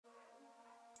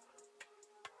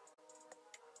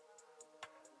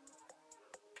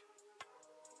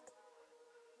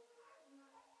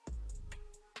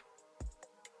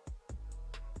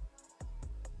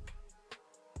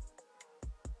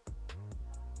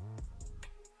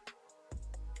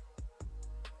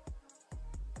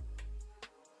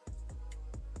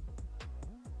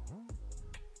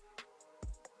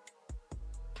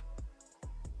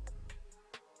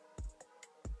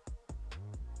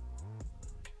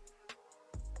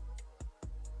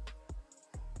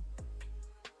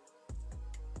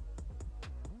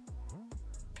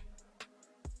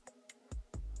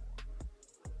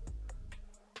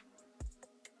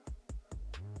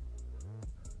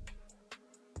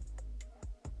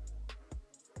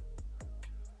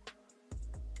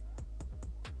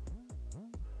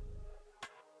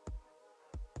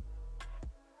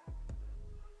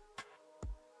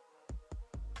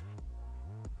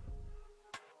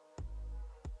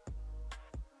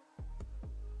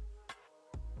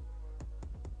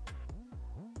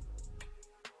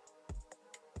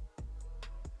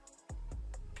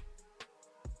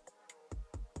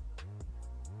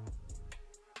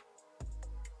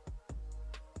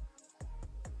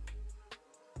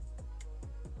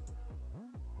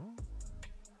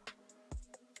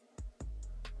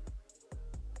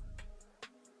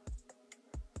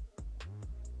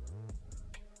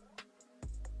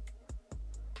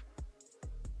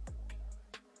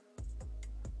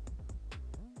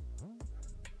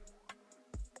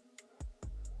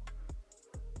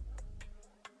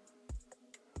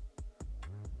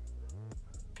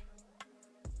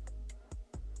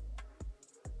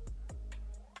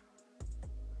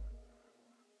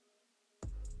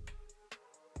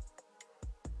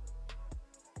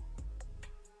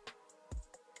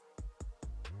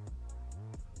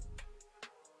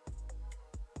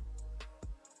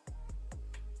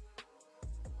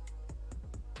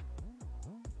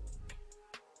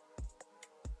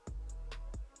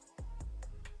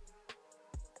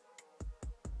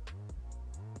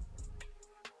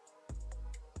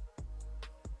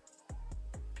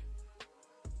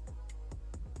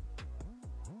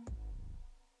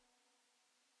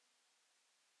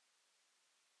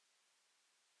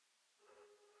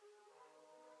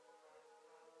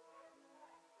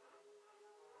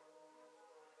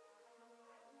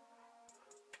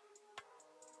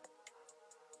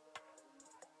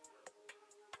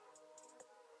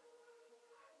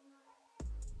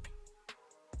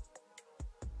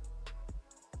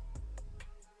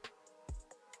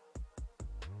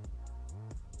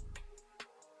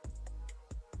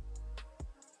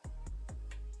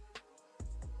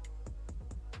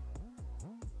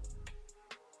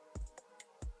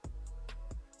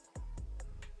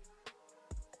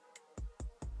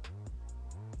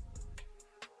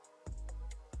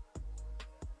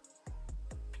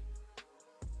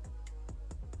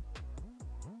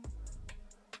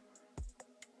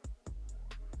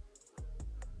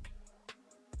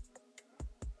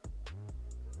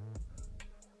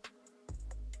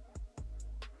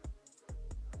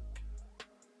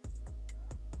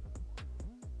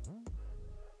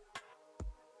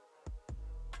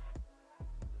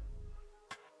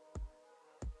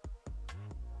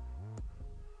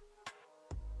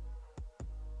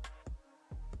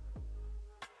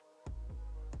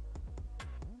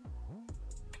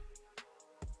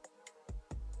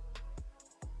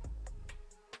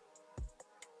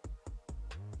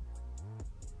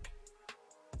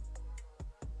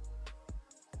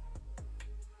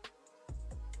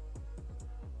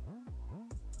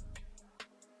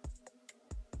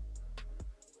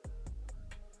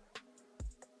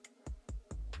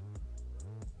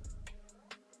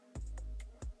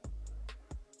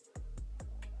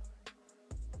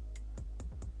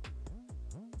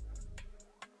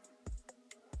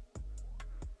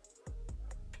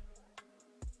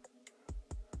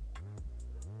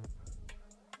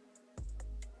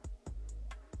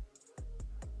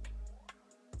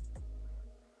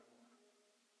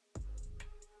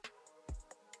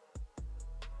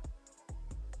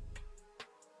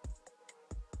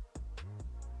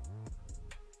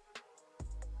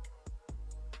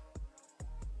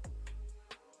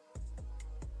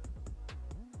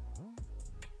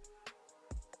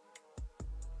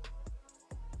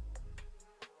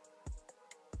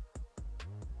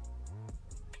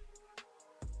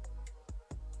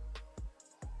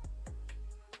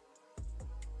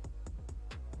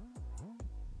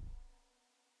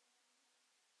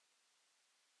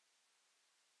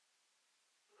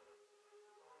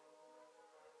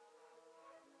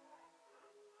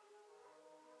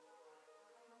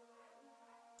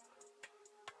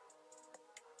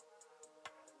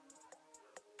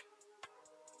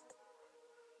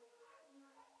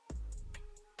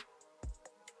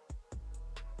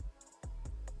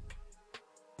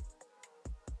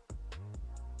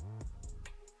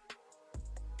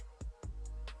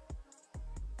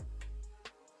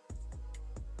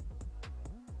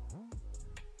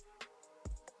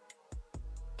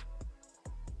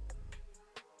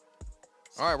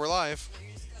All right, we're live.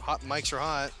 Hot mics are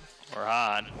hot. We're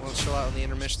hot. We'll chill out on the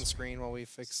intermission screen while we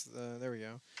fix the. There we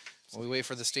go. While we wait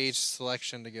for the stage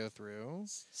selection to go through.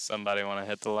 Somebody want to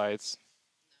hit the lights?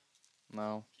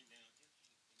 No.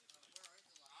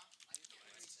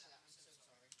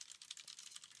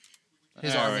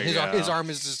 His arm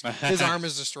is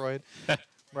destroyed.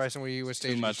 Bryson, what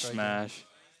stage? Too much smash.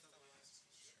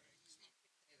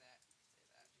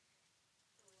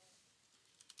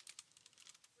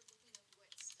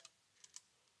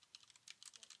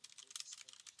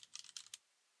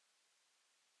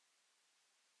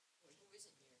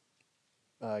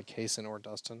 Kaysen or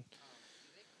Dustin.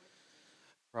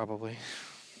 Probably.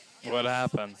 What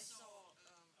happened?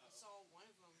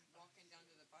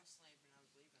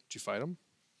 Did you fight him?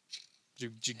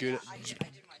 Did you get it? I did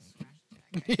my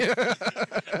smash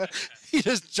attack. He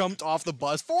just jumped off the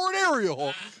bus for an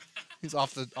aerial. He's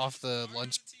off the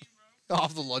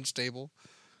lunch table.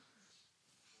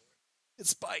 It's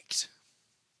spiked.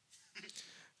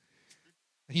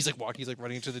 He's like walking. He's like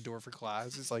running to the door for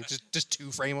class. It's like just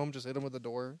two frame him. Just hit him with the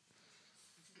door.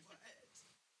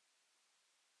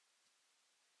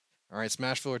 All right,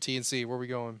 Smashville or TNC? Where are we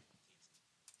going?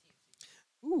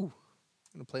 Ooh,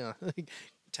 I'm gonna play on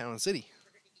Town and City.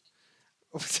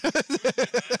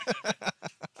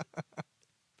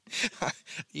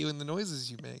 Even the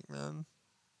noises you make, man,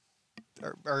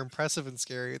 are impressive and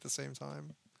scary at the same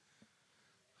time.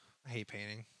 I hate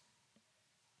painting.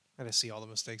 I gotta see all the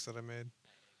mistakes that I made.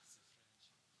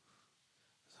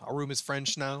 Our room is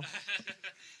French now.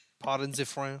 Pardon de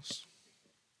France.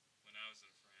 When I was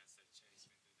in France, they chased me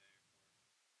through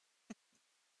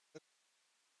the airport.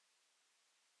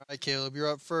 All right, Caleb, you're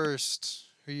up first.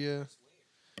 Who you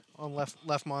on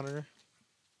left monitor?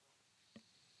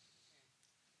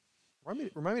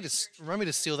 Remind me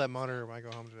to steal that monitor when I go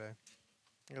home today.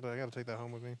 I gotta take that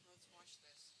home with me.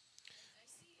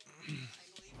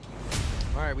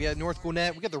 All right, we got North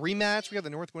Gwinnett. We got the rematch. We got the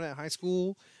North Gwinnett High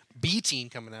School B team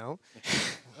coming out.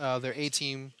 Their A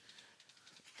team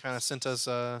kind of sent us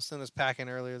packing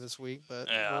earlier this week, but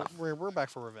yeah. we're back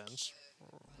for revenge.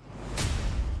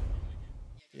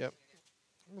 Yep,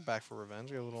 we're back for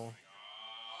revenge. We got a little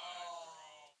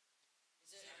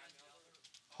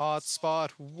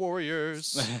hotspot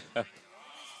warriors.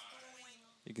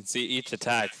 You can see each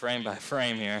attack frame by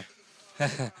frame here.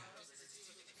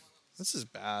 This is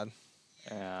bad.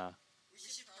 Yeah.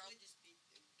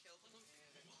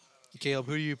 Caleb,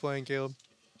 who are you playing, Caleb?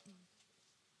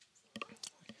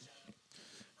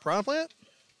 Piranha Plant?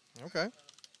 Okay.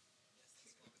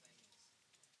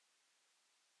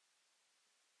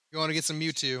 You want to get some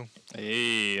Mewtwo?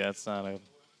 Hey, that's not an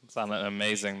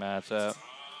amazing matchup.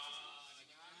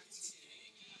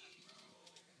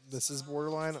 This is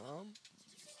borderline.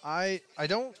 I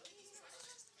don't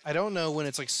know when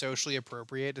it's like socially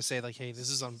appropriate to say like, hey, this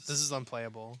is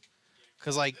unplayable,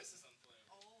 because like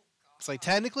it's like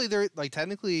technically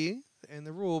in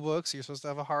the rule books you're supposed to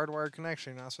have a hardwired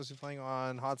connection. You're not supposed to be playing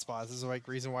on hotspots. This is like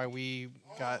reason why we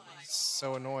got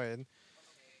so annoyed.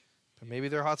 But maybe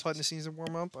their hotspot just needs to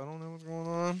warm up. I don't know what's going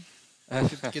on.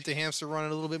 Get the hamster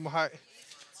running a little bit more high.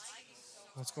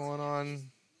 What's going on,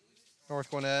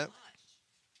 North Gwinnett?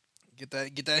 Get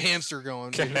that hamster going.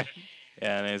 Dude.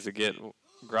 Yeah, it needs to get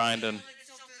grinding.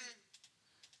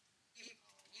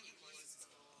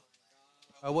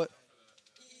 What?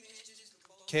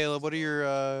 Caleb, what are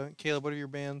your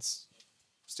bands?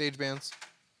 Stage bands?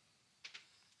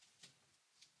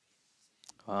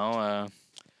 Well,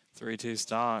 3-2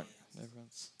 stock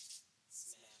difference.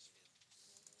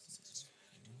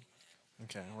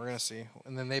 Okay, we're gonna see.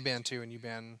 And then they ban 2 and you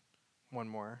ban 1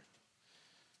 more.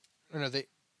 Or no, they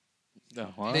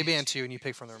ban 2 and you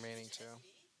pick from the remaining 2.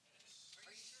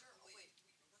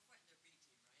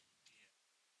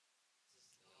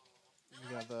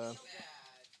 We got the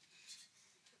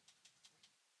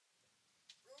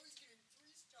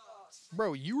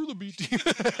Bro, you were the B team.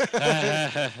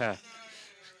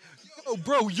 Oh,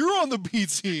 bro, you're on the B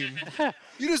team.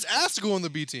 You just asked to go on the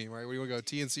B team, right? Where do you want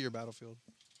to go, TNC or Battlefield?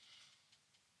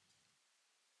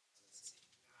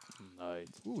 Nice.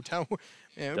 Ooh, town.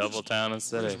 Man, Double Town and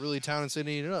City. It's really Town and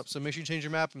City it up. So make sure you change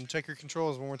your map and check your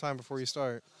controls one more time before you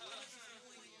start.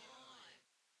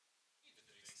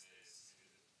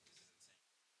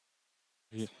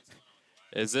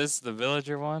 Is this the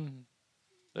Villager one?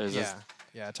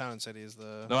 Yeah, Town and City is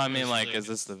the... No, I mean, like, is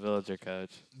this the Villager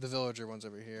coach? The Villager one's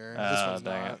over here. Oh, This one's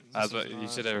dang not.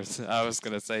 it. I was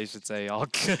going to say you should say all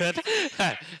good.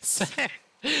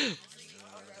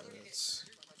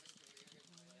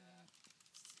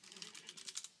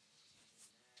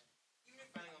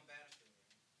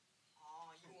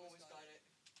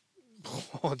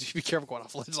 Oh, dude, be careful going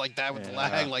off ledge like that with the Yeah.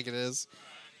 lag like it is.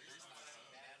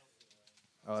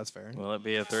 Oh, that's fair. Will it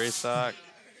be a 3-stock?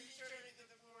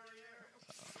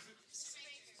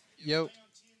 Yo.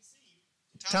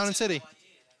 Town and City.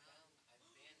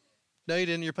 No, you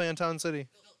didn't. You're playing Town and City.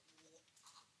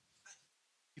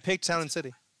 You picked Town and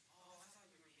City.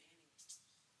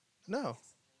 No.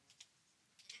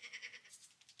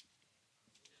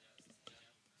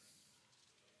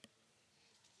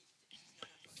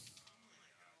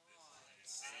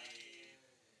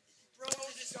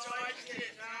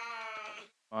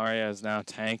 Mario's now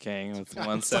tanking with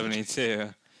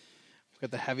 172.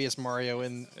 Got the heaviest Mario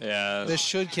in. Yeah. This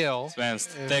should kill. This man's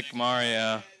thick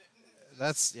Mario.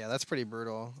 That's pretty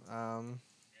brutal.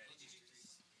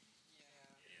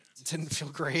 Didn't feel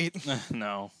great.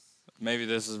 No. Maybe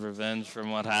this is revenge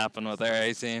from what happened with their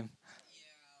A team.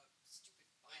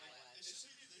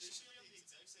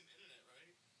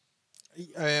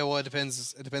 Well, it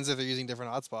depends. It depends if they're using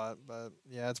different hotspot, but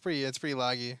yeah, it's pretty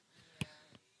laggy.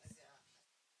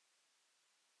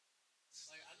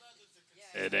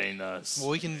 It ain't us. Well,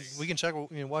 we can check.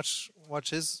 We can watch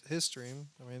his stream.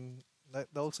 I mean, that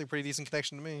looks like a pretty decent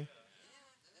connection to me.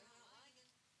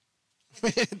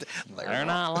 They're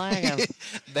not lagging.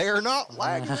 They're not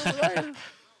lagging.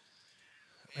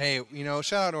 Hey,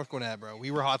 shout out North Gwinnett, bro.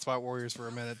 We were hotspot warriors for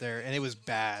a minute there, and it was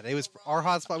bad. It was our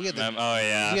hotspot. We had the Oh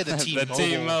yeah. we had the T-Mobile.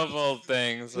 T-Mobile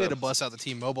things. We had to bust out the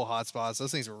T-Mobile hotspots.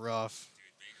 Those things were rough.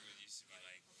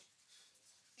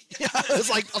 Yeah, I was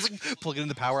like plugging in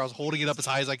the power. I was holding it up as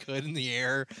high as I could in the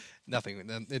air. Nothing.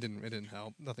 It didn't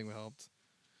help. Nothing helped.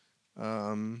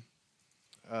 Yeah,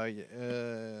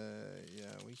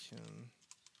 we can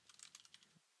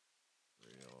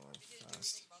real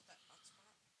fast.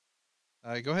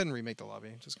 Go ahead and remake the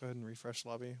lobby. Just go ahead and refresh the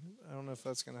lobby. I don't know if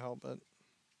that's gonna help, but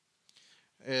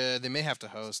they may have to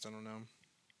host. I don't know.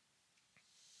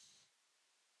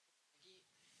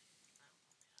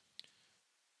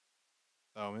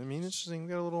 Oh, I mean, interesting. We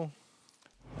got a little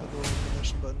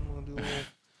permission button. We'll do a little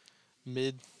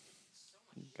mid.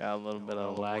 Got a little bit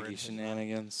of laggy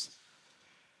shenanigans.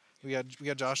 We got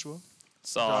Joshua.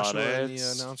 Saw Joshua it. in the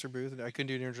announcer booth. I couldn't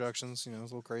do any introductions. It was a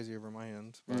little crazy over my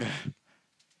end. But we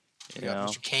You got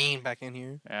know. Mr. Kane back in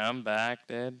here. Yeah, I'm back,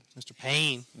 dude. Mr.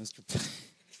 Payne. Mr.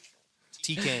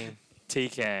 T. Kane.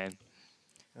 T-Cane.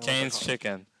 Cane's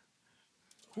chicken.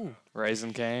 Ooh.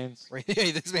 Raisin Canes.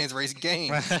 Hey, this man's raising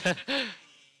Kane.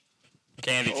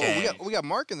 Candy Oh, cane. we got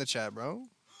Mark in the chat, bro.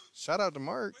 Shout out to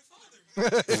Mark.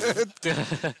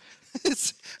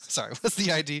 Sorry, what's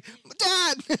the ID?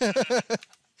 Dad!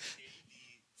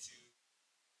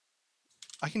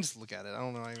 I can just look at it. I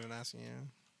don't know why I'm even asking you.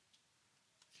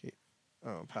 Okay.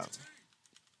 Oh, pal.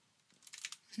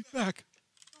 He's back.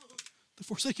 The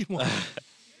Forsaken one.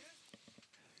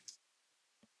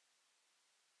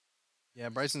 Yeah,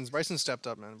 Bryson's stepped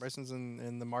up, man. Bryson's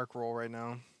in the Mark role right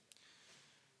now.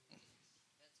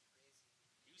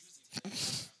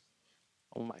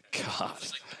 Oh my god.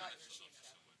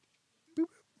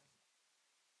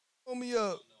 Pull me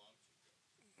up.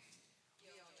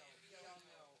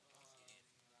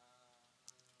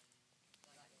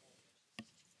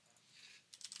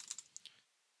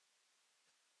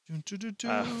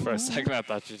 For a second, I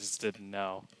thought you just didn't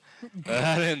know.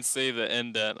 I didn't see the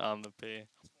indent on the P.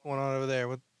 What's going on over there?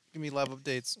 Give me live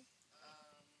updates.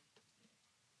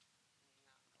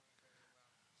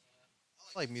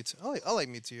 I like Mewtwo. I like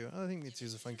Mewtwo. I think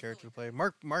Mewtwo's a fun character to play.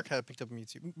 Mark had picked up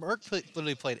Mewtwo. Mark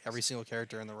literally played every single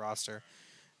character in the roster,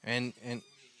 and Oh, I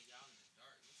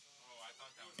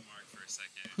thought that was Mark for a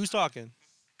second. who's talking?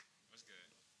 What's good?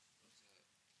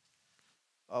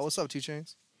 Oh, what's up, 2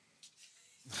 Chains?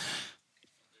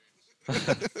 All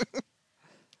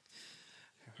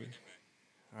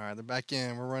right, they're back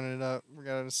in. We're running it up. We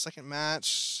got a second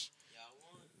match.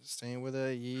 Staying with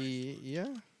it. Yeah.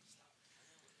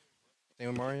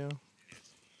 Staying with Mario.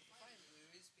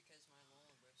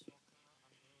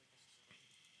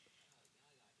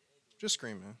 Just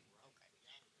scream, man.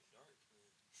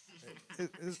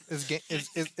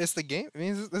 It's the game. I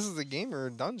mean, this is a game or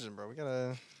a dungeon, bro. You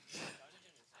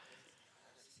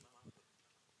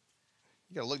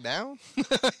gotta look down.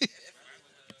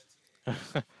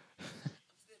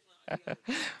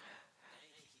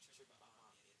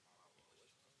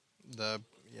 the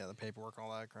paperwork,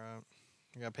 all that crap.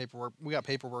 We got paperwork. We got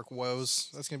paperwork woes.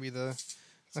 That's gonna be the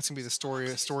story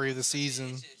of the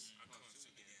season.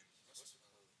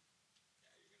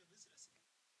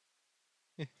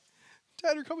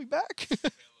 Dad, you're coming back.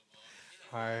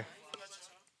 All right.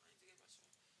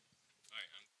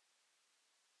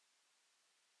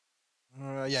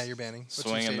 Yeah, you're banning. What's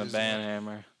your Swinging the stages? ban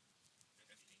hammer.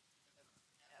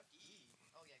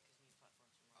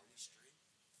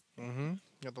 Mm-hmm.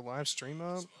 Got the live stream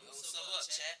up.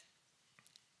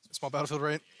 Small battlefield,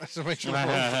 right? I just want to make sure. Small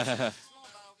battlefield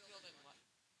and what?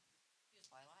 Use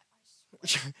Lilac, I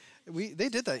swear. They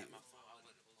did that.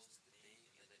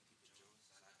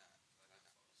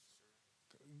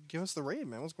 Give us the raid,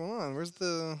 man. What's going on? Where's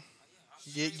the?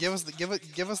 Give us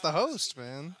the host,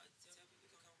 man.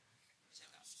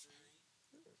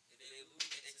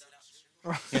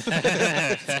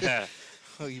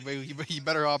 Oh, you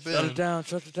better hop in. Shut it down.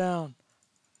 Shut it down.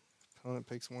 Opponent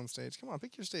picks one stage. Come on,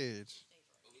 pick your stage.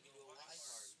 I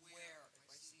swear, if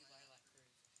I see Lilac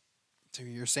Cruz.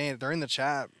 Dude, you're saying it during the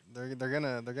chat. They're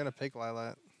gonna pick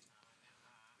Lilat.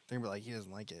 They're gonna be like, he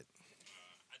doesn't like it.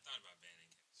 I thought about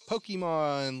banning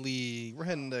him. Pokemon League. We're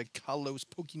heading to Kalos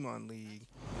Pokemon League.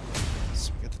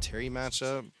 So we got the Terry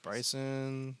matchup.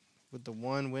 Bryson with the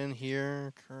 1 win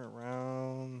here. Current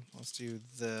round. Let's do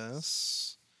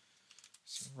this.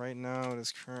 So right now it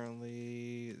is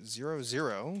currently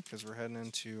 0-0 because we're heading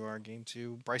into our game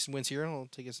 2. Bryson wins here and it'll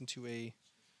take us into a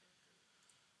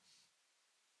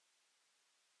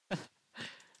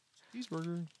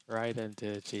cheeseburger. Right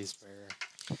into a cheeseburger.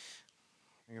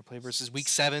 We're gonna play versus week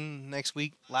 7 next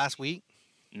week. Last week.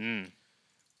 Mm.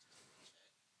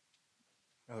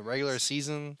 The regular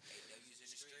season.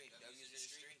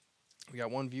 We got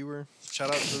 1 viewer. Shout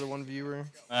out to the 1 viewer.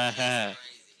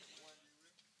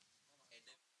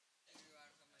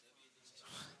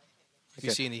 If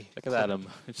you see any, Look at that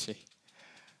emoji.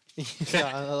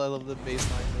 yeah, I love the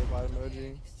baseline robot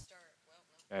emoji.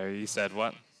 You said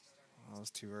what? Oh, that was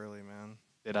too early, man.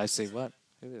 Did I say what?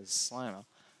 Who is Slimo?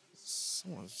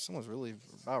 Someone's really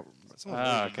about.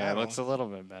 Oh, okay. It looks a little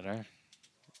bit better.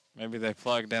 Maybe they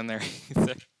plugged in their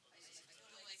ether.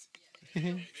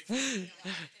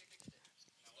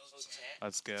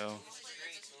 Let's go.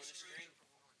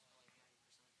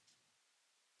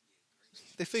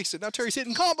 They fixed it. Now Terry's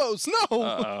hitting combos. No.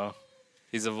 Uh-oh.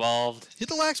 He's evolved. Hit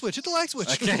the lag switch. Hit the lag switch.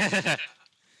 Okay.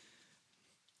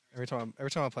 every time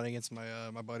I'm playing against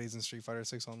my buddies in Street Fighter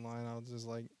 6 online, I'll just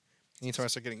like, anytime I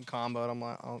start getting comboed, I'm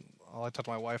like, I'll talk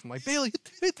to my wife. I'm like, Bailey,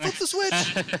 flip the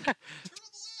switch.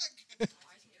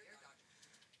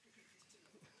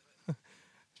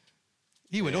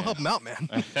 Ewan, don't help him out, man.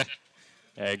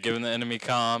 Yeah, giving the enemy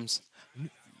comms. You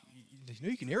know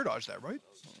you can air dodge that, right?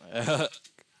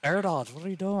 Air dodge, what are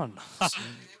you doing?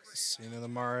 So, you know the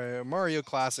Mario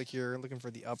Classic here, looking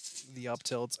for the up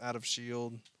tilts out of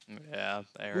shield. Yeah, Ooh,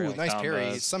 aerial nice parry.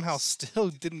 combos. Somehow still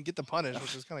didn't get the punish,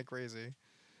 which is kind of crazy.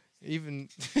 Even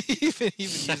even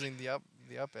using the up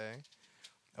A.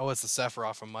 Oh, it's the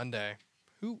Sephiroth from Monday.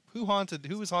 Who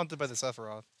was haunted by the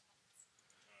Sephiroth?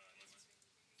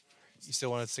 You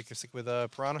still want to stick with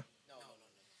Piranha?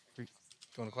 No.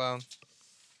 Going to Clown? Okay.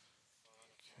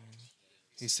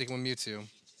 He's sticking with Mewtwo.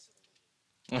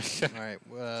 All right,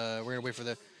 we're gonna wait for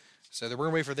we're gonna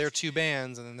wait for their 2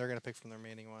 bans, and then they're gonna pick from the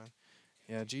remaining one.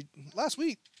 Yeah, last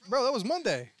week, bro, that was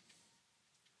Monday.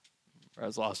 I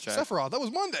was lost track. Sephiroth, that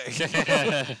was Monday.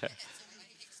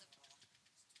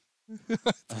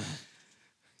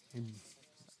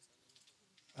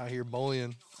 Out here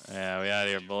bullying. Yeah, we out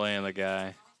here bullying the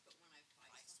guy.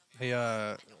 Hey,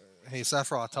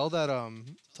 Sephiroth, tell that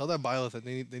Byleth that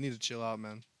they need to chill out,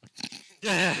 man.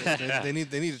 they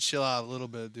need to chill out a little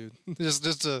bit, dude. just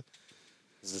to.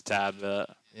 Just a tad bit.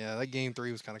 Yeah, that game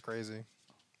 3 was kind of crazy.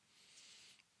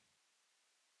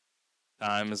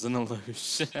 Time is an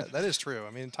illusion. That is true. I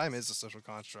mean, time is a social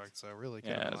construct, so really could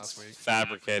have Yeah, been it's last week.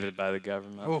 fabricated by the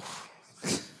government. Oh.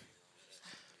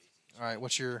 All right,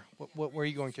 where are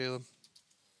you going, Caleb?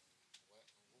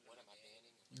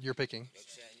 You're picking.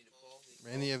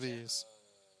 Any of these.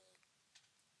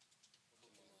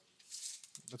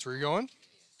 That's where you're going?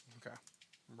 Okay.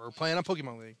 We're playing on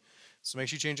Pokemon League. So make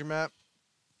sure you change your map.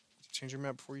 Change your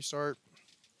map before you start.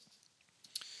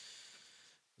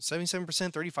 77%,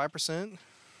 35%.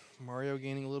 Mario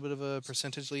gaining a little bit of a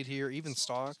percentage lead here. Even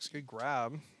stocks. Good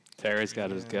grab. Terry's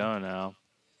got his go now.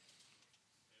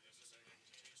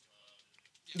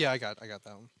 Yeah, I got that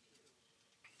one.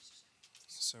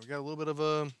 So we got a little bit of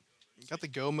a got the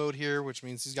go mode here, which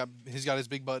means he's got his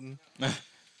big button.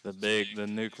 the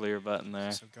nuclear button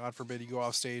there. So God forbid you go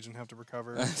off stage and have to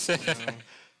recover. Oh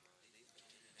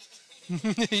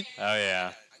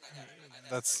yeah.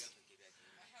 That's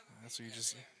what you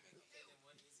just.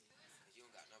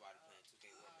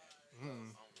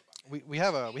 We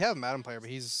have a Madden player, but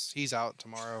he's out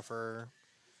tomorrow for.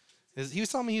 He was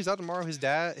telling me he was out tomorrow. His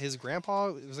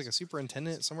grandpa was like a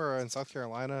superintendent somewhere in South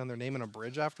Carolina, and they're naming a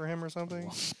bridge after him or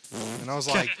something. And I was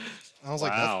like,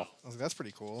 Wow. that's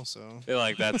pretty cool. So I feel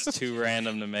like that's too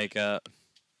random to make up.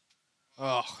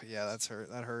 Oh, yeah, that's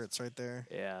hurt. That hurts right there.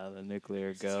 Yeah, the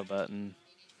nuclear go button.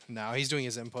 No, he's doing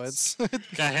his inputs.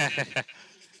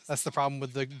 That's the problem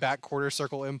with the back quarter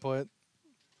circle input.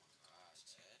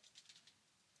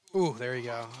 Ooh, there you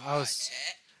go. I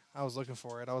was looking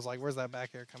for it. I was like, where's that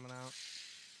back air coming out?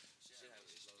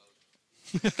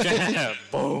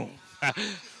 Boom.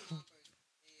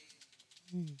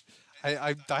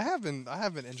 I have been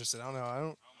interested. I don't know. I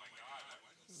don't.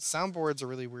 Soundboards are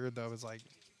really weird though. It's like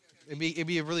it'd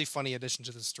be a really funny addition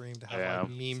to the stream to have Yeah. like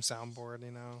meme soundboard.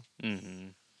 You know, Mm-hmm.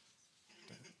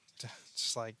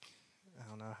 just like I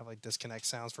don't know, have like disconnect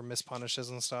sounds for mispunishes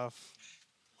and stuff.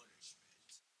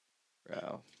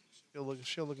 Bro.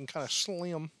 She'll looking kind of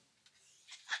slim.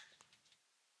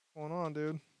 What's going on,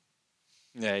 dude?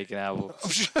 Yeah, you can have.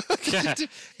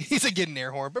 He's like getting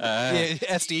air horn. Uh. Yeah,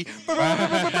 SD.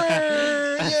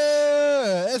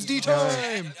 Yeah, SD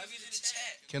time.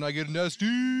 Can I get an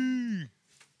SD?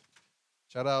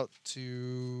 Shout out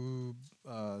to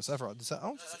Sephiroth.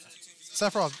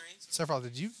 Sephiroth,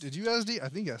 did you SD? I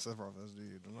think I Sephiroth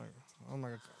SD. I'm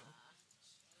not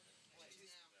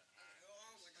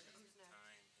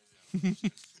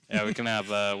Yeah, we can have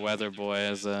Weather Boy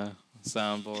as a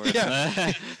soundboard.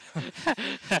 Yeah.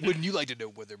 Wouldn't you like to know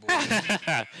Weather Boy?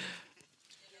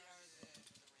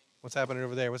 What's happening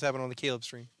over there? What's happening on the Caleb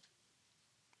stream?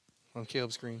 On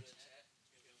Caleb's screen.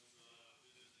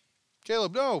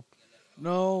 Caleb, no.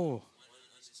 No.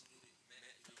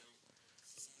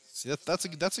 See, that's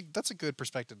a good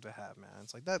perspective to have, man.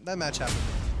 It's like that match happened.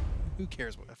 Who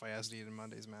cares what if I SD'd in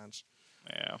Monday's match?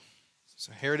 Yeah.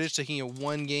 So Heritage taking a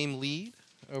 1-game lead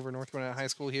over North Gwinnett High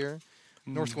School here.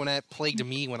 North Gwinnett plagued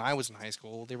me when I was in high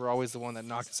school. They were always the one that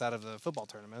knocked us out of the football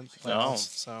tournament. Oh.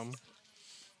 So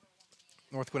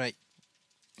North Gwinnett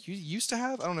used to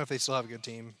have, I don't know if they still have a good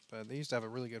team, but they used to have a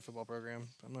really good football program.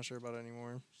 I'm not sure about it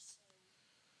anymore.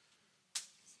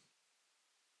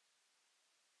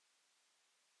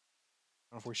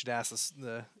 I don't know if we should ask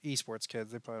the esports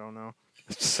kids. They probably don't know.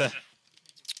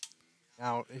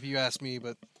 Now, if you ask me,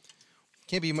 but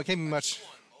can't be much.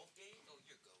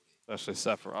 Especially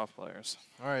Sephiroth players.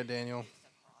 All right, Daniel.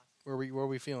 Where are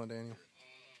we feeling, Daniel?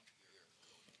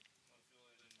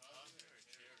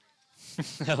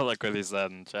 Look what he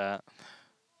said in chat.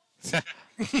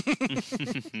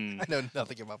 I know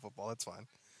nothing about football. That's fine.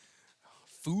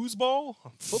 Foosball?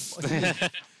 Football?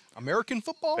 American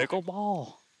football?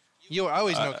 Pickleball. You know, I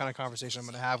always know what kind of conversation I'm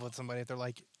going to have with somebody if they're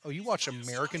like, oh, you watch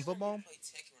American football?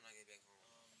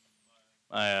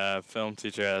 My film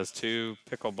teacher has 2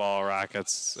 pickleball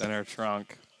rackets in her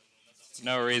trunk.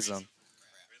 No reason.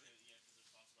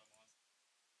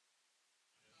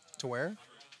 To where?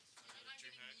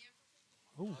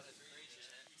 Ooh.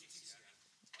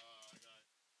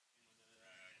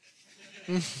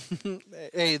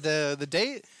 Hey, the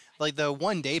day, like the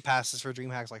 1 day passes for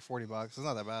DreamHack's like $40. It's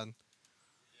not that bad.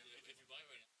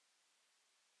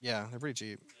 Yeah, they're pretty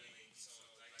cheap.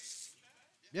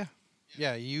 Yeah.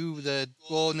 Yeah,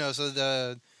 so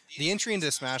the entry into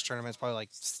the Smash tournament is probably like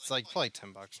probably $10,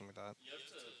 something like that.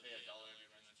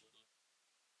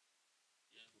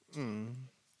 Hmm.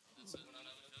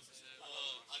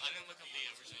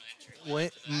 Well,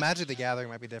 Magic the Gathering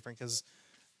might be different because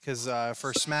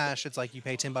for Smash it's like you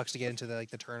pay $10 to get into the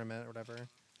tournament or whatever.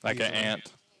 Like Usually. an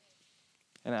ant.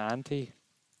 An auntie.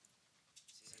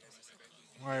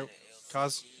 All right,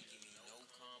 cause.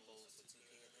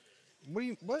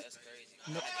 What?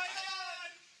 No.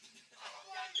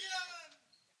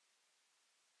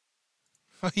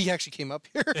 He actually came up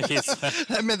here.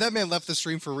 that man left the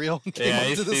stream for real. And came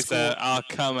up to the he school. said, I'll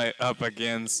come up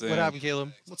again soon. What happened,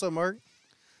 Caleb? What's up, Mark?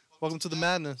 Welcome to the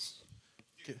madness.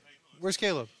 Where's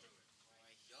Caleb?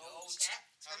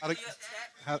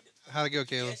 How'd it go,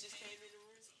 Caleb?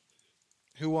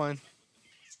 Who won?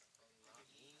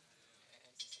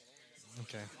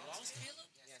 Okay.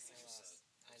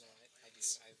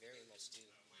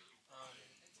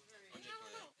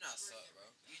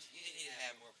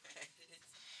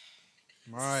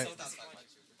 All right.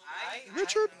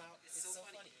 Richard,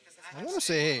 I want to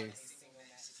say hey.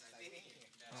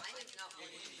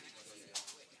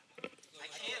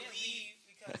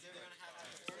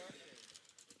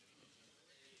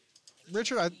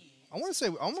 Richard, I want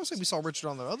to say we saw Richard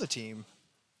on the other team.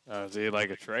 Is he like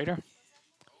a traitor?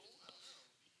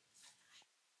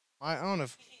 I don't know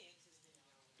if.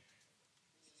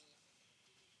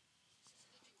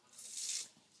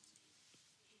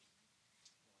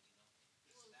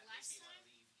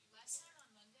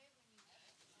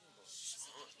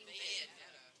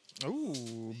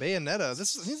 Ooh, Bayonetta.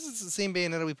 This is the same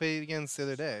Bayonetta we played against the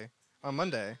other day on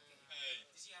Monday.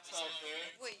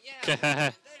 Wait,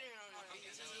 yeah.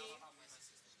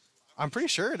 I'm pretty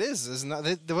sure it is. Isn't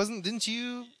that? There wasn't. Didn't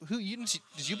you? Who you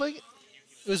did you play?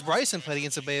 It was Bryson played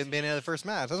against a Bayonetta the first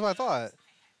match. That's what I thought.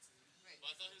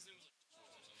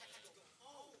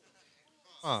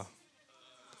 Huh.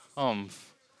 Um,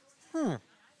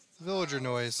 Villager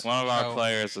noise. one of our Oh.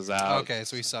 players was out. Okay,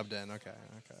 so he subbed in. Okay.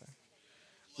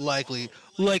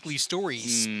 Likely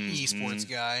stories. Esports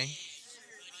guy.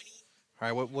 All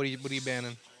right. What are you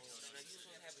banning?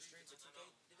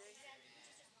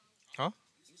 Huh?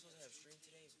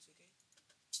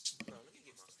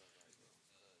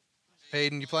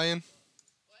 Hayden, you playing?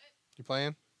 You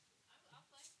playing?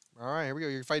 All right, here we go.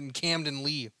 You're fighting Camden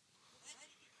Lee.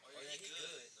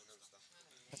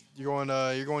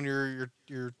 You're going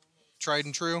your tried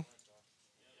and true.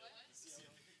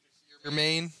 Your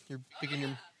main. You're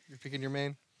picking your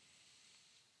main.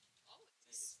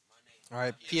 All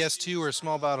right, PS2 or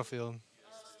small battlefield.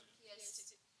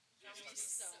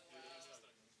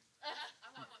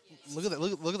 Look at that!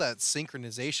 Look at that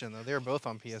synchronization though. They're both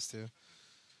on PS2.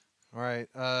 All right.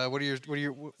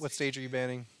 What stage are you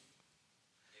banning?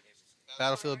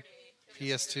 Battlefield,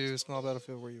 PS2, small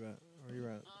battlefield. Where you at? What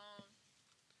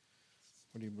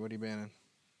are you banning?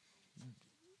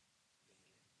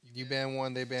 You ban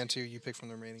one, they ban two. You pick from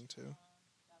the remaining two.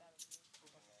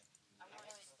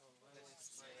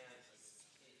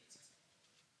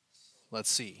 Let's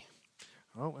see.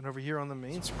 Oh, and over here on the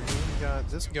main screen, we got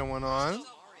this going on.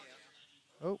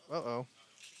 Oh, uh-oh.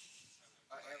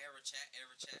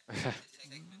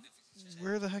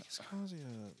 Where the heck is Kazi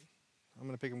at? I'm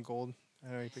going to pick him gold.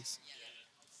 I know he picks.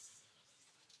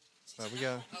 So we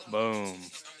got. Boom.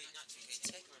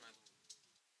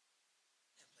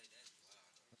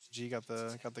 G got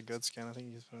the good scan. I think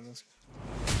he just put in this.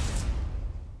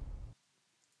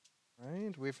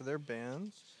 Right, wait for their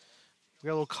ban. We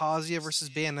got a little Kazuya versus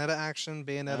Bayonetta action.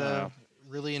 Bayonetta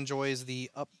really enjoys the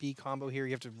up B combo here.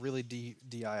 You have to really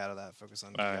DI out of that. Focus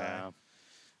on DI. Yeah.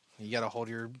 You got to hold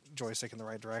your joystick in the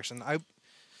right direction. I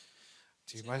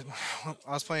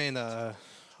was playing. I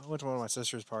went to one of my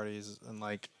sister's parties, and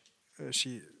like,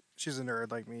 she's a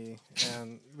nerd like me,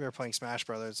 and we were playing Smash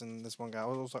Brothers. And this one guy, I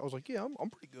was like, yeah, I'm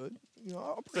pretty good. You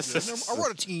know, I'm pretty good. I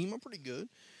run a team. I'm pretty good.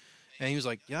 And he was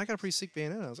like, yeah, I got a pretty sick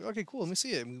Bayonetta. I was like, okay, cool. Let me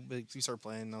see it. And we started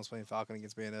playing, and I was playing Falcon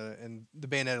against Bayonetta, and the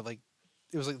Bayonetta, like,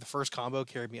 it was like the first combo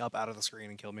carried me up out of the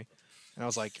screen and killed me. And I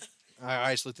was like,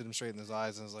 I just looked at him straight in his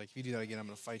eyes, and I was like, if you do that again, I'm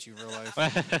going to fight you in real life.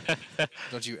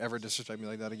 Don't you ever disrespect me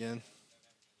like that again.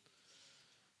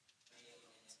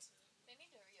 They need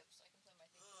to hurry up so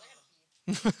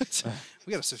I can play my thing. 'Cause I gotta pee.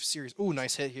 We got a serious. Ooh,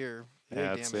 nice hit here. Big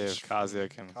Yeah, let's see damage. if Kazuya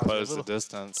can Kazuya, close the little-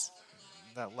 distance.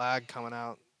 That lag coming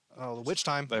out. Oh, the witch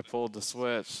time. They pulled the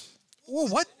switch. Ooh,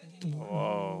 what?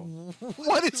 Whoa.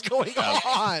 What is going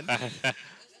on?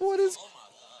 What is?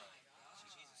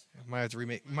 Might have to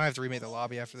remake the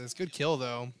lobby after this. Good kill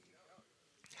though.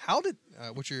 How did?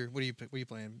 What are you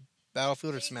playing?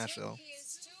 Battlefield or Smashville?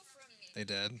 PS2 from me. They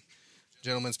did.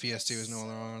 Gentleman's PS2 is no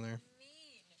longer on there. Mean.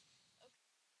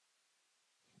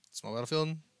 Small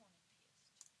Battlefield.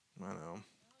 I know.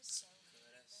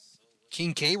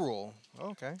 King K roll. Oh,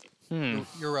 okay.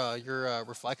 Your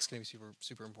reflex is gonna be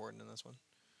super important in this one.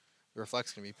 The reflex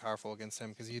is gonna be powerful against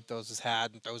him because he throws his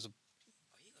hat and throws a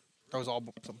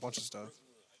bunch of stuff.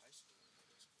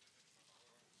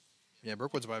 Yeah,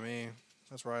 Brookwood's by me.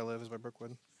 That's where I live. Is by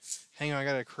Brookwood. Hang on, I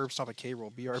got a curb stop at K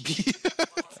roll. BRB.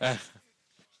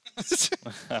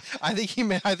 I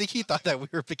think he thought that we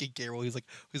were picking K roll. He's like,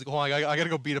 hold on, I gotta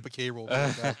go beat up a K roll.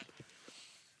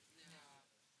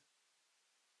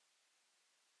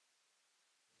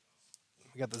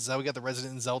 We got the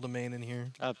Resident Zelda main in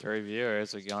here. Got 3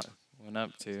 viewers. Went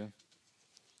up to.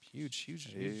 Huge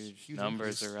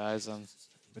Numbers increase. are rising.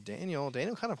 But Daniel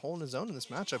kind of holding his own in this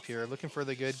matchup here. Looking for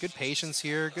the good patience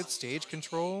here. Good stage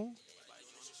control.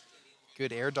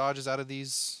 Good air dodges out of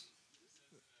these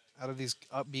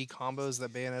up B combos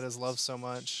that Bayonetta's love so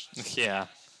much. Yeah.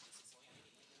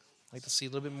 Like to see a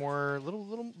little bit more, little.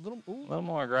 A little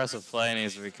more aggressive play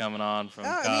needs to be coming on from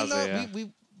I Kazuya.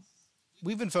 mean,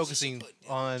 we've been focusing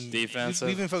on Defensive?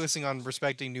 We've been focusing on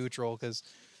respecting neutral because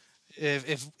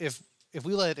if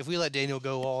we let Daniel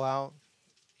go all out,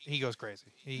 he goes crazy.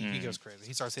 He goes crazy.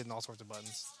 He starts hitting all sorts of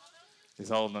buttons. He's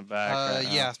holding it back right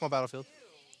now. Yeah, small battlefield.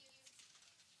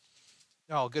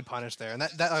 Oh, good punish there. And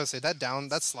that I would say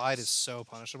that slide is so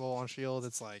punishable on shield.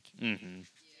 It's like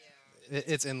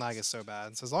its in lag is so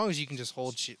bad. So as long as you can just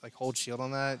hold shield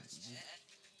on that,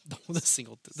 the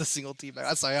single T back.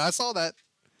 I saw that.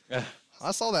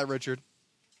 I saw that, Richard.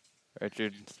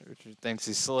 Richard thinks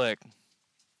he's slick.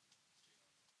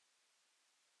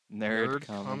 Nerd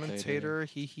commentator.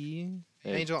 Hee hee.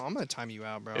 Hey. Angel, I'm gonna time you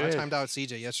out, bro. I Hey. timed out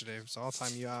CJ yesterday, so I'll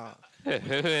time you out. Who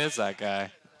is that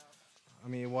guy? I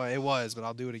mean, well, it was, but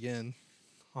I'll do it again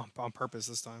on purpose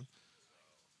this time.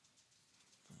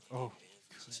 Oh,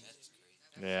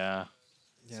 Yeah.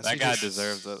 yeah. That CJ guy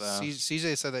deserves it, though.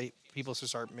 CJ said that people should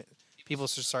start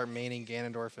maining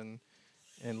Ganondorf and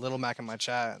Little Mac in my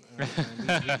chat.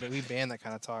 And we ban that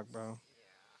kind of talk, bro.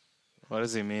 What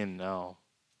does he mean? No.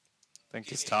 I think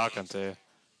he's talking to.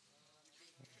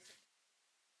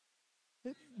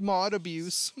 Mod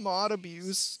abuse. Mod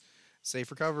abuse. Safe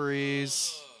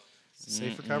recoveries.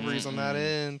 Safe recoveries on that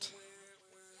end.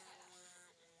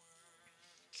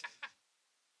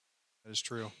 That is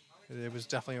true. It was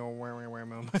definitely a where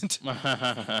moment.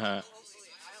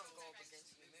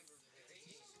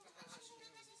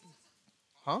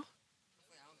 Huh?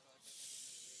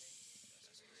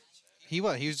 He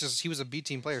was a B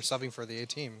team player subbing for the A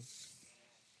team.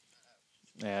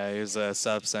 Yeah, he was a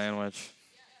sub sandwich.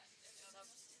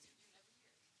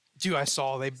 Dude, I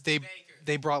saw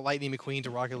they brought Lightning McQueen to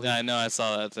Rocket League. Yeah, I know. I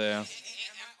saw that too.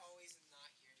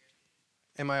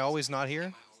 Am I always not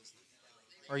here?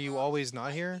 Are you always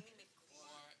not here?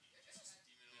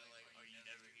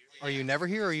 Are you never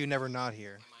here or are you never not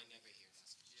here?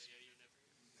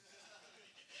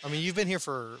 I mean, you've been here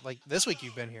for like this week.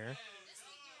 You've been here,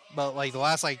 but like the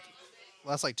last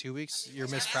 2 weeks, you're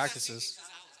missed practices.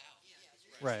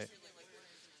 Right.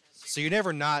 So you're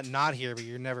never not here, but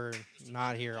you're never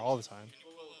not here all the time.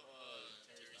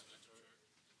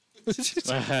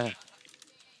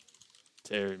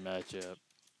 Terry matchup.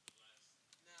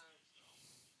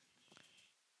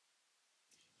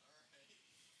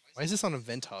 Why is this on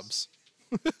Event Hubs?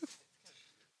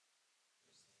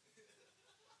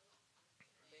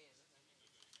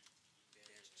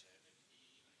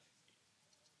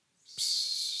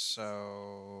 So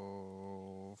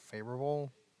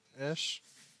favorable-ish.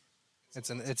 It's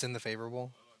in the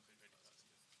favorable.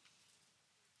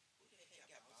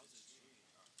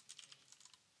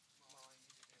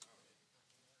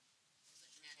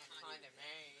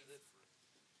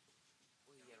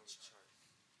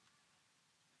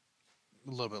 A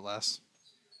little bit less.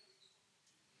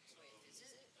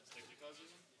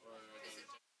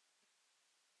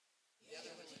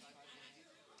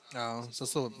 Oh, so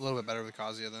it's a little bit better with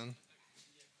Kazuya then.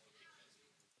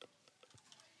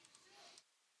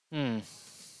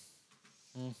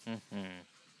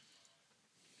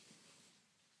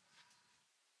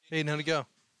 Hey, how'd it go?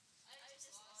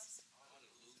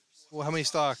 Well, how many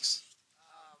stocks?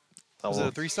 Was it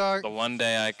a 3 stock? The one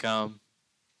day I come.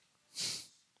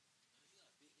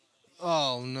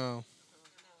 Oh no.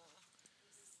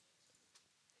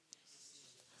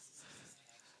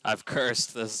 I've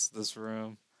cursed this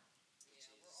room.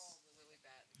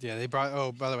 Yeah, they brought.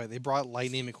 Oh, by the way, they brought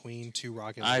Lightning McQueen to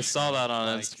Rocket League. I saw that on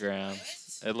Like, Instagram.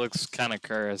 It looks kind of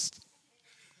cursed.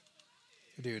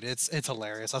 Dude, it's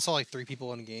hilarious. I saw like 3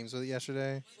 people in games with it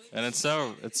yesterday. And it's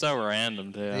so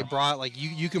random too. They brought like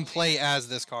you can play as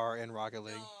this car in Rocket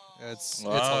League. It's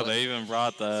They even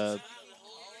brought the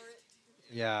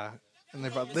yeah, and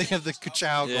they have the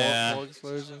Ka-chow Yeah. gold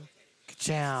explosion.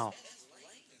 Ka-chow.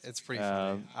 It's pretty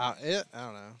funny. I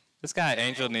don't know. This guy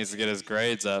Angel needs to get his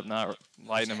grades up, not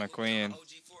Lightning McQueen.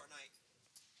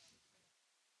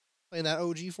 Playing that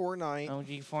OG Fortnite.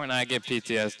 OG Fortnite, get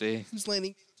PTSD. Who's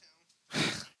landing?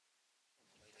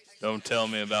 Don't tell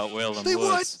me about Whalen They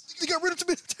what? Woods. They got rid of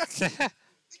tomato tax.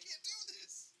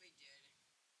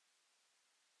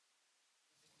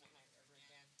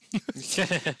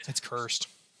 It's cursed.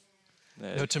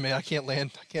 No tomato. I can't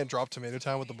land. I can't drop Tomato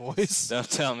Town with the boys. Don't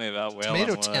tell me about Whalen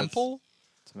Tomato Woods. Temple,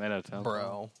 Tomato Temple.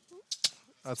 bro.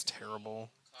 That's terrible.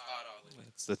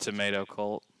 It's the tomato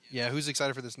cult. Yeah, who's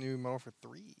excited for this new Modern Warfare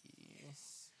 3?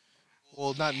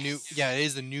 Well, not new. Yeah, it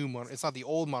is the new Modern. It's not the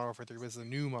old Modern Warfare 3, but it's the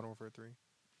new Modern Warfare 3.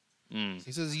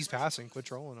 He says he's passing. Quit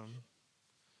trolling him.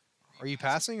 Are you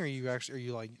passing, or are you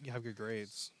like you have good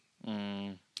grades?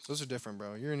 Those are different,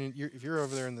 bro. If you're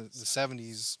over there in the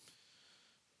 70s,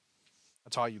 I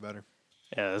taught you better.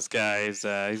 Yeah, this guy he's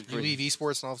You leave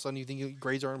esports and all of a sudden you think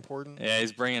grades are important. yeah,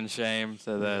 he's bringing shame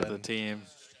to the team.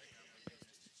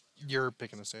 You're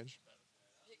picking a stage.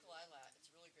 Pick Lilat. It's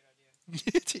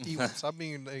a really good idea. Stop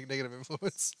being a negative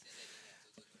influence.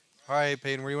 All right,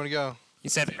 Peyton, where do you want to go? He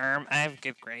said, I have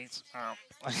good grades.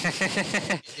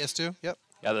 Yes, too. Yep.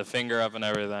 Got the finger up and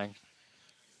everything.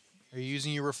 Are you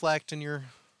using your reflect and your?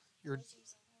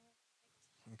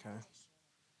 Okay.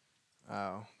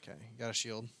 Oh, okay. You got a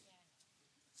shield.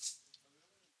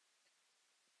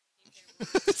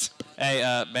 Hey,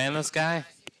 ban this guy?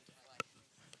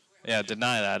 Yeah,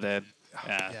 deny that, dude.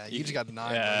 Yeah, you just got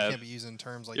denied. Yeah, Bro. You can't be using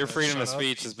terms like your that. freedom Shut of up.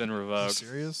 speech has been Are you revoked.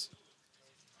 serious?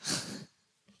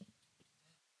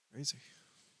 Crazy.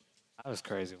 I was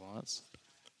crazy once.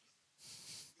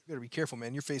 You gotta be careful,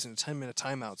 man. You're facing a 10-minute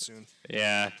timeout soon.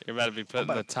 Yeah, you're about to be put in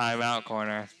the timeout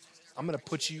corner. I'm gonna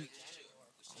put you.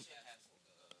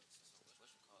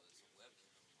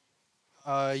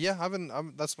 Yeah,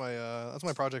 that's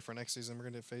my project for next season. We're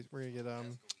gonna get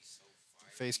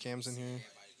face cams in here.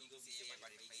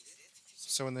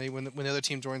 So when the other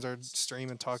team joins our stream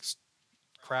and talks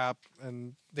crap,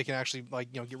 and they can actually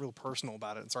get real personal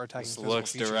about it and start attacking. Just physical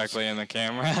looks features. directly in the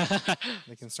camera.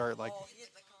 They can start like. Oh, hit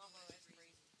the combo.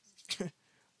 That's crazy.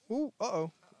 Ooh,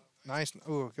 uh-oh. Nice.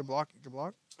 Ooh, good block. Good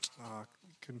block.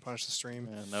 Couldn't punish the stream.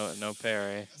 Yeah, no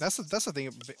parry. That's the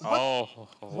thing. What? Oh,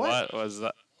 what was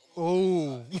that?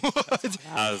 Oh. What?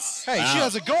 That was Hey, she out.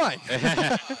 has a gun. Hey,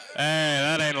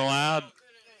 that ain't allowed.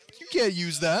 You can't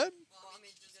use that. Well, I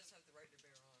mean, she does have the right to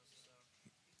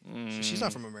bear arms, so. She's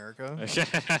not from America.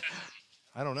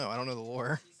 I don't know. I don't know the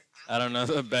lore. I don't know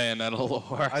the Bayonetta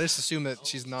lore. I just assume that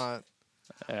she's not.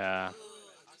 Yeah.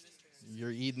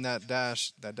 You're eating that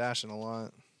dashing a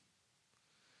lot.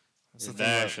 That's You're the thing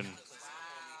about- dashing.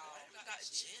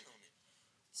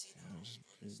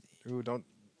 Ooh, don't.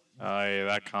 Oh, yeah,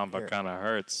 that combo Here. kind of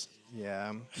hurts.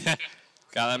 Yeah.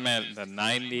 Got that man the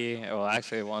 90. Well,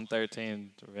 actually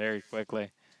 113 very quickly.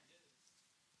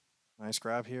 Nice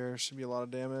grab here. Should be a lot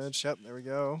of damage. Yep, there we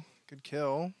go. Good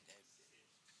kill.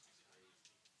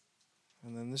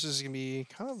 And then this is going to be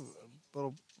kind of a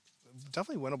little,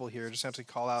 definitely winnable here. Just have to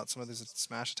call out some of these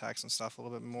smash attacks and stuff a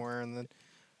little bit more. And then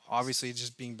obviously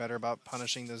just being better about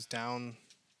punishing those down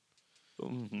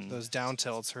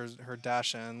tilts, her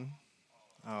dash in.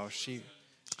 Oh, she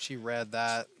read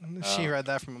that. She read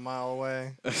that from a mile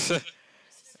away.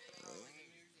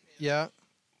 Yeah.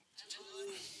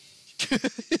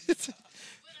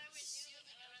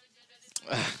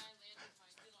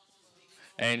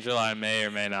 Angel, I may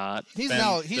or may not. He's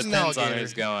Depends an on alligator.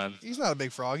 who's going. He's not a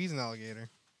big frog. He's an alligator.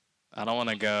 I don't want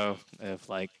to go if,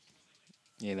 like,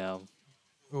 Ooh,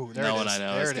 there no it one is. I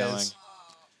know There is it going. is.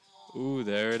 Ooh,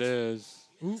 there it is.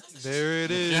 Ooh, there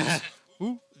it is.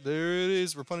 Ooh, there it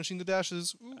is. We're punishing the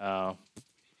dashes. Ooh. Oh.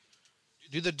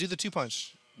 Do the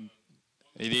 2-punch.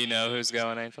 Do you know who's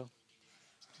going, Angel?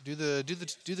 Do the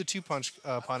 2-punch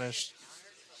punish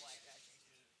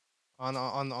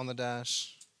on the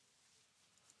dash.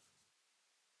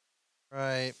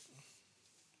 Right.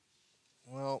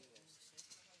 Well,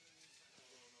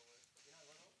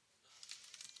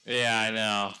 Yeah, I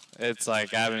know. It's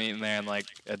like I haven't eaten there in like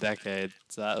a decade,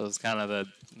 so that was kind of the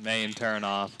main turn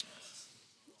off.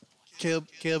 Caleb,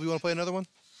 you want to play another one?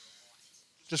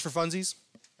 Just for funsies?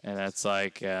 And it's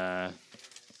like it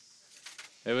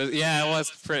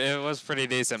was pretty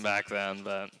decent back then,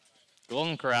 but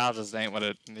Golden Corral just ain't what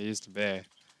it used to be.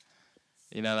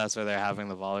 You know, that's where they're having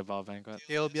the volleyball banquet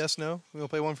Caleb, yes, no? We want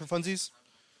to play one for funsies?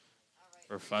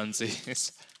 for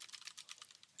funsies.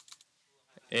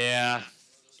 Yeah.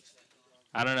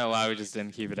 I don't know why we just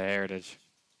didn't keep it a heritage.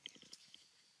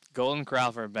 Golden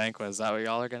Corral for a banquet, is that what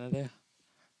y'all are going to do?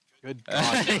 Good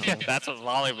God, no. That's what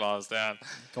volleyball is down.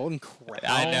 Golden Corral.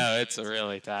 I know, it's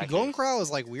really tacky. Golden Corral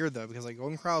is like weird though, because like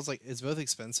Golden Corral is like, it's both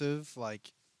expensive,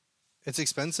 like it's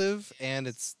expensive and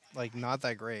it's like not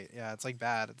that great. Yeah, it's like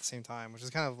bad at the same time, which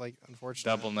is kind of like unfortunate.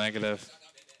 Double negative.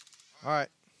 All right.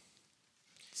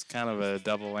 It's kind of a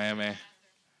double whammy.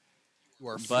 You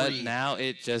are But free. now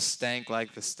it just stank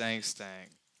like the stank.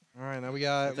 All right, now we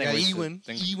got think we should Ewin.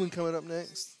 think- Ewin coming up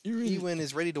next. Ewin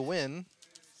is ready to win.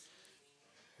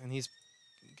 And he's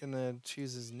going to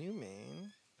choose his new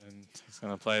main. And he's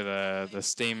going to play the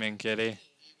steaming kitty.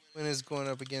 Ewin is going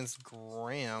up against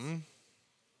Graham.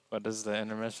 What is the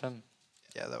intermission?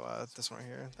 Yeah, this one right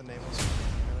here. The name was. There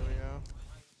we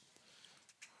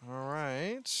go. All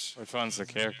right. Which one's the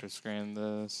character screen?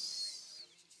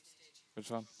 Which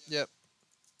one? Yep.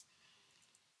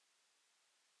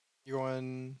 You're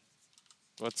going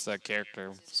What's that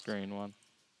character screen one?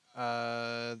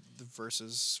 the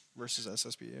versus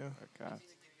SSBU. Okay.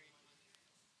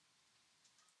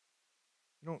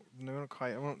 I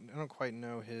don't quite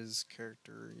know his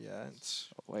character yet.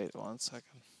 Wait 1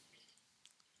 second.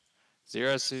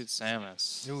 Zero Suit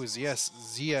Samus. Ooh,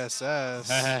 ZSS.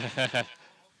 I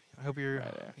hope you're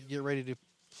Right there. get ready to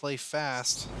play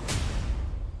fast.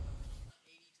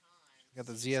 We got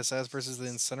the ZSS versus the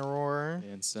Incineroar. The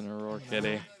Incineroar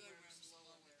kitty.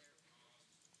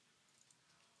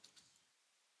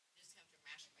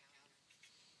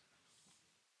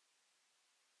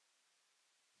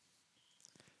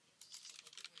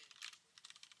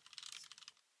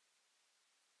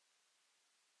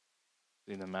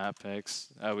 See the map picks.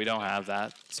 Oh, we don't have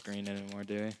that screen anymore,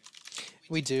 do we?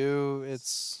 We do.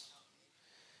 It's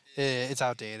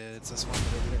outdated. It's this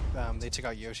one. They took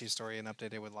out Yoshi's story and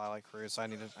updated it with Lilac Cruise. So I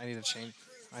need to change.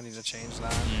 I need to change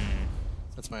that.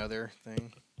 That's my other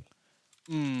thing.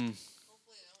 Hopefully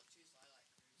they don't choose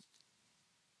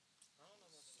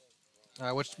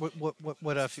Lilac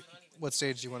Cruise. What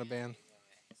stage do you want to ban?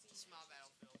 Small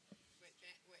battlefield.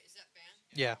 Wait, is that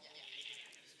banned? Yeah.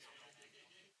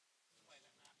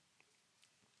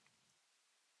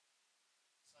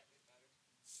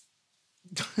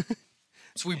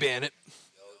 So we ban it.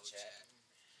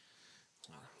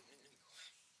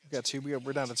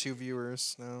 We're down to 2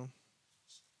 viewers now.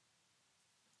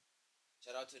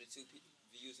 Shout out to the two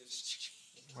views.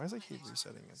 Why does it keep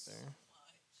resetting it there?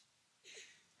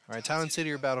 All right, town and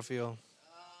city or battlefield?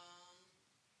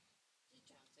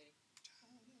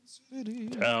 City.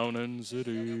 Town and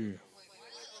city.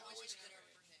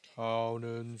 Town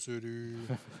and city.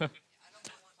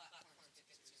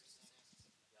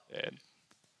 Dead.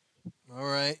 All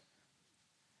right.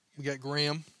 We got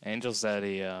Graham. Angel said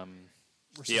he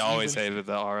versus always Even. hated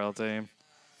the RL team.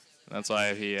 That's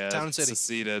why he Town and city.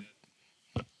 seceded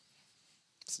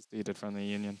from the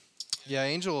union. Yeah,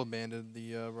 Angel abandoned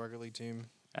the Rocket League team.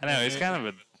 I know he's kind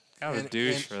of a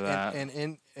douche for that.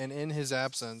 And in his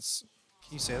absence,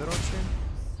 can you say that on stream?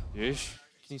 Douche.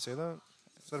 Can you say that?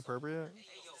 Is that appropriate?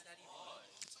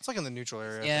 It's like in the neutral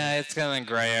area. I Yeah, think. it's kind of in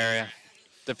gray area.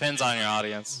 Depends on your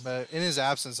audience. But in his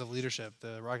absence of leadership,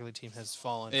 the Rocket League team has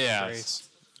fallen. Yeah. From grace.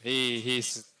 He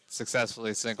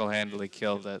successfully single-handedly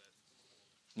killed it.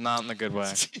 Not in a good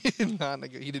way.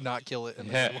 He did not kill it in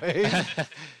Yeah. that way.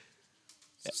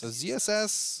 So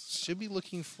ZSS should be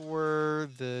looking for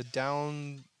the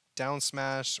down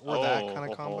smash or that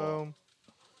kind of combo.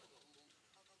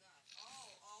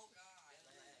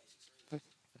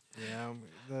 Yeah,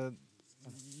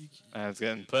 It's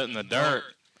getting put in the dirt.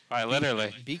 Quite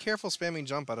literally. be careful spamming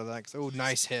jump out of that. Oh,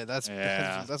 nice hit. That's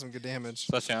Yeah. that's some good damage.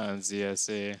 Especially on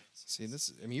ZSC. See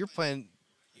this? I mean, you're playing.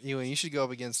 You should go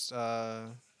up against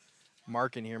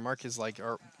Mark in here. Mark was like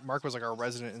our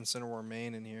resident Incineroar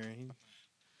main in here. He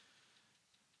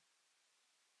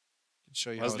could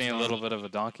show you. Wasn't how he it's a done. little bit of a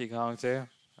Donkey Kong too?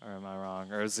 Or am I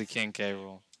wrong? Or is he King K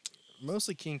rule?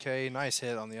 Mostly King K. Nice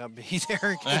hit on the up B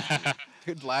there.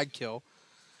 Good lag kill.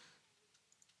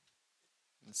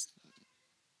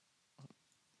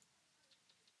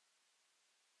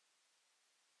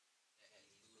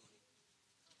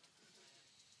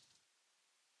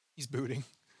 He's booting.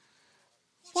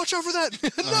 Watch out for that!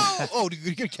 No! Oh,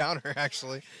 good counter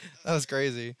actually. That was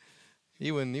crazy.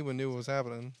 Ewan knew what was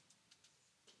happening.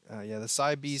 Yeah, the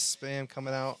side B spam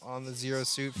coming out on the zero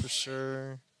suit for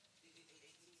sure.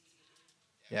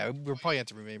 Yeah, we're probably going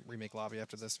to have to remake lobby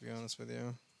after this, to be honest with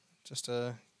you, just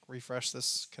to refresh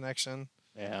this connection.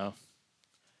 Yeah.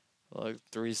 Look,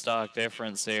 3 stock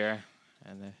difference here,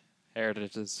 and the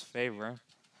Heritage's favor.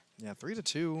 Yeah,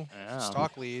 3-2 Yeah.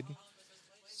 stock lead,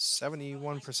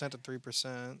 71% to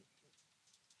 3%.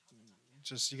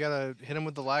 Just you gotta hit him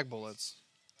with the lag bullets.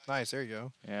 Nice, there you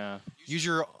go. Yeah. Use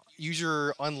your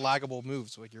unlaggable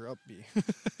moves like your up B.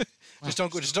 just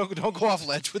don't go off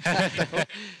ledge with that though.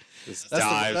 Just That's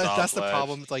dives the, off that's the ledge.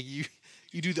 problem. It's like you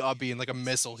do the up B and like a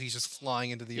missile, he's just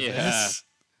flying into the Yeah. abyss.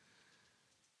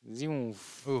 Zoom.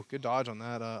 Ooh, good dodge on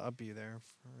that up B there.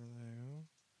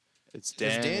 It's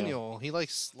There's Daniel. Daniel. He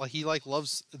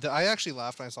loves. I actually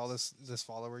laughed when I saw this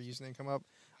follower username come up.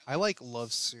 I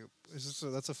love soup.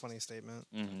 That's a funny statement.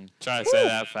 Try to say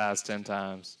that fast 10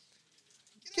 times.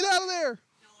 Get out of there!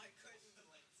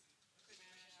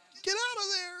 Get out of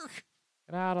there!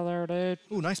 Get out of there, dude.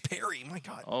 Ooh, nice parry. My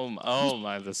God. Oh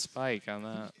my, the spike on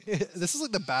that. This is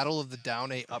like the battle of the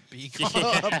down A up B.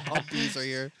 Up Bs right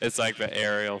here. It's like the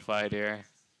aerial fight here.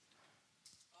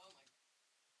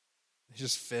 He's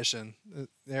just fishing.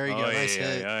 There you go. Oh, Nice yeah,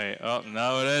 hit. yeah. Oh,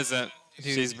 no, it isn't. Dude,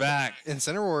 She's back.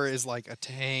 Incineroar is like a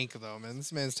tank, though, man.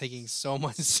 This man's taking so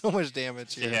much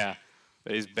damage here. Yeah.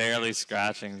 But he's barely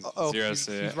scratching zero he's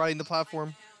suit. riding the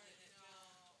platform.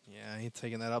 Yeah, he's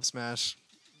taking that up smash,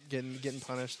 getting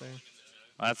punished there.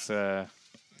 That's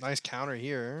Nice counter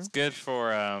here. good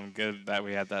for good that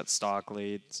we had that stock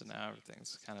lead. So now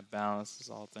everything's kind of balanced as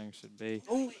all things should be.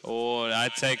 Oh, I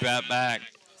take that back.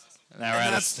 Now we're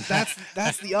And at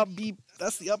that's the up B.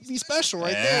 That's the up B special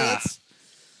right there. Yeah.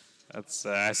 That's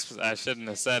I shouldn't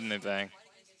have said anything.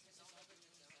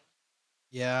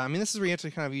 Yeah, I mean, this is where you have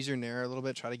to kind of use your nair a little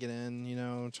bit, try to get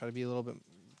in, try to be a little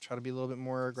bit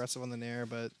more aggressive on the nair,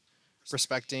 but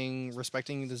respecting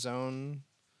the zone,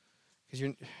 because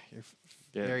you're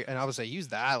Yeah. very, and I would say use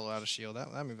that out of shield.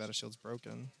 That move out of shield's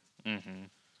broken. Mm-hmm.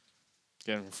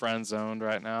 Getting friend zoned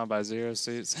right now by zero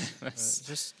suits.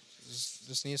 Just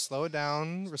need to slow it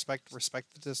down. Respect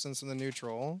the distance in the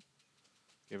neutral.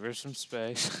 Give her some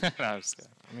space. No, I'm just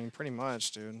kidding. I mean, pretty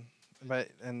much, dude.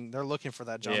 And they're looking for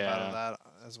that jump out of that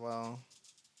as well.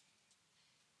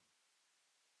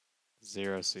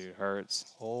 Zero suit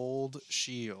hurts. Hold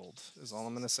shield is all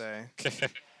I'm gonna say.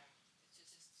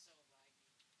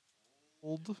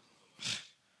 Hold.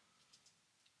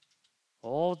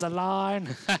 Hold the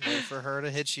line. Wait for her to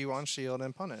hit you on shield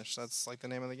and punish. That's like the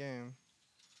name of the game.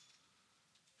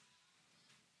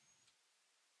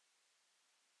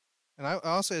 And I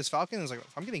also, as Falcon is like,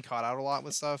 if I'm getting caught out a lot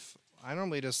with stuff, I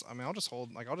normally just, I mean, I'll just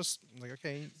hold, like,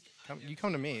 okay, you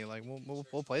come to me, like,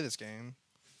 we'll play this game.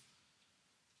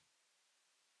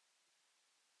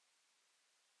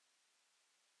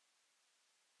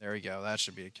 There we go. That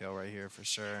should be a kill right here for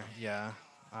sure. Yeah.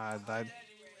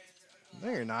 No,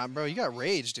 you're not, bro. You got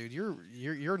rage, dude.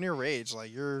 You're near rage.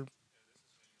 Like you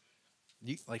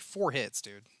like 4 hits,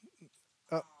 dude.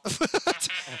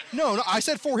 No, I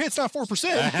said 4 hits, not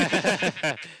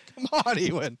 4%. Come on,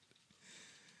 Ewan.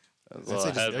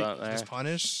 Just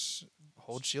punish,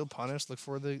 hold shield, punish. Look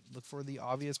for the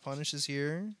obvious punishes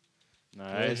here.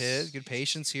 Nice. Good hit. Good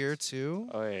patience here too.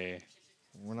 Oh yeah.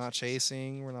 We're not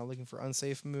chasing. We're not looking for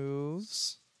unsafe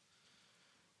moves.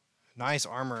 Nice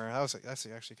armor. That's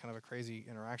actually kind of a crazy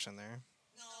interaction there.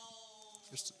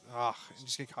 No.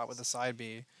 Just get caught with the side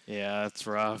B. Yeah, that's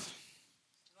rough.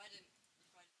 If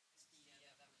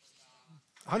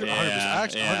I didn't that would 100%. Yeah,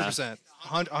 Actually, yeah.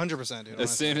 100%, dude.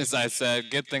 As soon as I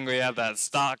said, good thing we have that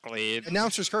stock lead.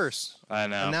 Announcer's curse. I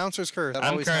know. Announcer's curse. That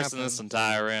I'm always cursing happens. this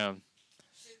entire room.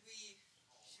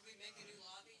 should we make a new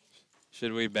lobby?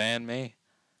 Should we ban me?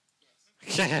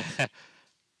 Because the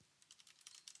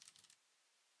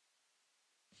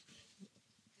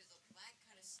flag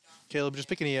kind of stopped. Caleb, just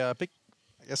pick any. Pick.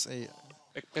 I guess a.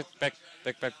 Pick.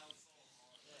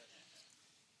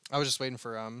 I was just waiting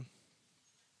for Am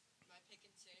I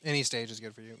picking safe? any stage is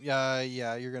good for you. Yeah.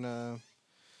 You're gonna.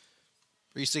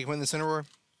 Are you sticking with the center war?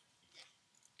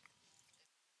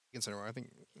 In center war, I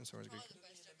think center war is good. Probably the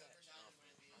best I've ever done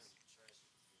in one of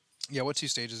these. Yeah. What 2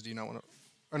 stages do you not want to?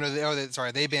 Oh no.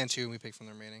 Sorry. They banned 2 and we picked from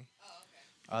the remaining.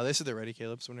 Oh, okay. They said they're ready,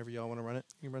 Caleb. So whenever y'all want to run it,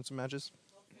 you can run some matches.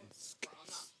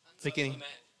 Pick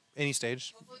any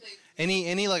stage. Hopefully they,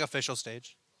 Any like official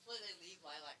stage. hopefully they leave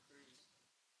Lilac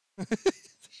Cruise.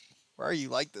 Why are you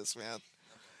like this, man?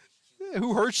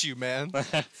 Who hurts you, man?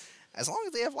 As long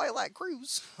as they have Lilac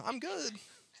Cruise, I'm good.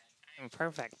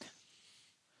 Perfect.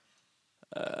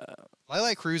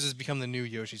 Lilac Cruise has become the new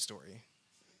Yoshi story.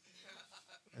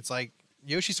 It's like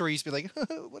Yoshi story used to be like,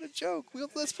 what a joke.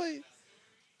 Let's play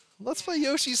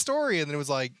Yoshi's story, and then it was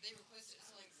like They replaced it with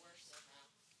something worse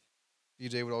somehow.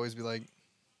 DJ would always be like,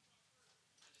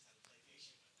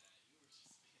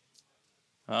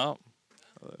 Oh,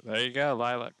 there you go,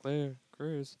 Lilac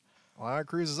Cruise. Lilac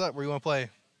Cruise is up. Where you want to play?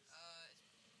 FD's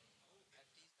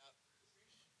up.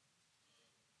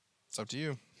 It's up to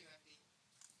you. Do FD.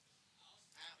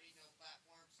 I don't need no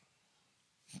platforms.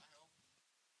 I hope.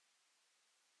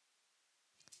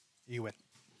 You win.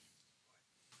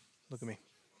 Look at me.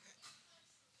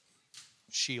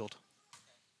 Shield.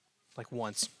 Like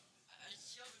once. I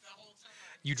shielded the whole time.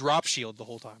 You drop shield the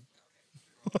whole time.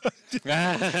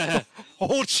 Pull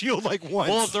Hold shield like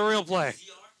once. up the real play.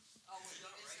 Oh,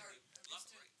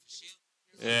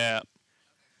 wait, Yeah.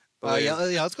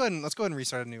 Yeah. Let's go ahead and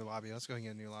restart a new lobby. Let's go ahead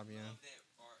and get a new lobby. Yeah.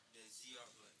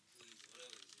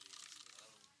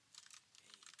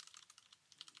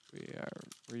 We are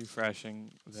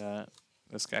refreshing that.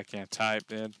 This guy can't type,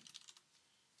 dude.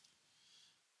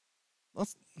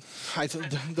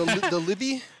 The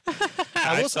Libby.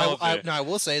 I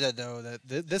will say that though that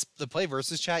the Play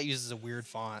Versus chat uses a weird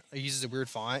font. It uses a weird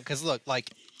font because look, like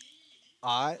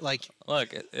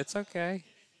Look, it's okay.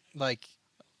 what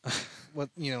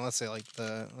let's say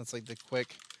the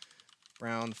quick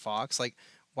brown fox. Like,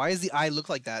 why does the I look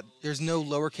like that? There's no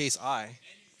lowercase I.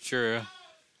 True.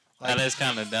 Like, That is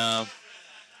kind of dumb.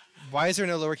 why is there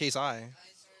no lowercase I?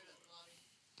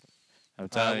 I'm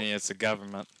telling you, it's the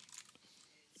government.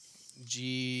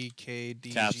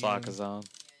 GKD. Caps lock is on.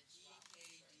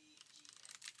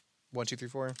 1, 2, 3,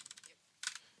 4.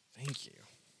 Thank you.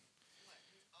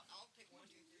 I'll pick 1,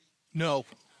 2, 3.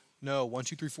 No. 1,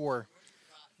 2, 3, 4.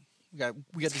 We got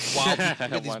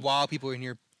these wild people in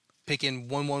here picking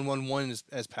 1111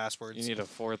 as passwords. You need a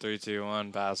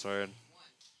 4321 password.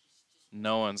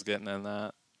 No one's getting in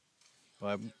that.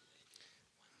 But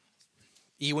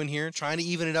Ewan here trying to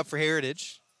even it up for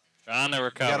Heritage. Trying to We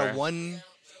recover. got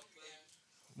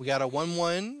a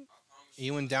 1-1.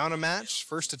 Ewan down a match,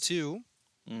 first to 2.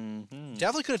 Mm-hmm.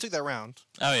 Definitely could have took that round.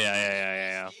 Oh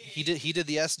yeah. He did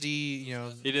the SD. You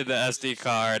know, He did the SD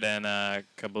card and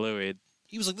kablooied.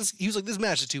 he was like this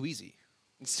match is too easy.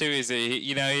 It's too easy.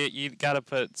 You know, you got to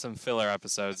put some filler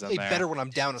episodes in Play there. better when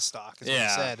I'm down a stock, is what he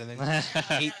Yeah. said. And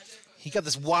then he got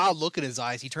this wild look in his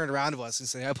eyes. He turned around to us and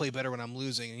said, "I play better when I'm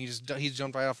losing," and he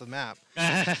jumped right off the map.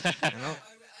 You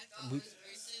know,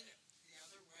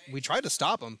 we tried to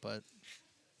stop him, but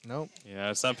nope. You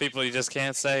know, some people you just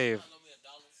can't save.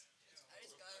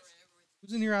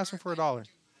 Who's in here asking for $1?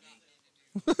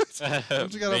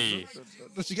 Don't Me.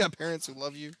 you got parents who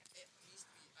love you?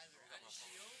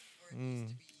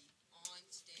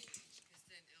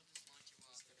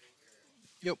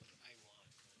 Yep.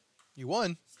 You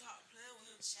won.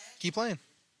 Keep playing.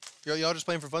 Y'all just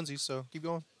playing for funsies, so keep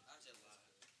going.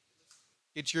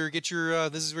 Get your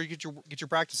this is where you get your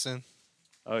practice in.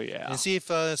 Oh yeah. And see if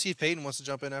Peyton wants to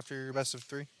jump in after your best of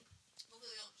 3.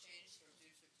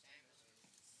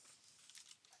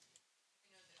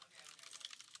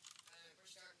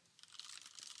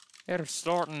 They're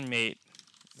starting, mate.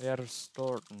 They're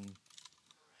starting.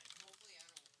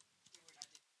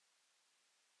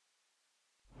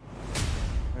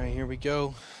 All right, here we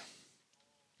go.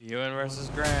 Ewan versus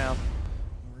Graham.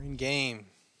 We're in game.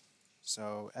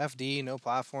 So FD, no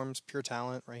platforms, pure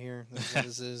talent right here. This is what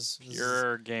this is. This is-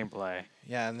 Pure gameplay.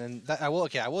 Yeah, and then I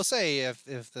will say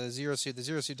if the zero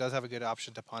suit does have a good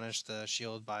option to punish the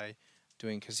shield by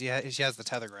doing, because she has the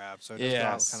tether grab, so it does go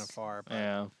out Yes. kind of far. But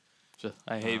Yeah.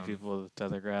 I hate people with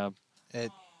tether grab.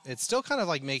 it still kind of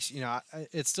like makes,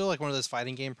 it's still like one of those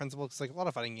fighting game principles, because like a lot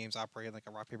of fighting games operate in like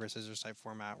a rock paper scissors type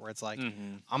format where it's like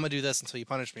I'm gonna do this until you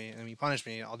punish me, and when you punish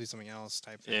me, I'll do something else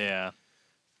type thing. Yeah.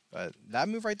 But that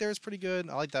move right there is pretty good.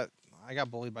 I like that. I got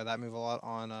bullied by that move a lot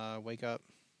on Wake Up.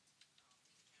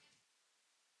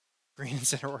 Green and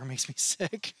center war makes me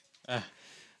sick.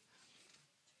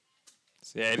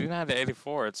 See, 89 to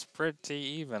 84, it's pretty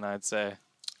even, I'd say.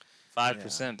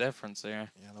 5% difference here.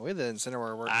 Yeah, the way the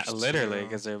Incineroar works. Literally,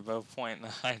 because they're both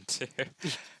 0.9 too.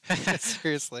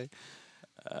 Seriously.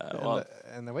 Well,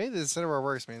 And the way the Incineroar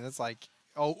works, man, it's like,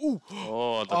 ooh. the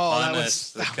Oh, punish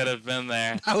that could have been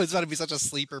there. That was about to be such a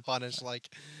sleeper punish. Like,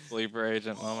 Sleeper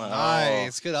agent moment.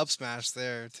 nice. Good up smash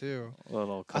there, too.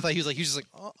 Little. I thought he was just like,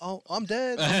 oh, I'm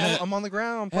dead. I'm on the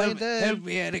ground playing dead. Help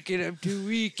me, Anakin, I'm too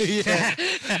weak. Yeah.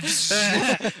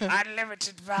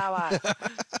 Unlimited power.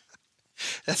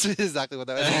 That's exactly what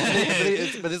that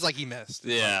was. But it's like he missed.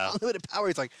 Yeah. Like, unlimited power.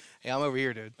 He's like, hey, I'm over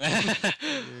here, dude.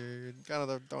 You're kind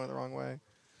of going the wrong way.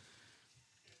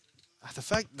 The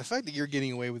fact that you're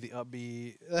getting away with the up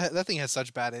B, that thing has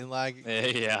such bad in lag.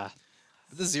 Yeah.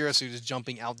 This zero suit is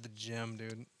jumping out the gym,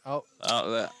 dude. Oh,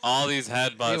 All these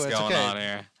headbutts Anyway, it's going okay. on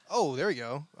here. oh, there we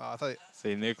go. I thought.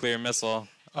 See, nuclear missile.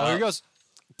 Oh, here he goes.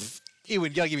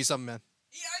 Ewan, you gotta give me something, man.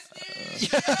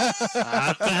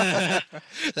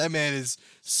 That man is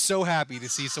so happy to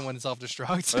see someone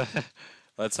self-destruct.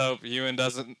 Let's hope Ewan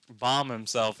doesn't bomb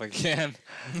himself again.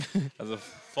 As a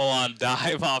full-on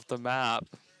dive off the map.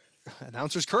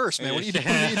 Announcer's curse, man. What are you doing?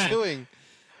 What are you doing?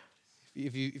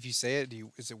 If you say it,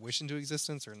 is it wish into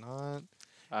existence or not?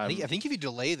 I think if you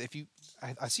delay,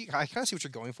 I kind of see what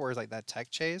you're going for is like that tech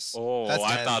chase. Oh, That's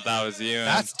I death. thought that was Ewan.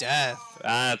 That's death.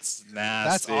 That's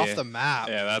nasty. That's off the map.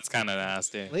 Yeah, that's kind of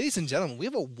nasty. Ladies and gentlemen, we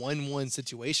have a 1-1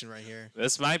 situation right here.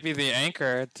 This might be the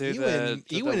anchor to Ewan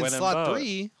the in winning slot vote.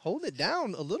 3, hold it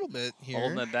down a little bit here.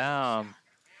 Holding it down.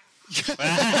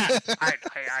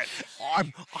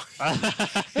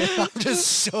 I'm just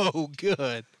so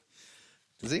good.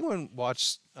 Does anyone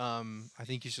watch I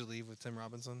Think You Should Leave with Tim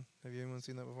Robinson? Have you anyone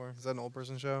seen that before? Is that an old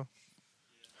person show?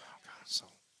 Oh god, so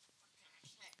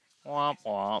Womp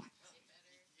womp.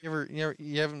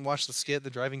 you haven't watched the skit,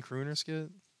 the driving crooner skit?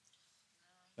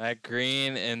 That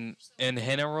green and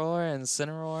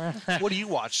Incineroar. What do you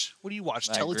watch? What do you watch?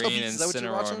 That Teletubbies? green Is that what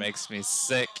you're Incineroar watching? makes me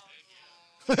sick.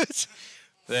 Dude,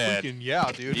 Freaking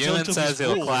yeah, dude. Ewan Teletubbies says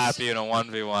he'll rules. clap you in a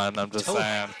 1v1. I'm just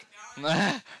saying.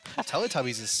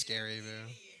 Teletubbies is scary, man.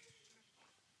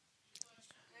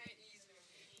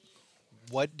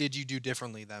 What did you do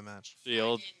differently that match?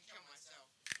 Shield.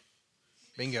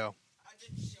 Bingo.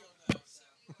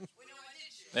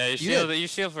 Yeah, you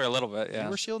shield for a little bit, yeah. You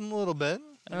were shielding a little bit.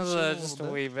 It was, just a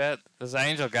wee bit. This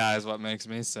angel guy is what makes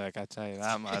me sick. I tell you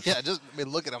that much. Yeah,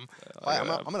 look at him. Look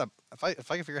at him. If I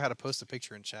could figure out how to post a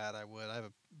picture in chat, I would. I have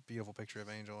a beautiful picture of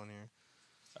Angel in here.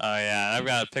 Oh yeah, I've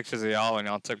got pictures of y'all when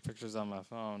y'all took pictures on my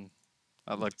phone.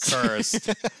 I look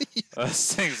cursed.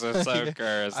 Those things are so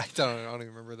cursed. I don't even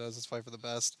remember those. Let's fight for the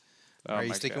best. Oh Are you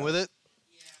my sticking God. with it?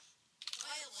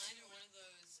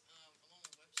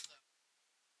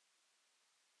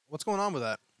 What's going on with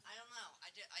that? I don't know.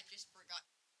 I just forgot.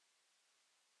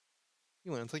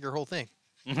 You win. It's like your whole thing.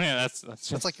 Yeah,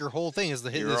 that's like your whole thing is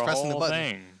the hit. your Is pressing the whole button.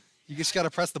 thing. You just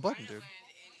gotta press the button, dude.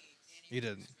 You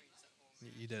didn't.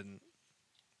 You didn't.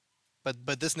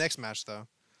 But this next match though.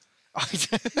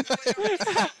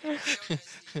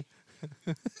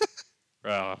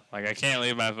 Bro, like I can't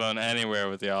leave my phone anywhere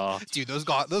with y'all. Dude, those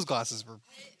glasses were.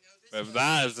 But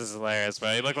that is just hilarious,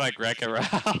 bro. You look like Wreck-It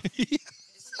Ralph.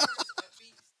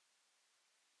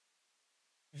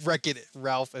 Wreck-It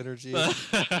Ralph energy.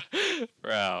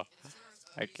 Bro,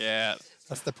 I can't.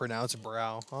 That's the pronounced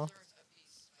brow, huh?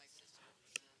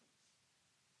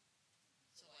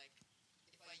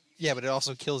 Yeah, but it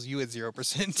also kills you at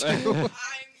 0% too.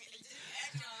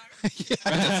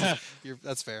 Yeah,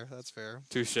 that's fair. That's fair.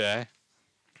 Touche. All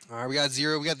right, we got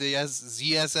 0. We got the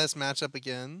ZSS matchup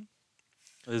again.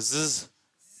 This is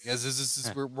Yes, this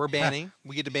is we're banning.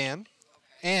 We get to ban,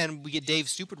 and we get Dave's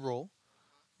stupid rule,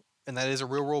 and that is a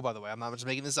real rule, by the way. I'm not just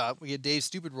making this up. We get Dave's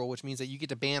stupid rule, which means that you get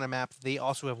to ban a map. They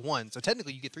also have 1, so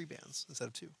technically you get 3 bans instead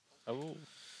of 2. oh.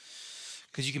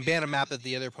 Because you can ban a map that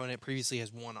the other opponent previously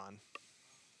has 1 on.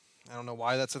 I don't know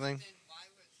why that's a thing.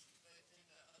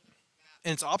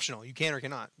 And it's optional. You can or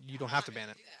cannot. You don't have to ban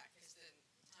it.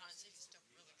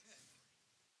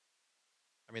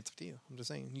 I mean, it's up to you. I'm just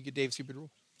saying. You get Dave's stupid rule.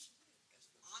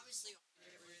 Obviously,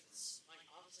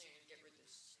 obviously, I'm gonna get rid of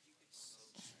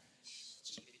this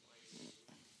stupid.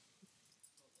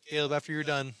 Caleb, after you're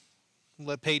done,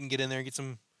 let Peyton get in there and get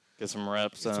some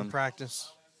reps some on.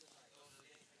 practice.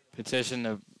 Petition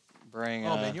to bring.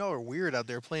 Oh man, y'all are weird out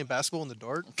there playing basketball in the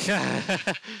dark.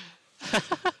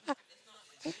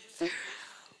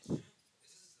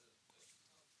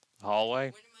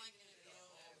 Hallway.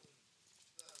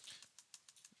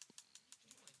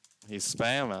 He's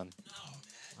spamming.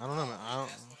 I don't know, man.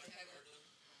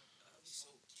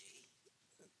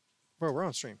 Bro, we're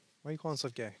on stream. Why are you calling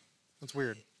stuff gay? That's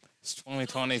weird. It's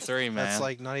 2023, man. That's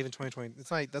like not even 2020. It's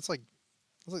like that's like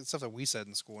stuff that we said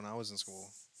in school when I was in school.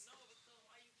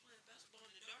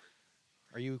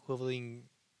 Are you equivaling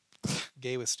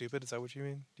gay with stupid? Is that what you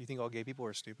mean? Do you think all gay people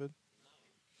are stupid?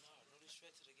 No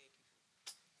disrespect to the gay people.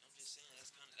 I'm just saying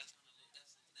that's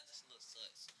a little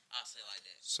sus. I'll say it like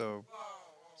that.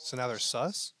 So now they're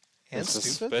sus and It's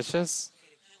stupid. suspicious. Okay,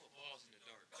 they playing with balls in the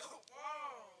dark.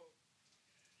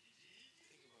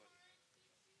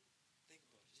 Think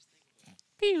about it. Just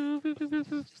think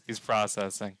about it. He's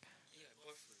processing. Yeah,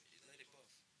 buff it. Just let it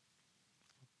buff.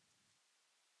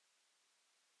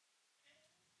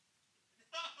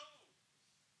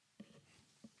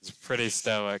 He's pretty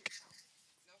stoic.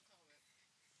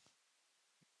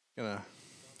 I'm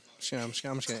just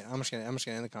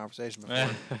gonna end the conversation before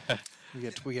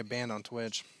we get banned on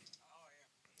Twitch.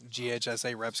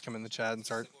 GHSA reps come in the chat and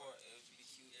start Support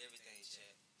LGBTQ,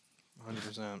 everything,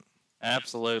 chat. 100%.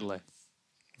 Absolutely.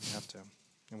 We have to,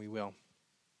 and we will.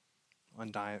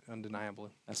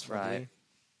 Undeniably. That's I believe. right.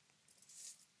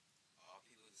 All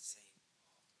people are the same.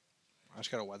 I just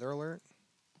got a weather alert.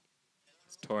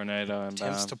 Tornado and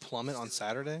Temps to plummet on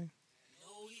Saturday.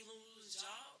 No, he gonna lose his job.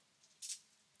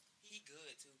 He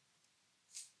good too.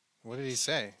 What did he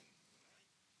say?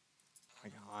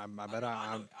 I bet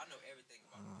I know everything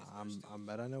about him. I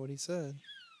bet I know what he said. Yeah,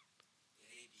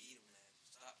 they beat him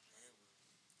last. Stop playing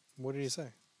with him. What did he say? He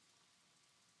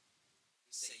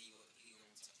said he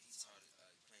started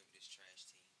playing with this trash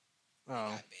team. He Oh, got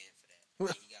banned for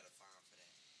that. He got a fine for that.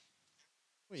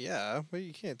 well, yeah, but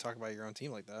you can't talk about your own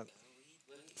team like that.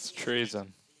 It's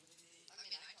treason.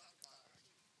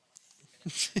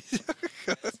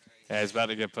 Yeah, he's about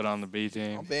to get put on the B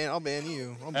team. I'll ban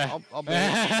you. I'll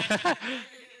ban you.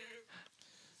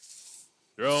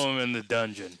 Throw him in the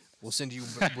dungeon. We'll send you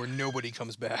where nobody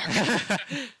comes back.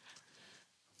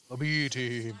 A B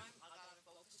team.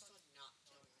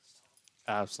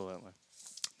 Absolutely.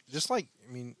 Just like,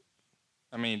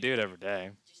 I mean, do it every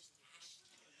day.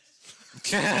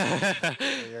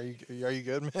 hey, are you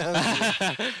good,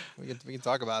 man? we can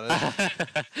talk about it.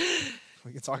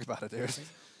 We can talk about it, dude.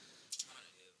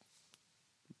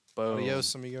 Boom.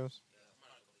 Adios, amigos.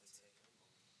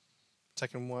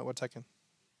 Tekken what? What Tekken?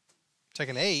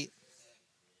 Tekken 8.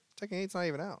 Tekken 8's not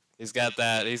even out. He's got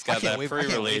that. He's got that I can't wait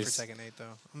pre-release. for Tekken 8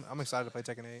 though. I'm excited to play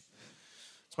Tekken 8.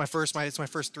 It's my first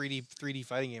 3D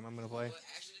fighting game I'm gonna play. But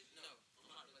actually, no.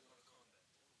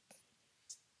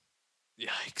 I'm not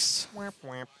like Yikes. Wamp,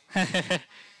 wamp.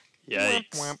 Yikes. Wamp,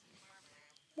 wamp.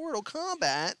 Mortal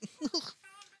Kombat.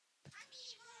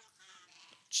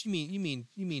 You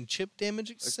mean chip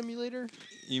damage simulator?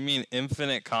 You mean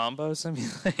Infinite Combo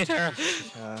Simulator?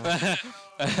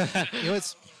 You know,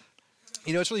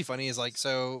 You know what's really funny is like,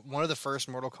 so one of the first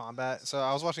Mortal Kombat. So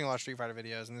I was watching a lot of Street Fighter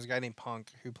videos, and there's a guy named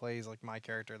Punk who plays like my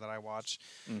character that I watch,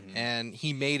 and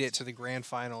he made it to the grand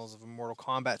finals of a Mortal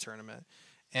Kombat tournament,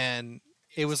 and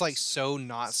it was like so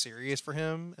not serious for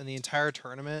him, and the entire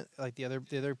tournament, like the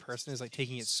other person is like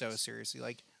taking it so seriously,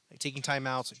 like taking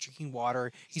timeouts, like drinking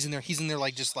water. He's in there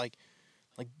like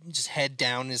just head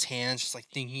down in his hands, just like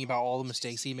thinking about all the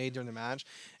mistakes he made during the match,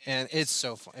 and it's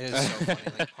so fun. It is so funny.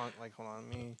 Like Punk, like hold on,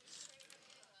 me.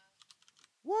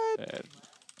 What?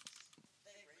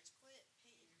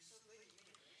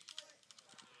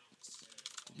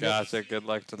 Gotcha. Good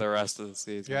luck to the rest of the You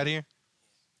season. out of here?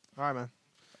 All right, man.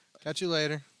 Catch you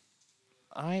later.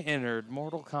 I entered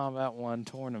Mortal Kombat 1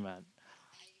 tournament.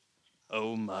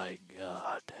 Oh my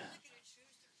god.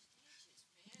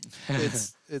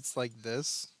 It's like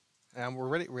this, and we're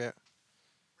ready.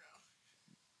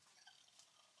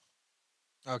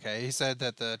 Okay, he said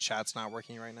that the chat's not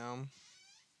working right now.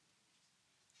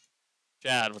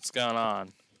 Chad, what's going on?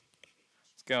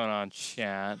 What's going on,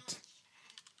 chat?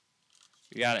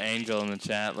 We got Angel in the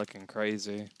chat looking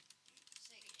crazy.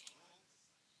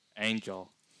 Angel.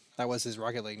 That was his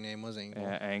Rocket League name, was Angle.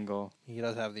 Yeah, Angle. He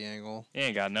does have the angle. He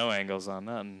ain't got no angles on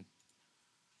nothing.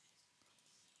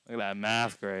 Look at that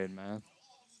math grade, man.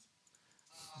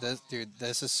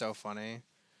 This is so funny.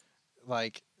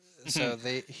 Like, so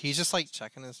he's just like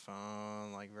checking his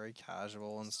phone, like very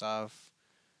casual and stuff.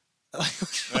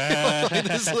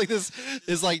 This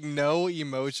is like no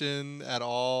emotion at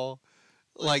all.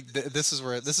 Like this is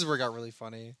where it got really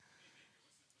funny.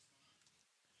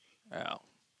 Oh, look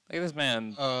at this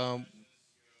man. Hold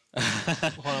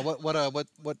on,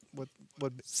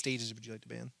 what stages would you like to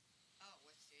ban? Oh,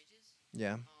 what stages?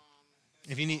 Yeah.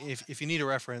 If you need a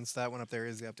reference, that one up there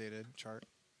is the updated chart.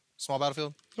 Small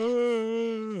battlefield.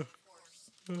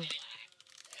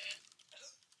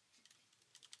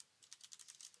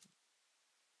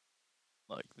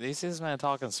 Look, these is man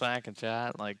talking smack in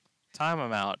chat. Like, time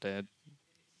him out, dude.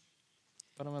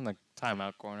 Put him in the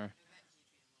timeout corner.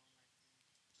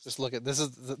 Just look at this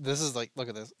is like look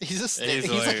at this. He's just He's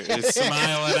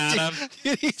smiling at him.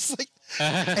 Dude, he's like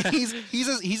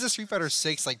he's a Street Fighter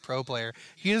 6 like pro player.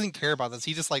 He doesn't care about this.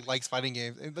 He just like likes fighting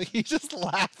games. And like he's just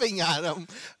laughing at him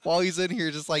while he's in here,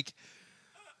 just like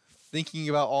thinking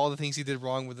about all the things he did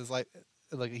wrong with his life.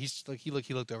 Like he's like he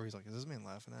looked over. He's like, is this man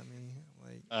laughing at me?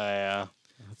 Like, Oh yeah,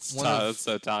 it's One of-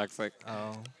 so toxic.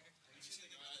 oh.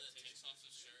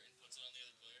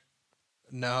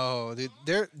 No, dude,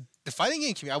 the fighting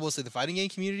game community. I will say the fighting game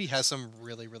community has some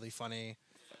really funny,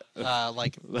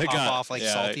 like They pop got off like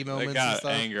salty they moments and got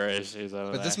stuff. anger issues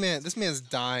over But there. this man's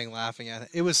dying laughing at it.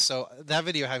 It was so that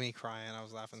video had me crying. I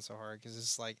was laughing so hard because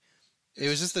it's like, it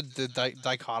was just the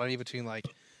dichotomy between like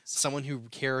someone who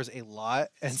cares a lot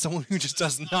and someone who just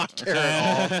does not care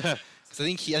at all. So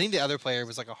I think the other player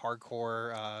was like a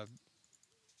hardcore,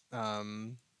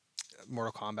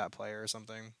 Mortal Kombat player or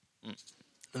something.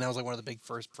 And that was like one of the big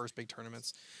first big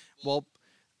tournaments. Well,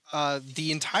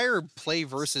 the entire play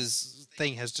versus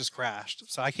thing has just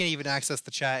crashed, so I can't even access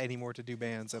the chat anymore to do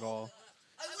bans at all.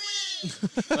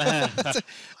 Well,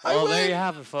 there you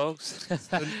have it, folks.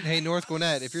 Hey, North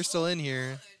Gwinnett, if you're still in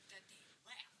here,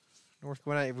 North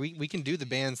Gwinnett, we can do the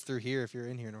bans through here if you're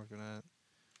in here, North Gwinnett.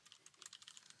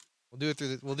 We'll do it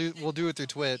through we'll do it through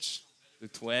Twitch. The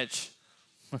Twitch.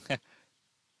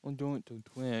 We'll do it through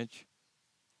Twitch.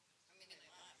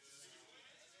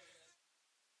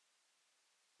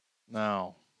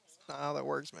 No. Not how that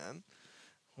works, man.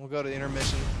 We'll go to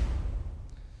intermission.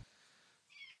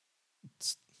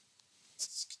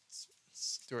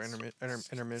 Do our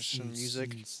intermission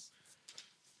music.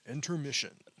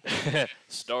 Intermission.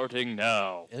 Starting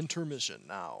now. Intermission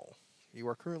now. You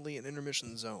are currently in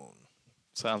intermission zone.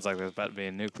 Sounds like there's about to be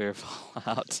a nuclear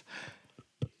fallout.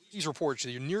 Please report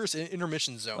to your nearest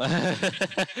intermission zone.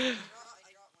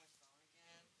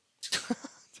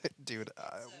 Dude,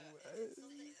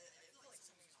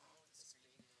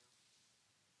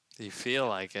 Do you feel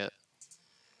like it?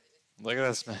 Look at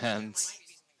this man's.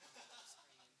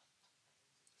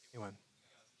 Anyone.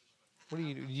 What do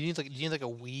you do? You need like a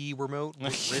Wii remote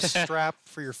with wrist strap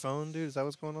for your phone, dude? Is that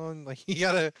what's going on? Like you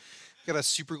gotta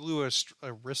super glue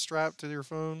a wrist strap to your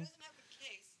phone.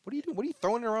 What are you doing? What are you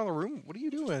throwing it around the room? What are you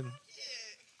doing? Are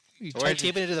you Where'd you-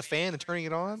 taping it to the fan and turning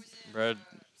it on? Bro,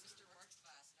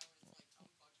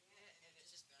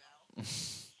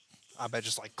 I bet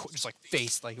just like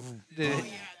face like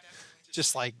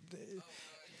just like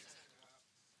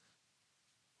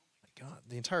my God,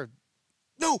 the entire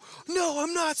No,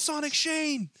 I'm not Sonic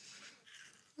Shane.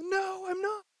 No, I'm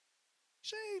not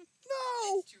Shane.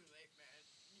 No. Too late, man.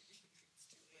 It's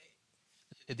too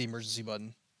late. Hit the emergency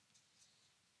button.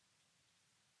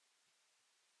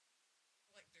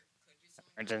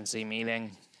 Emergency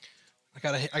meeting. I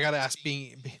gotta ask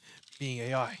being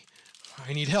AI.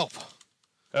 I need help.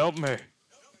 Help me.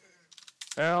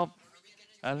 Help.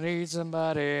 I need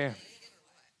somebody.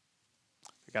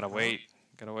 We gotta wait.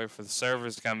 Gotta wait for the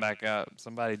servers to come back up.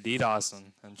 Somebody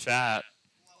DDoSing in chat.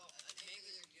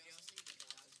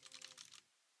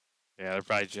 Yeah, they're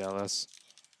probably jealous.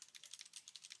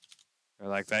 They're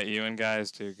like, that Ewan guy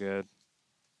is too good.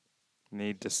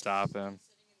 Need to stop him.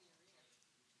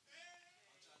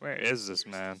 Where is this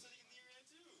man?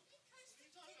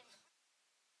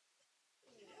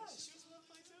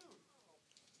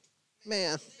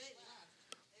 Man.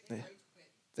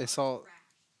 They saw.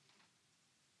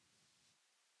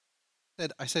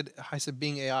 I said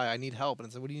being AI. I need help, and I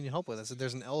said, what do you need help with? I said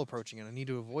there's an L approaching, and I need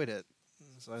to avoid it.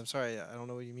 So I'm sorry, I don't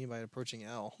know what you mean by approaching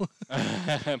L.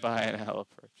 By an L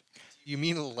approach. You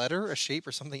mean a letter, a shape,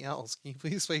 or something else? Can you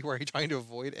please say where you're trying to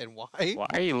avoid and why? Why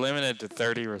are you limited to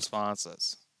 30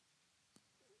 responses?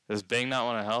 Does Bing not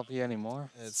want to help you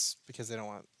anymore? It's because they don't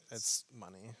want. It's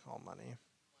money, all money.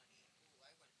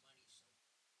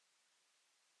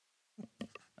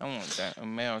 I want that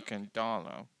American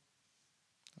dollar.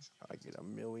 I get $1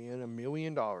 million. I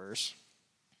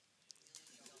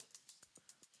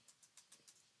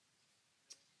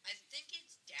think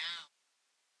it's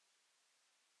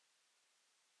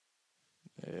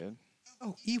down. Dude.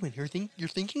 Oh, Ewan, you're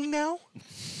thinking now?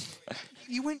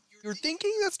 Ewan, you're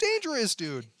thinking? That's dangerous,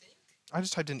 dude. I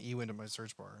just typed in Ewan into my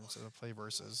search bar instead of play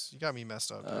versus. You got me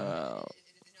messed up, dude.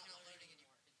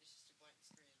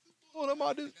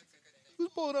 Who's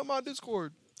pulling up my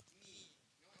Discord?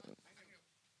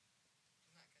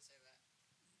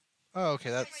 Oh, okay,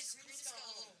 that's.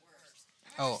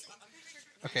 Oh,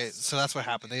 okay. So that's what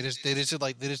happened. They just did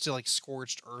like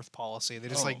scorched earth policy. They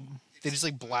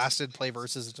just blasted play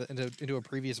versus into a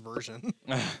previous version.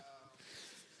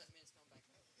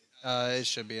 It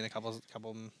should be in a couple.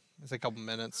 It's a couple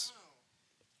minutes.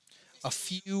 A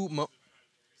few. Whoop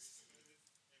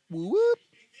whoop.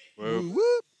 Whoop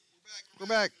whoop. We're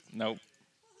back. Nope.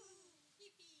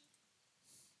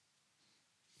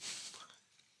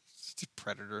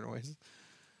 Predator noise.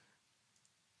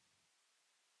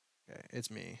 Okay, it's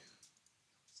me.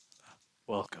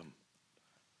 Welcome.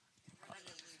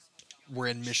 We're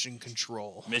in mission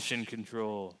control. Mission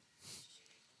control.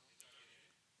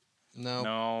 No.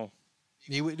 No.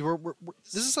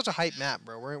 This is such a hype map,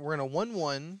 bro. We're in a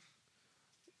 1-1.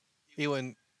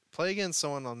 Ewan, play against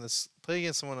someone on this. Play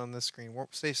against someone on this screen.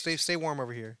 Stay warm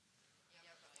over here.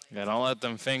 Yeah, don't let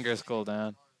them fingers cool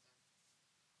down.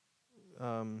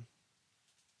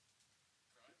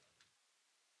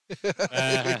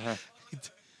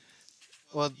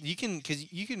 Well, you can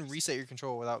reset your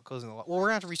control without closing the lobby. Well, we're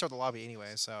gonna have to restart the lobby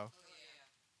anyway, so.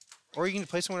 Or you can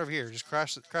play someone over here. Just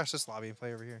crash this lobby and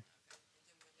play over here.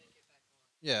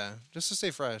 Yeah, just to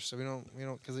stay fresh, so we don't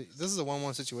because this is a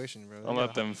 1-1 situation, bro. Don't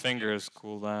let them fingers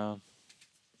cool down.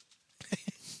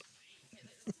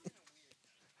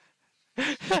 He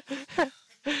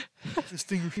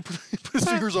put his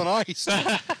fingers on ice.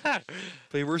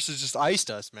 Play versus just iced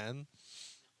us, man.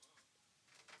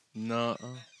 No.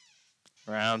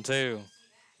 Round 2.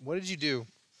 What did you do?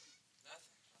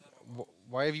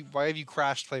 Why have you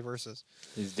crashed play versus?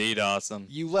 He's DDoSing.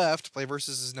 You left. Play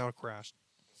versus is now crashed.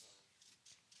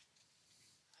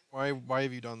 Why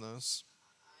have you done this?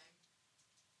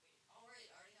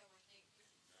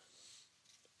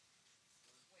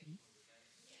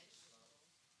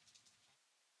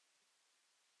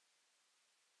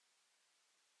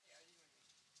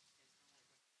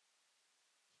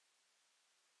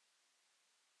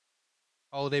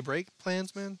 Holiday break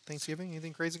plans, man? Thanksgiving?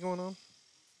 Anything crazy going on?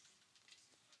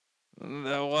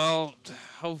 Well,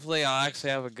 hopefully I'll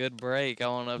actually have a good break. I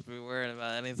won't have to be worrying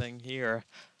about anything here.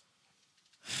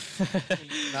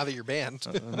 Now that you're banned.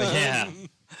 Yeah.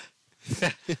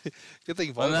 Good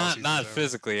thing. Well, not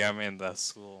physically. I mean the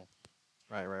school.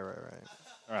 Right.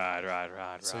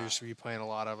 Right. So you should be playing a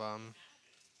lot of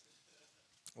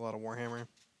Warhammer.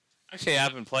 Actually, I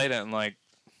haven't played it in like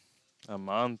a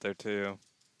month or two.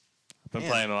 I've been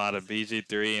playing a lot of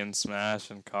BG3 and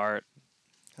Smash and Kart.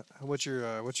 What's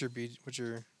your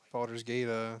Baldur's Gate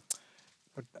The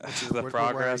what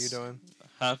progress? run are you doing?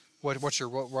 Huh? What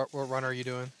run are you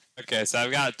doing? Okay, so I've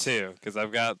got 2 because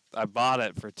I bought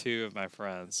it for 2 of my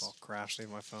friends. I'll crash leave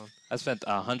my phone. I spent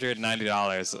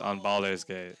 $190 on Baldur's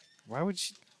Gate. Why would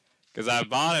you? Because I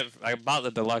bought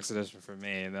the deluxe edition for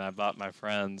me, and then I bought my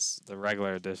friends the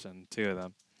regular edition, 2 of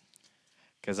them.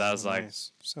 Because I was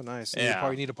so nice. Yeah.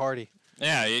 You need a party.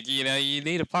 Yeah, you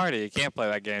need a party. You can't play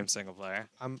that game single player.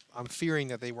 I'm fearing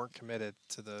that they weren't committed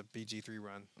to the BG3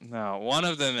 run. No, one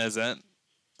of them isn't,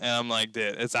 And I'm like,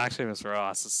 dude, it's actually Mr.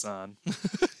 Ross's son.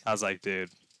 I was like, dude,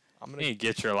 I'm you gonna need to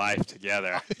get your life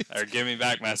together or give me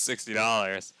back my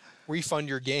 $60. refund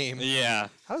your game. Yeah.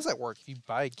 How does that work? If you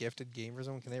buy a gifted game for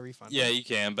someone, can they refund Yeah, it? you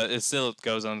can, but it still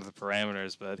goes under the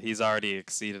parameters, but he's already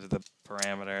exceeded the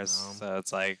parameters. So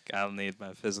it's like, I don't need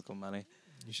my physical money.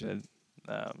 You should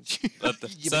But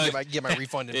get my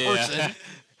refund in yeah. person.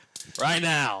 Right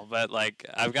now, but like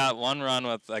I've got one run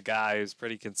with a guy who's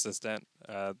pretty consistent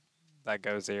that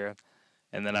goes here,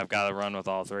 and then I've got a run with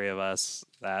all three of us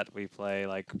that we play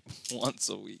like once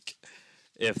a week,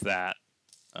 if that.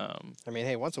 I mean,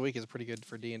 hey, once a week is pretty good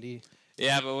for D&D.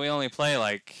 Yeah, but we only play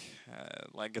like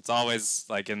it's always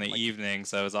like in the evening,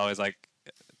 so it's always like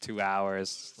 2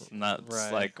 hours, not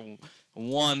Right. like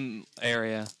one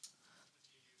area.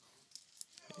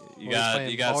 You Well,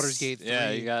 he's got playing Baldur's Gate yeah,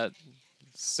 3. you got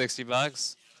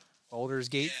 $60. Baldur's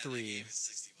Gate 3.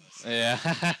 Yeah.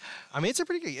 I mean, it's a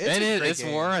pretty good. It's It a is. great It's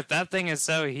game. worth. That thing is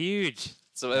so huge.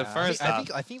 So Yeah, at first,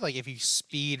 I think like if you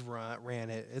speed ran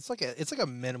it, it's like a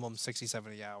minimum 60,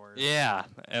 70 hours. yeah,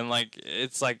 and like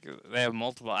it's like they have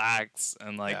multiple acts,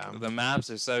 and like Yeah. the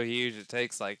maps are so huge. It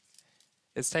takes like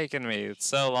it's taken me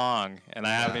so long, and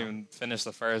I haven't Yeah. even finished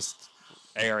the first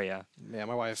area. Yeah,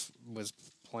 my wife was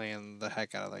playing the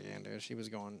heck out of that game, dude. She was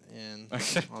going in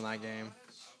on that game.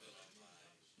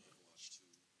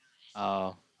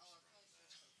 Oh.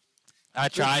 I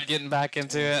tried getting back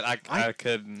into it. I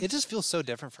couldn't. It just feels so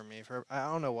different for me. I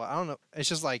don't know what. I don't know. It's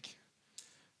just like,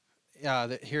 yeah.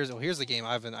 Here's the game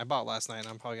I bought last night. And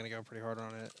I'm probably gonna go pretty hard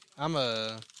on it. I'm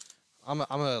a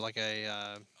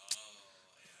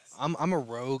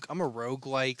rogue. I'm a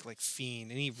roguelike like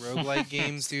fiend. Any roguelike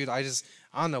games, dude. I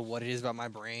don't know what it is about my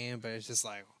brain, but it's just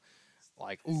like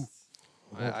ooh.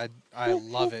 I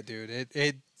love it, dude.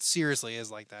 It seriously is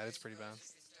like that. It's pretty bad.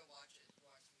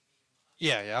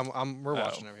 Yeah. We're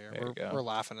watching over there here. you go. We're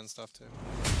laughing and stuff too.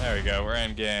 There we go. We're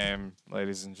in game,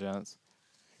 ladies and gents.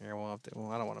 Here, well,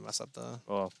 I don't want to mess up the.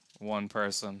 Well, one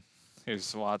person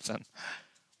who's watching.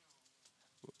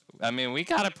 I mean, we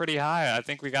got it pretty high. I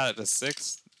think we got it to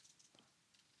 6.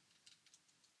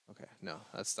 Okay, no,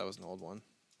 that was an old one.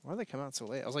 Why did they come out so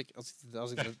late? I was like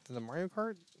the Mario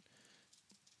Kart.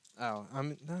 Oh,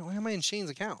 why am I in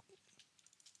Shane's account?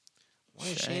 Why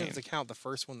is Shane. Shane's account the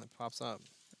first one that pops up?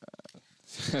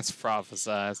 It's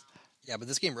prophesized. Yeah, but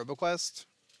this game RoboQuest,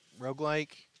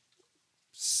 roguelike,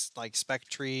 like spec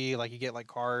tree, like you get like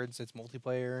cards. It's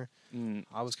multiplayer.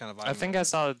 I was kind of. I think I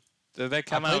saw. Did they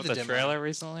come played out with the a demo. trailer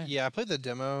recently? Yeah, I played the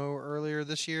demo earlier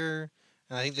this year,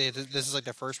 and I think this is like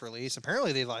the first release.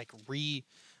 Apparently, they like I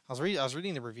was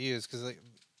reading the reviews because when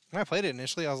I played it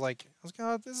initially, I was like,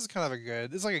 oh, this is kind of like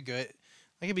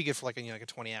it'd be good for like a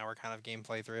 20-hour kind of game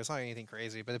playthrough. It's not anything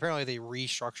crazy, but apparently they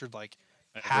restructured like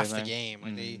half the Everything? game.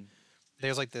 Like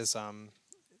there's like this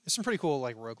there's some pretty cool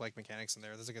like roguelike mechanics in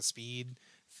there. There's like a speed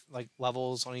like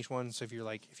levels on each one. So if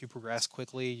you progress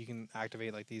quickly, you can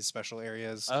activate like these special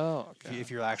areas. Oh, okay. If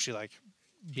you're actually like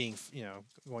being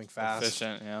going fast.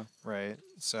 Efficient, yeah. Right.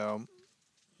 So,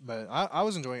 but I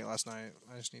was enjoying it last night.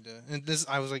 I just need to. And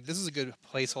I was like, this is a good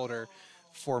placeholder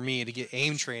for me to get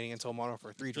aim training until Modern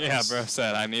Warfare 3 drops. Yeah, bro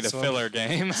said I need a So- filler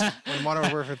game. When Modern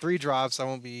Warfare 3 drops, I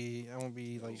won't be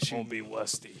like shooting. Won't be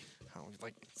lusty.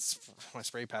 My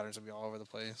spray patterns will be all over the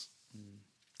place.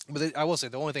 But I will say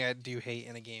the only thing I do hate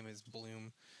in a game is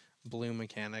bloom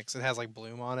mechanics. It has like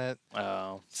bloom on it,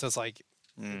 Oh. so it's like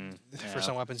for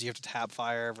some weapons you have to tap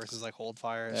fire versus like hold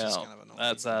fire. It's just kind of annoying.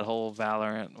 That's that whole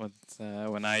Valorant with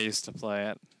when I used to play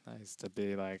it. I used to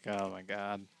be like, oh my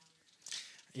god.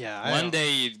 Yeah. One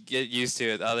day you'd get used to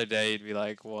it. The other day you'd be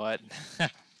like, what?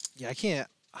 Yeah, I can't.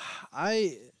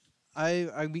 My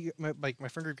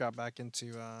friend group got back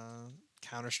into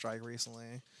Counter-Strike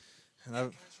recently,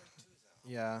 and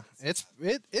it's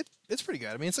pretty good.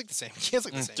 I mean, it's like the same. It's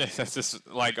like the same. It's just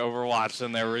like Overwatch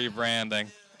and they're rebranding.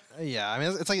 Yeah, I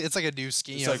mean, it's like a new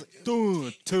scheme. It's like,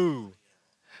 two.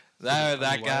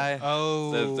 That guy.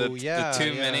 Oh, the yeah.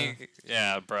 too yeah. many.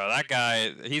 Yeah, bro. That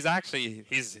guy. He's actually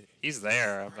he's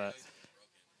there, but.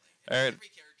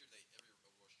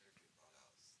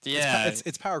 Yeah,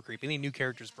 It's power creep. Any new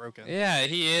character's broken. yeah,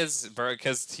 he is, bro.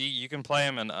 Because you can play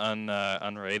him in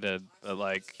unrated, but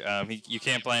like you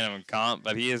can't play him in comp.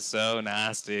 But he is so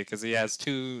nasty because he has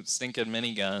 2 stinking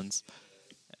miniguns,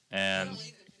 and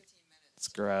it's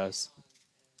gross.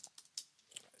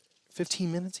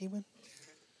 15 minutes, even.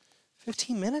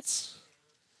 15 minutes.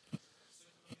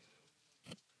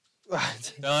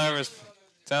 Tell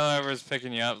whoever's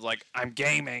picking you up, like, I'm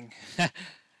gaming.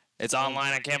 It's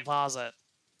online, I can't pause it.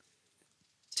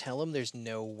 Tell him there's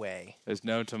no way. There's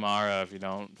no tomorrow if you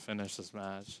don't finish this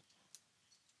match.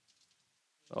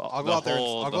 I'll go out there.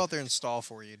 I'll go out there and stall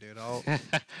for you, dude. I'll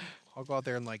go out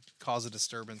there and like cause a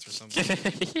disturbance or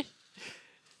something.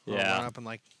 Or Yeah. run up and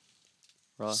like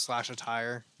Well, slash a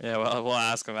tire. yeah, well, we'll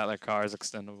ask about their car's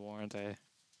extended warranty.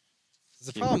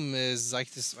 The problem is I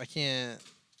can't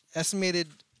estimated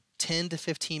 10 to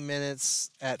 15 minutes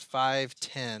at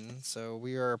 5:10. So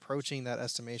we are approaching that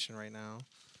estimation right now.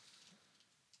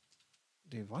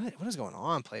 Dude, what is going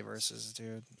on, PlayVS,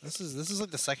 dude? This is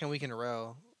like the second week in a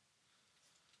row.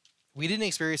 We didn't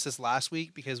experience this last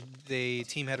week because the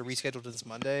team had to reschedule to this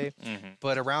Monday.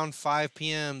 But around 5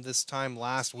 p.m. this time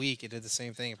last week, it did the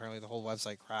same thing. Apparently, the whole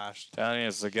website crashed. Telling you,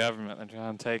 it's the government. They're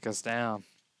trying to take us down.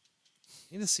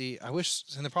 I need to see. I wish,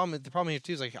 and the problem here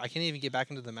too is like I can't even get back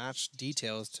into the match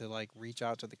details to like reach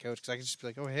out to the coach because I could just be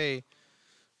like, oh hey,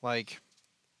 like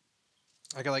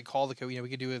I could like call the coach. You know, we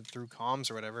could do it through comms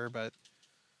or whatever. But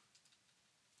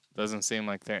Doesn't seem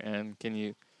like they're in. Can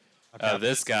you? I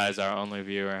This guy's our only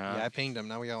viewer, huh? yeah, I pinged him.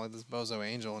 Now we got like this bozo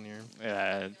angel in here.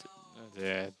 Yeah,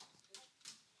 dude.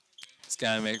 This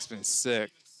guy makes me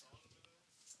sick.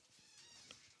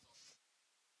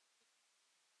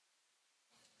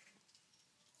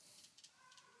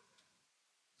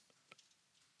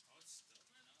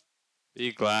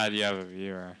 Be glad you have a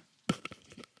viewer.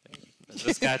 Is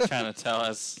this guy trying to tell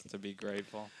us to be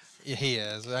grateful? Yeah, he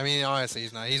is. I mean, honestly,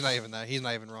 he's not. He's not even that. He's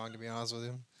not even wrong, to be honest with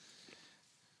him.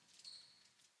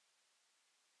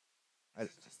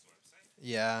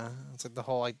 Yeah, it's like the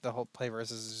whole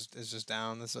PlayVS is just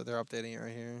down. They're updating it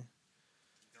right here.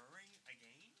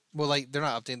 Well, like they're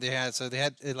not updating. They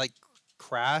had it like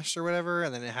crashed or whatever,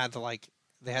 and then they had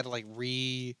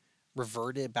to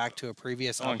revert it back to a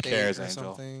previous No one update cares, or Angel.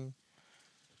 something.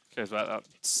 Cares about that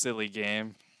silly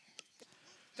game.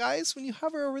 Guys, when you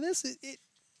hover over this,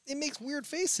 it makes weird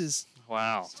faces.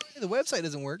 Wow. The website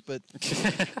doesn't work, but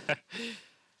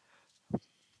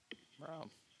Bro.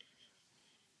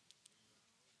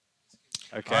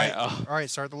 Okay. all right,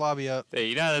 start the lobby up. Hey,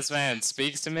 you know this man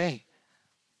speaks to me.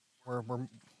 We're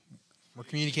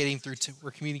communicating through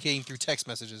text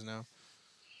messages now.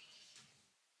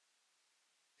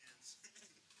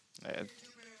 Yeah.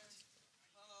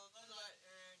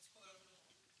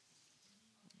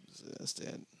 This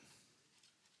dude.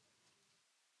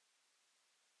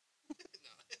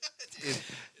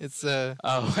 It's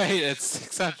Oh wait, it's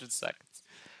 600 seconds.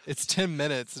 it's 10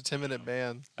 minutes, a 10-minute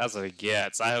ban. That's what he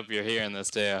gets. I hope you're hearing this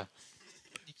too.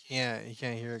 You can't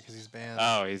hear it because he's banned.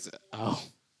 Oh.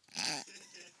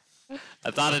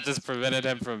 I thought it just prevented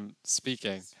him from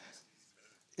speaking.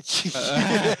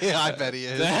 Yeah, I bet he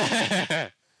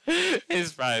is.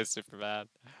 He's probably super bad.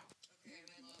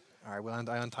 All right,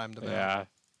 I untimed him. Yeah.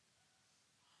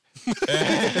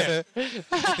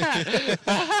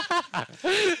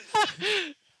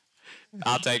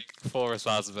 I'll take full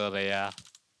responsibility, yeah.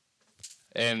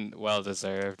 And well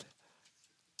deserved.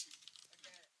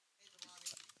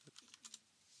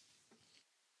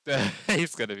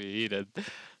 He's gonna be heated.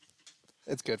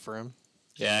 It's good for him.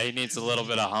 Yeah, he needs a little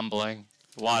bit of humbling.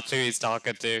 Watch who he's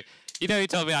talking to. You know, he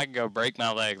told me I can go break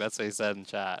my leg. That's what he said in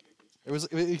chat. He was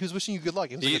wishing you good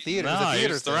luck. It was like a theater. No, it was a he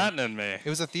theater was thing. threatening me. It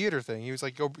was a theater thing. He was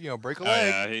like, go, break a Oh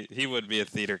leg. yeah, he would be a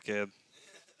theater kid.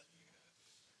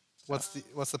 What's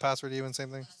the password? Even same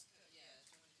thing.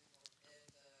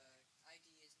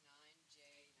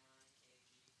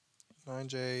 The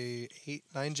ID is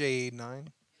 9J9.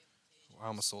 I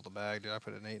almost sold the bag, dude. I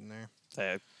put an 8 in there.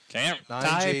 Hey, can't 9J9.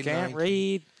 type, can't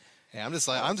read. Hey, I'm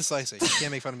dyslexic. You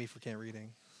can't make fun of me for can't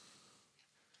reading.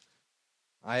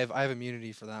 I have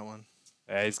immunity for that one.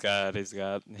 Yeah, he's got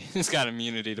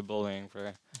immunity to bullying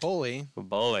for Bully.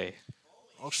 bully.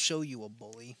 I'll show you a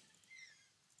bully.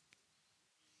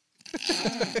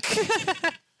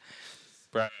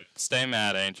 Bro, stay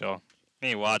mad, Angel. You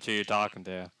need to watch who you're talking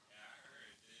to.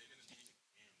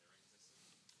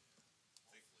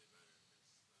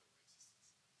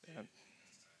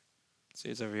 See,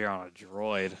 he's over here on a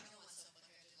droid.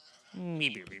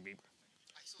 Beep, beep, beep, beep.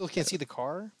 Still can't see the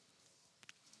car.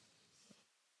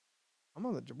 I'm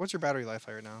on the. What's your battery life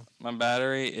right now? My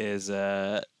battery is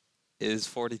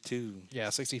 42. Yeah,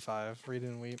 65. Read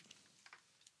and weep.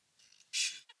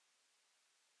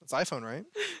 It's iPhone, right?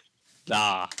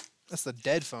 Nah. That's the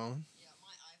dead phone. Yeah, my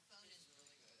iPhone is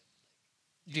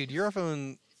really good. Dude, your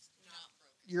iPhone. It's not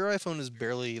broken. Your iPhone is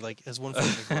barely like has one foot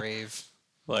in the grave.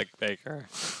 Like Baker.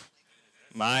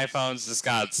 My phone's just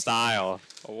got style.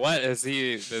 What has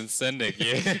he been sending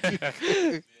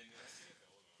you?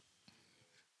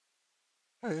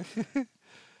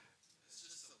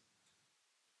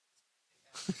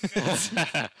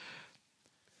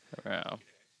 Well,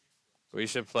 we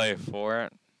should play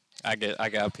Fort. I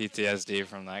got PTSD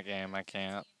from that game. I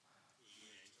can't.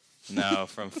 No,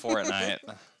 from Fortnite.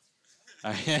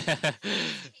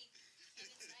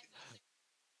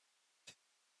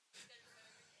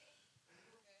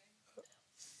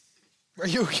 Are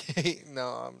you okay? No,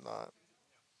 I'm not.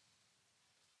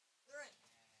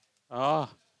 Oh,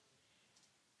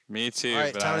 me too. All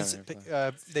right, but Town I and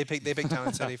haven't played. they pick Town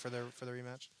and City for the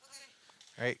rematch.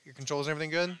 All right, your controls and everything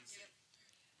good?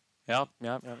 Yep.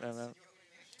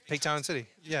 Pick Town and City.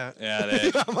 Yeah. Yeah,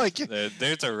 they, I'm like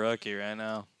there's a rookie right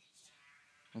now.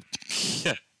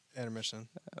 intermission.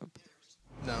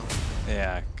 No.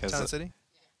 Yeah, Town because and City.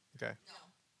 Okay.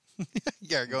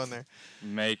 Yeah, go in there.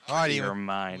 make Alrighty, your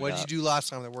mind What did you up. do last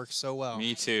time that worked so well?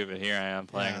 Me too, but here I am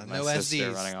playing Yeah, with my no sister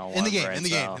SDs running on in the one game. brain In the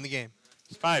game. cell. In the game.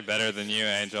 He's probably better than you,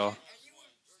 Angel.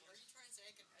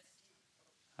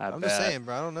 I'm just saying,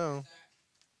 bro. I don't know.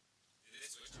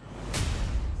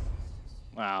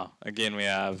 Wow. Again, we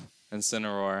have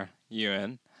Incineroar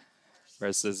Ewan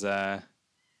versus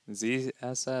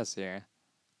ZSS here.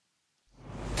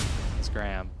 It's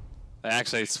Graham. They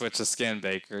actually switched the skin,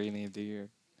 Baker. You need to do your,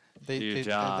 do your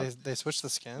job. They switched the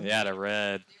skin. Yeah, to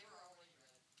red.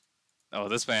 Oh,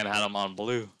 this man had him on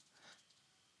blue.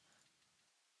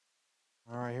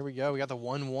 All right, here we go. We got the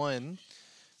 1-1.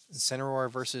 Incineroar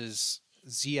versus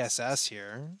ZSS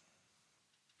here.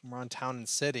 We're on Town and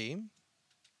City.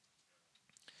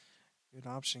 Good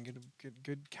option.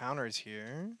 Good counters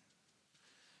here.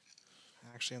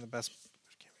 Actually, I'm the best.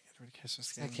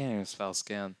 I can't even spell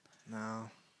skin. No.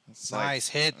 It's Nice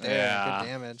hit there. Yeah. Good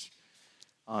damage.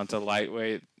 Onto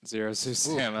lightweight 0 Sue Ooh,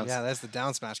 Samus. yeah, that's the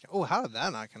down smash. Oh, how did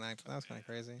that not connect? That was kind of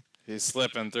crazy. He's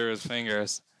slipping through his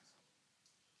fingers.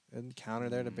 Good counter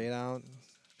there to bait out.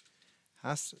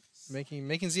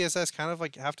 Making ZSS kind of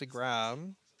like have to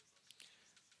grab.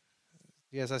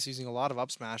 ZSS using a lot of up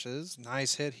smashes.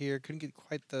 Nice hit here. Couldn't get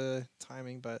quite the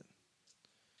timing, but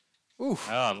oof.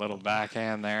 Oh, a little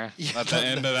backhand there Yeah, at the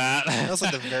end of that. That was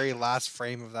like the very last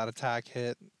frame of that attack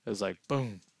hit. It was like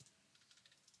boom.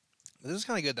 This is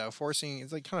kind of good though.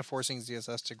 It's like kind of forcing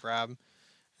ZSS to grab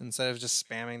instead of just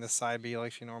spamming the side B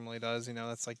like she normally does. You know,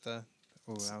 that's like the.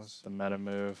 Ooh, that was The meta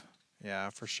move. yeah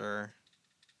for sure.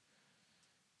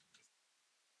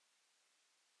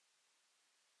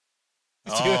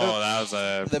 Oh, that was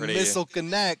a The pretty. missile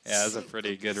connects. Yeah, that was a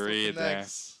pretty good read there.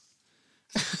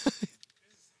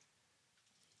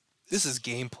 This is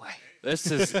gameplay. This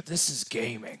is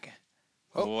gaming.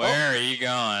 Oh, Where are you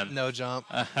going? No jump.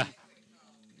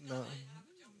 No.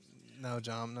 No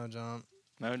jump. No jump.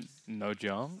 No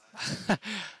jump.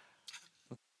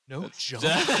 No jump.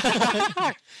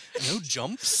 No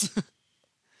jumps.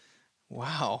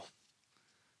 Wow.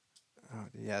 Oh,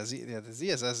 yeah, the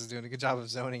ZSS is doing a good job of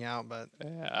zoning out, but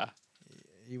Yeah.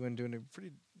 Ewan doing a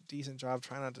pretty decent job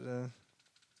trying not to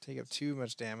take up too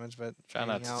much damage, but Try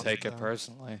not baiting to out take it the-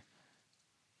 personally.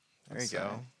 There you Let's go. see.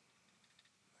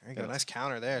 There you go. Good. Nice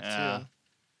counter there Yeah. too.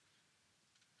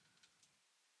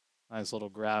 Nice little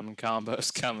grabbing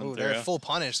combos coming Oh, through. they're full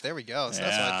punish. There we go. So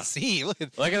that's what I Yeah. have to see. Look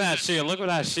at. Look at that shield. Look what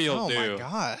that shield Oh do. my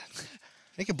god.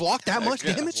 They can block that much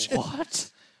Okay, damage. What?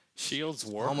 Shields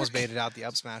work. Almost baited out the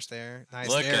up smash there. Nice.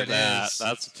 Look there at it that. is.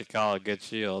 That's what you call a good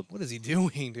shield. What is he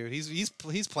doing, dude? He's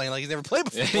playing like he's never played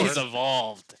before. He's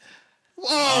evolved.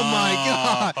 Oh my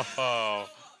god. Oh.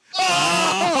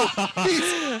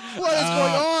 What is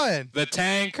going on? The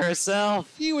tank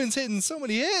herself. Ewan's hitting so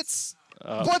many hits.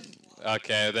 Oh, What?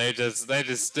 Okay, they just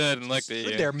stood and looked at you.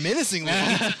 Stood there menacingly.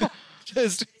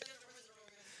 Just.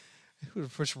 He would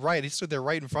have pushed right. He stood there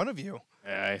right in front of you.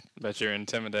 Yeah, I bet you're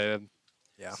intimidated.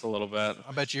 Yeah. Just a little bit.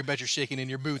 I bet you're shaking in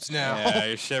your boots now. Yeah,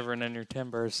 you're shivering in your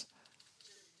timbers.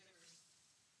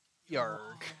 Yarg.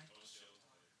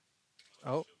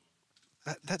 Oh.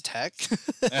 That tech.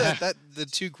 that the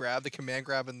two grab, the command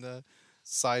grab and the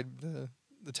side the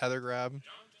tether grab.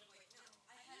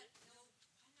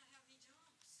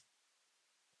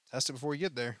 Test it before you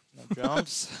get there. No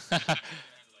jumps.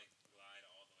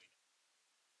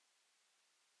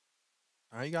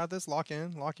 All right, you got this. Lock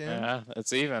in. Lock in. Yeah,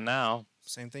 it's even now.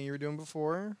 Same thing you were doing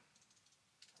before.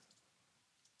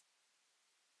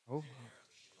 Oh.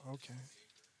 Okay.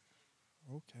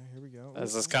 Okay, here we go.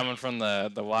 This is coming from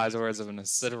the wise words of an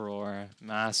Incineroar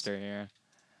master here.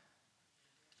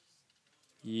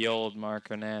 Ye old Mark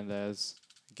Hernandez,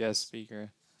 guest speaker.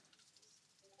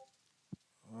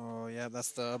 Oh, yeah,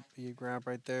 that's the up B grab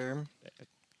right there.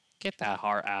 Get that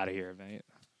heart out of here, mate.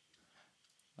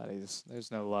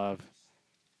 There's no love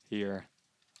here.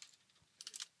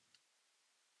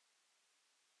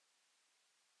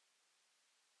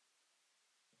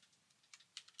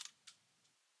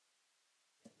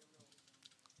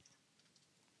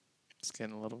 It's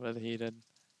getting a little bit heated.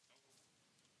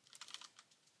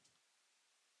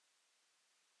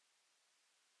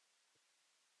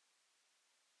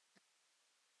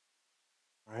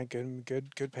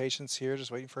 right, good patience here.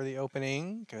 Just waiting for the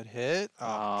opening. Good hit.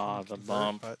 Ah, the convert,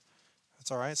 bump. but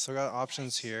that's all right. Still got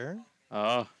options here.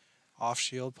 Oh, Off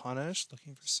shield punish.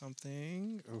 Looking for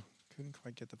something. Oh, couldn't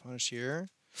quite get the punish here.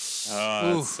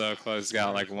 oh, Ooh. that's so close.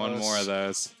 Got Very like one more close. of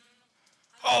those.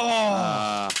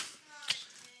 Oh,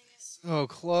 so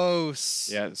close.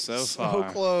 Yeah, so So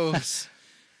far. close.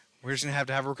 We're just gonna have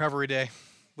to have a recovery day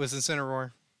with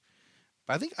Incineroar.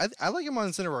 But I think I like him on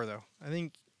Incineroar though. I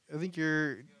think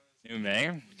you're New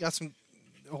name? got some.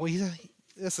 Oh,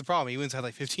 that's the problem. He wins had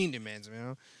like 15 demands. You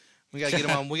know, we gotta get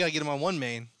him on. We gotta get him on one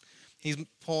main. He's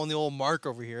pulling the old Mark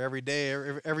over here every day.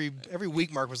 Every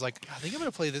week, Mark was like, I think I'm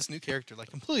gonna play this new character, like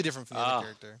completely different from the other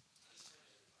character.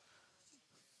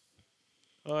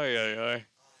 Oy, oy, oy.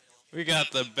 We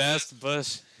got the best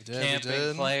bush We camping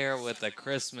did. player with a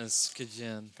Christmas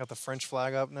kajin. Got the French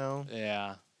flag up now.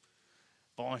 Yeah.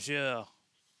 Bonjour.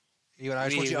 Even I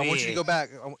Oui, want you to oui. go back.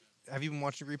 Have you been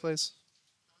watching replays?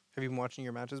 Have you been watching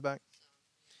your matches back?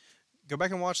 Go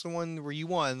back and watch the one where you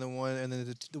won, the one, and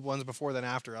then the ones before then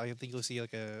after. I think you'll see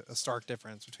like a stark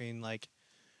difference between like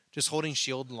just holding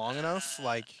shield long enough,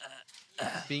 like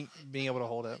being able to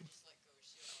hold it,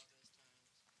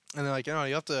 and then like you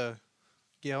have to.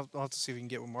 Yeah, I'll have to see if we can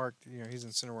get with Mark. You know, he's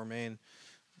in Cineroar main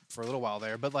for a little while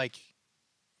there, but like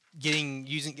using.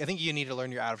 I think you need to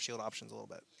learn your out of shield options a little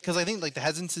bit because I think like the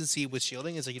hesitancy with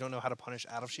shielding is like you don't know how to punish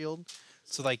out of shield.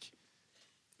 So like,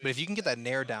 but if you can get that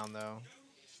nair down though.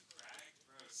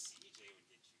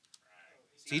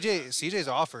 CJ's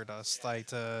offered us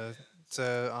like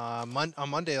on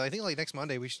Monday. I think like next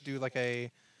Monday we should do like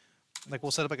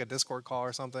we'll set up like a Discord call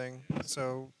or something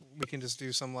so we can just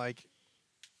do some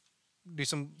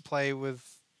play with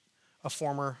a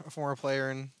former player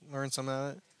and learn some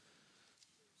of it.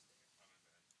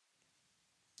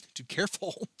 Dude,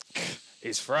 careful.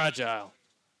 He's fragile.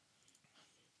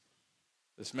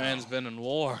 This man's been in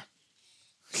war.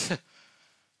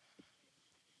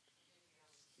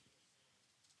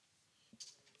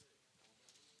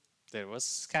 Dude, what's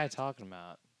this guy talking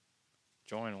about?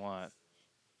 Join what?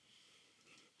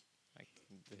 Like,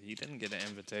 he didn't get an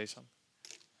invitation.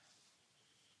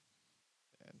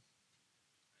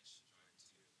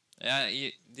 Yeah,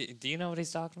 do you know what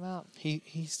he's talking about?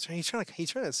 He's trying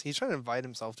to invite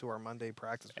himself to our Monday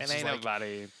practice. And which is ain't like,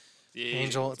 nobody.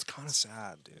 Angel, it's kind of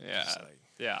sad, dude. Yeah, It's like-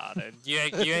 yeah, dude.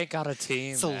 You ain't got a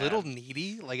team. It's a man. little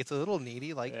needy. Like it's a little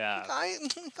needy. Like Yeah.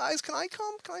 guys, can I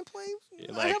come? Can I play?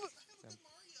 You're I like, have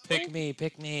pick me,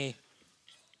 pick me.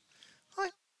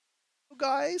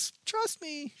 guys, trust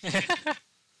me.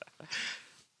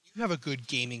 You have a good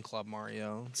gaming club,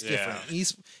 Mario. It's Yeah.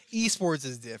 different. Esports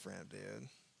is different, dude.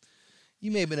 You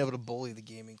may have been able to bully the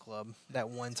gaming club that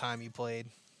one time you played.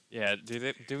 Yeah,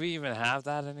 do we even have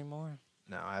that anymore?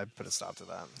 No, I put a stop to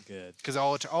that. Good. Because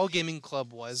all gaming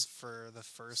club was for the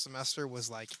first semester was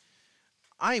like,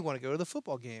 I want to go to the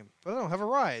football game, but I don't have a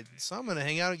ride, so I'm gonna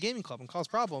hang out at gaming club and cause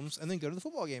problems, and then go to the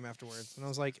football game afterwards. And I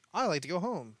was like, I like to go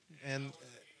home, and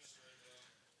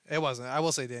it wasn't. I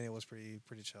will say Daniel was pretty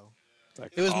chill.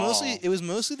 Like, It was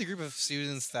mostly the group of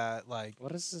students that like.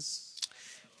 What is this?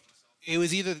 It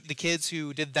was either the kids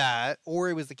who did that, or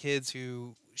it was the kids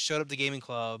who showed up to gaming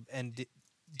club and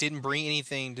didn't bring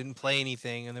anything, didn't play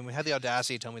anything, and then we had the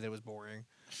audacity to tell me that it was boring.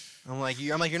 I'm like,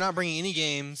 you're not bringing any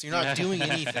games. You're not doing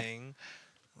anything.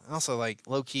 Also, like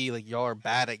low key, like y'all are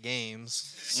bad at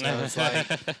games. So it's like,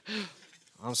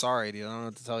 I'm sorry, dude. I don't know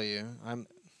what to tell you. I'm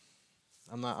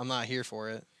not here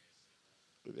for it.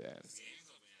 Yeah.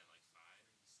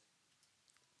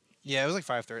 Yeah, it was like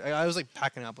 5:30. I was like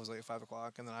packing up. It was like 5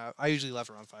 o'clock, and then I usually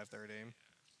left around 5:30.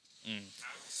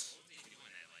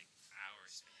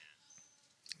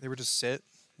 They would just sit,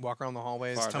 walk around the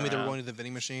hallways, Fart tell me they were around. going to the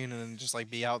vending machine, and then just like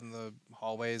be out in the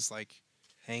hallways, like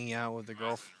hanging out with the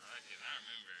girl.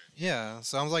 Yeah,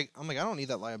 so I was like, I don't need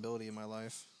that liability in my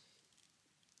life.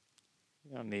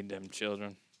 You don't need them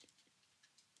children.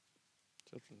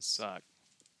 Children suck.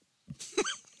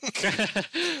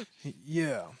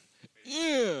 Yeah.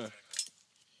 Yeah.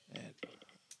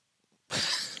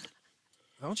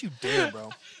 Don't you dare, bro.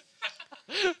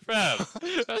 Bro,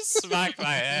 just smack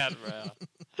my head, bro.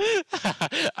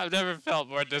 I've never felt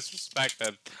more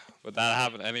disrespected without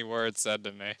having any words said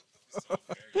to me.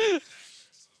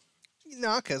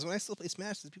 No, because when I still play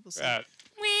Smash, people say,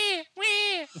 Bro.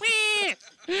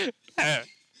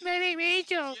 My name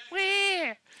Angel.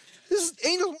 "This is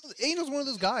Angel's one of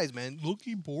those guys, man.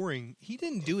 Look-y boring. He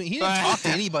didn't do it. He didn't talk to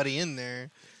anybody in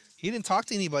there. He didn't talk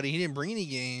to anybody. He didn't bring any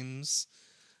games.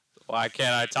 Why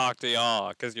can't I talk to y'all?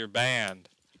 Because you're banned.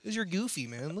 Because you're goofy,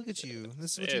 man. Look at you.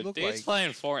 This is what you look Dude's like.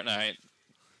 playing Fortnite.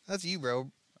 That's you, bro.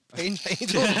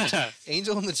 Angel,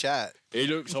 Angel in the chat. He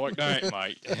looks like that,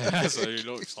 mate. That's what he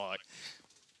looks like.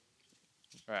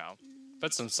 Wow.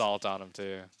 Put some salt on him,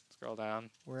 too. Scroll down.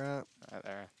 Where at? Right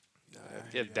there. Here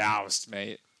Get you go. doused,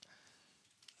 mate.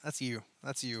 That's you.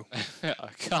 That's you. A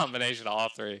combination of all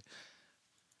three.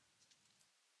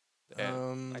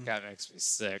 Yeah, that guy makes me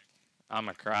sick. I'm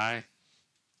a cry.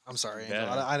 I'm sorry, Angel.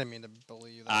 Better. I didn't mean to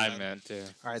bully you. That I bad. meant to. All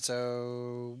right,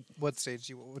 so what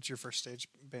stage? What's your first stage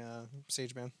ban?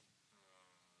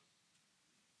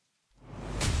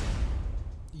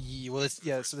 Yeah, well,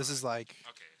 so this is like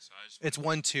Okay, so I just. it's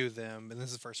 1-2 them, and this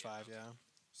is the first 5. Yeah.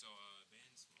 So,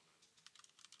 bands.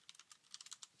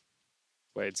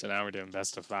 Wait, so now we're doing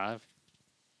best of 5?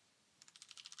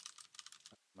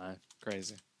 My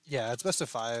crazy. Yeah, it's best of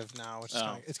 5 now, which is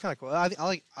Oh. it's kind of cool. I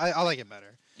like it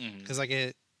better Mm-hmm. because like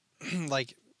it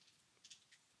like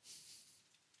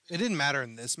it didn't matter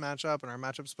in this matchup and our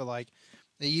matchups, but like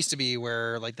it used to be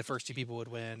where like the first 2 people would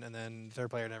win and then the third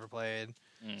player never played.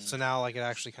 So now like it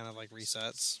actually kind of like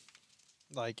resets.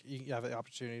 Like you have the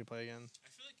opportunity to play again. I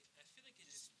feel like it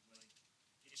just like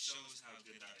it shows how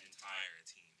good that entire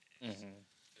team is. Mm-hmm.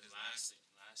 Because last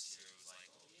year it was like,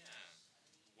 oh yeah,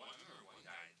 I remember one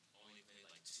guy only played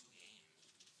like 2 games.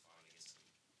 We fought against him.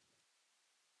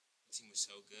 The team was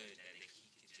so good that he could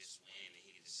just win and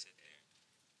he could just sit there.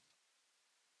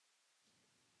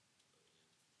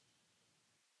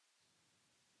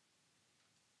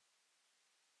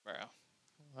 Bro,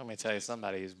 let me tell you,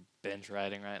 somebody's binge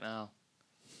writing right now.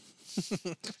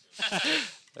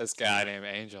 This guy named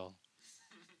Angel.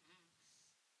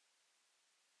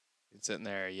 He's sitting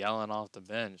there yelling off the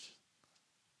bench.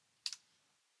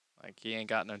 Like he ain't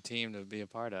got no team to be a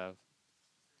part of.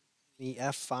 Any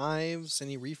F5s?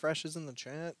 Any refreshes in the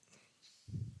chat?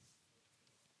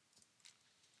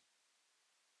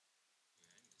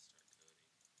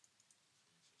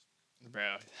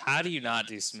 Bro, how do you not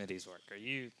do Smitty's work? Are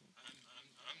you... I'm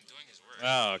doing his work.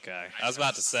 Oh, okay. I was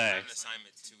about to I say. have an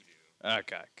assignment to do.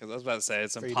 Okay, because I was about to say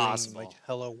it's Are you doing, impossible. like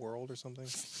Hello World or something?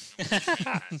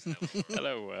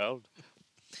 Hello, world. You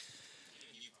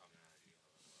probably know how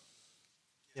to do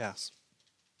it. Yes.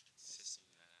 System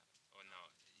that. Oh no,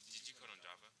 did you code on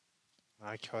Java?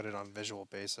 I coded on Visual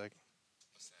Basic.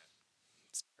 What's that?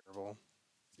 It's terrible.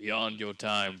 Beyond your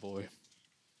time, boy.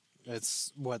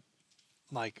 It's what,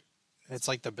 like, it's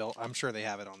like the built. I'm sure they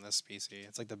have it on this PC.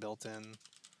 It's like the built-in.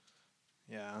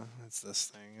 Yeah, it's this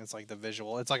thing. It's like the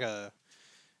visual. It's like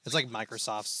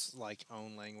Microsoft's like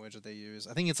own language that they use. I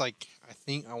want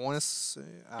to say.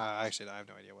 Actually, I have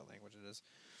no idea what language it is.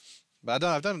 But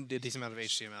I've done a decent amount of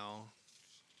HTML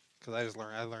because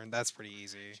I learned that's pretty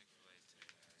easy.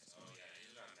 Oh yeah,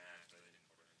 he's got math, but they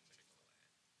didn't order him Chick-fil-A.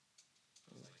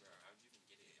 I was like, bro, how'd you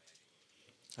even get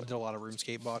it? I did a lot of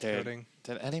RuneScape bot Dude. coding.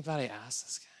 Did anybody ask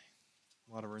this guy?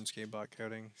 A lot of RuneScape bot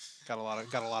coding. Got a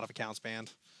lot of accounts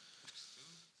banned.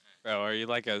 Bro, are you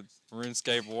like a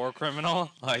RuneScape war criminal?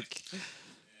 Like,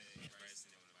 Bryson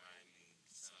didn't want to buy me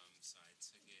some, so I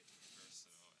took it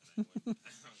personal. And I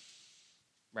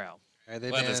bro. Alright, they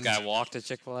Let this banned- guy walk to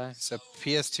Chick-fil-A? So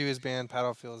PS2 is banned,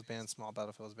 Battlefield is banned, Small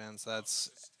Battlefield is banned. So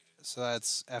that's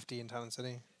FD in Town and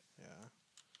City. Yeah.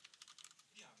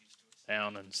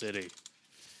 Town and city.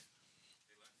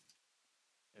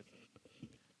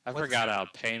 I What's- forgot how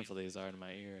painful these are to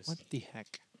my ears. What the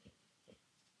heck?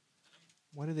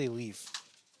 Why did they leave?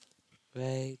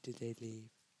 Why did they leave?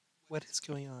 What is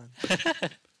going on?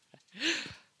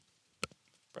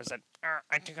 Person,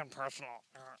 I think I'm personal.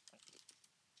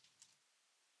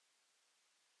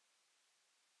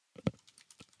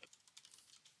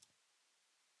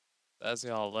 As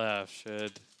y'all left,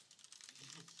 should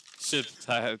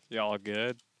that y'all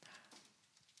good?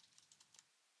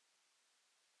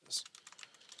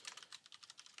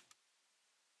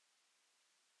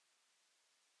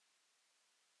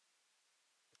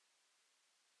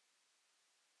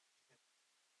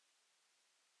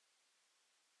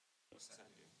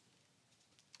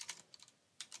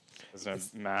 Is there a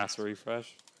mass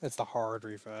refresh? It's the hard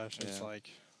refresh. It's Yeah. like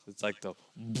It's like the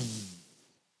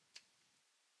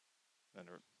and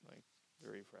like the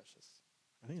refreshes.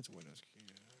 I think it's Windows key.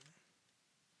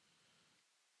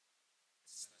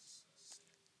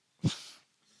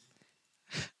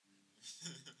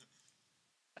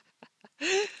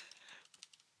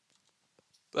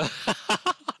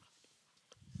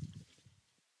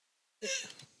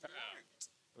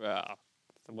 Wow,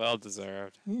 well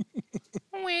deserved.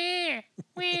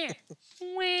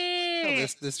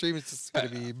 This stream is just gonna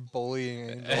be bullying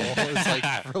Angel. It's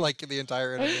like for like the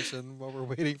entire intermission while we're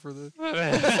waiting for the.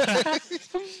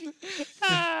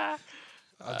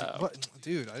 What,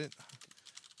 dude? I didn't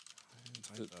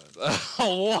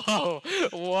Whoa,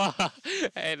 whoa!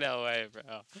 Ain't no way, bro.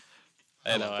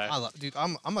 Ain't no way. Dude,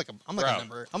 I'm like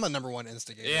a number one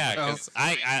instigator. Yeah, bro. because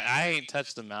I ain't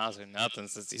touched the mouse or nothing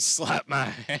since he slapped my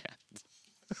hand.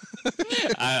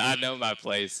 I know my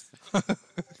place.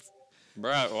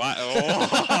 Bro,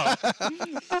 why?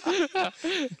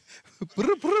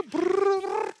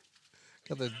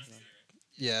 Got the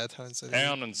Town City.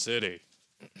 Town and city.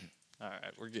 All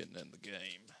right, we're getting in the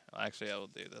game. Actually, I will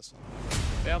do this one.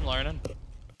 Yeah, I'm learning.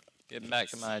 Getting back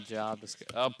to my job.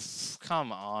 Oh,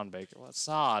 come on, Baker. What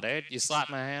saw, dude? You slapped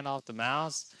my hand off the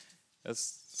mouse?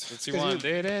 That's what you want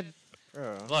to do, dude?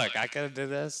 Bro. Look, I could do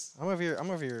this. I'm over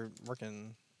here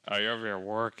working. Oh, you're over here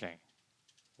working.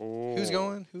 Ooh. Who's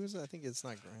going? Who's? I think it's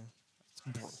not Graham.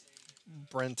 It's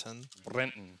Brenton.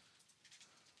 Brenton.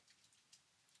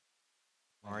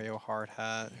 Mario Hard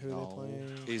Hat. Who are No, they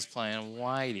playing? he's playing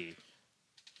Whitey. He's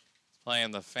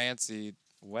playing the fancy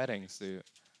wedding suit.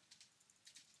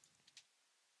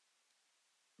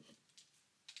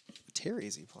 Terry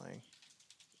is he playing?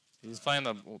 He's playing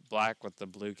the black with the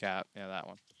blue cap. Yeah, that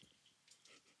one.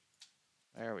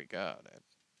 There we go,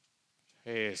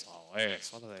 dude. Jeez Louise,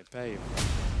 what do they pay you?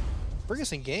 Bring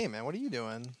us in game, man. What are you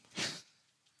doing?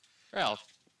 Ralph.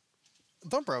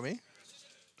 Don't bro me.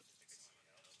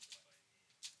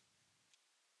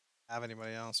 Have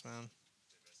anybody else,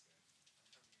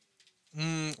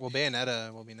 man? Well,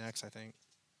 Bayonetta will be next, I think.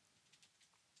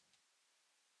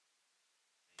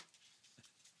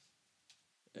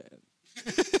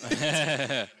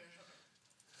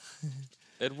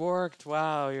 It worked.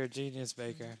 Wow, you're a genius,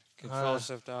 Baker. Control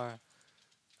Shift R.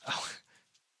 Oh,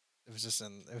 it was just.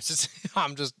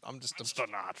 I'm just a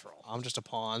natural. I'm just a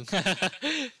pawn.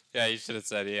 Yeah, you should have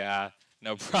said, yeah,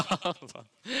 no problem.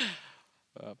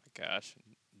 Oh my gosh,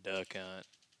 duck hunt.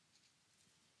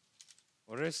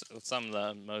 What are some of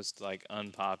the most like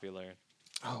unpopular?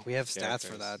 Oh, we have stats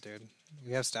for characters? that, dude.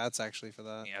 We have stats actually for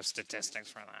that. You have statistics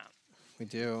for that. We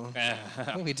do.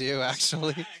 Yeah. We do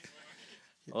actually.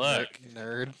 Look.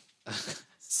 Nerd.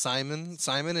 Simon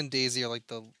and Daisy are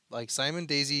like Simon,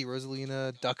 Daisy,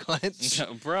 Rosalina, Duck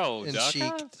Hunt, Bro, and duck Sheik.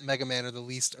 hunt? Mega Man are the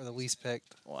least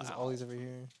picked. Wow. There's all these over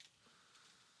here.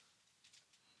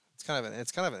 It's kind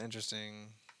of an interesting.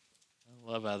 I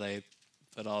love how they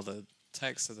put all the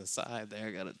text to the side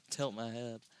there. Gotta tilt my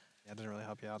head. Yeah, it didn't really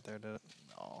help you out there, did it?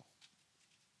 No.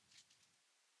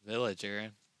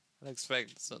 Villager. I'd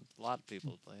expect a lot of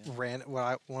people to play it.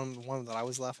 One that I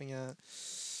was laughing at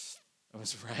It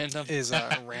was random. is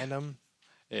random.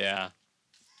 Yeah.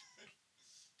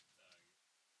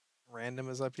 Random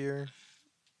is up here,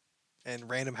 and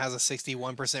random has a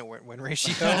 61% win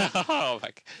ratio. Oh my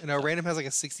god. No, random has like a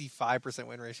 65%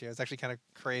 win ratio. It's actually kind of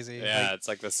crazy. Yeah, Like, it's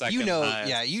like the second you know,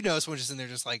 highest. someone's just in there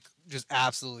just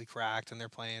absolutely cracked, and they're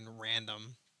playing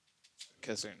random.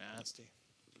 Because they're nasty.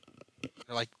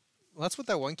 They're like, well, that's what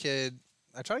that one kid.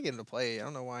 I tried to get him to play. I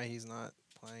don't know why he's not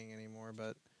playing anymore,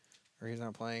 or he's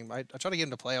not playing. But I tried to get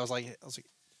him to play. I was like,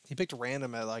 he picked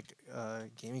random at like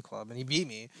gaming club, and he beat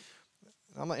me.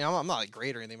 I'm not like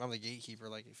great or anything. I'm the gatekeeper.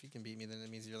 Like, if you can beat me, then it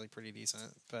means you're like pretty decent.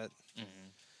 But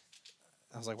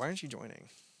I was like, why aren't you joining?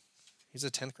 He's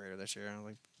a 10th grader this year. I'm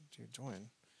like, dude, join.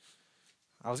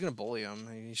 I was gonna bully him.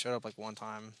 And he showed up like one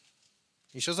time.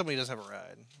 He shows up when he doesn't have a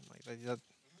ride. I'm like,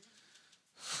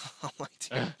 I'm like,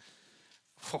 dude.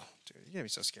 Oh, dude, you're gonna be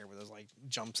so scared with those like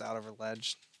jumps out over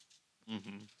ledge.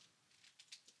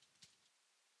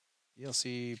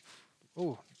 DLC.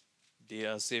 Oh,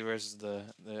 DLC versus the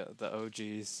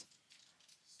OGs.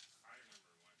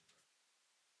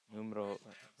 Numero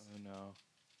uno.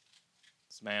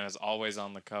 This man is always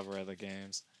on the cover of the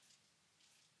games.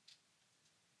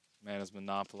 This man has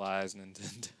monopolized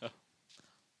Nintendo.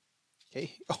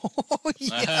 hey. Oh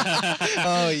yeah.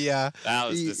 Oh yeah. That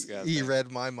was he, disgusting. He read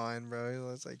my mind, bro. He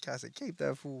was like, "Cassie, cape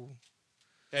that fool."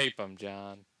 Cape him,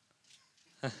 John.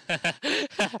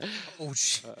 Oh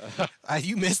shit.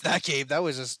 You missed that cape. That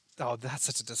was just. Oh, that's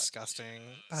such a disgusting.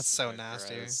 That's so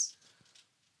nasty. gross.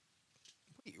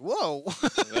 Wait, whoa.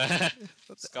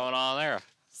 What's going on there?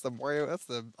 That's the Mario. That's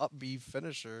the up B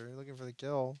finisher. You're looking for the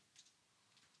kill.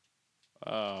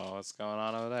 Oh, what's going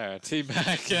on over there?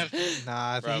 Teabagging?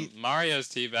 Nah, I Bro, think Mario's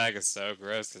teabag is so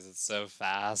gross because it's so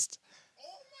fast.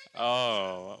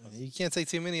 Oh. you can't take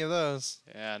too many of those.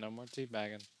 Yeah, no more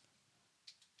teabagging.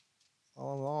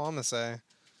 All I'm gonna say.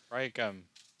 Break him.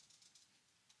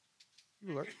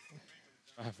 You look-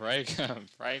 Break him.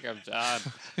 Break him, John.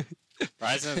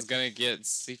 Bryson's going to get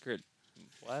secret...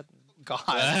 What?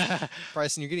 God,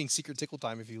 Bryson, you're getting secret tickle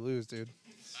time if you lose, dude.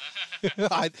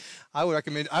 I would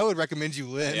recommend you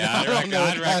win. Yeah,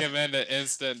 I'd recommend an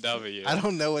instant W. I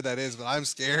don't know what that is, but I'm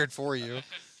scared for you.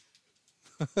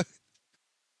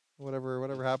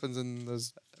 Whatever happens in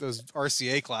those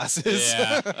RCA classes.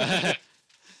 Yeah. He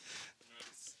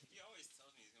always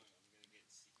tells me I'm gonna get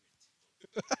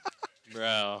secret.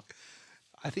 Bro.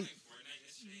 I think Fortnite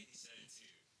yesterday, he said it too.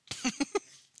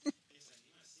 He's like,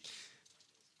 you want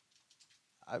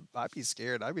secret? I'd be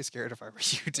scared. I'd be scared if I were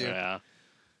you, dude. Yeah.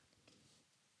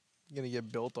 You're gonna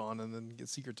get built on and then get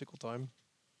secret tickle time.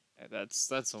 That's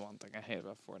the one thing I hate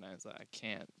about Fortnite is that I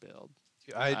can't build.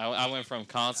 Dude, I went from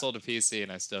console to PC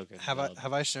and I still couldn't build.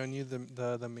 have I shown you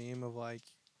the meme of like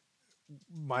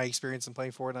my experience in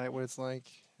playing Fortnite? What it's like?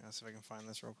 Let's see if I can find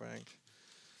this real quick.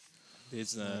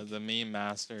 He's the meme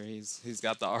master. He's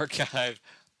got the archive.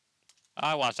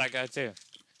 I watch that guy too.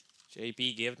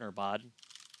 JP Givner, bod.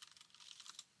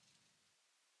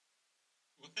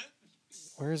 What?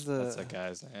 Where's the? That's that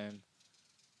guy's name.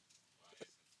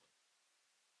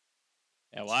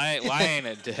 Yeah, why ain't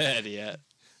it dead yet?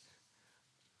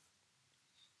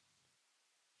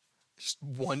 Just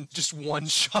one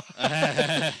shot.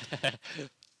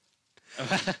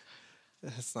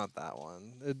 It's not that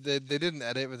one. They didn't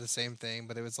edit with the same thing,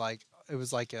 but it's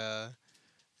the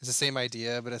same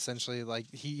idea, but essentially like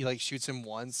he like shoots him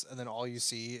once, and then all you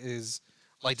see is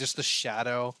like just the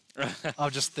shadow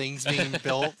of just things being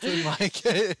built, and like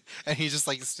and he's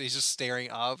just staring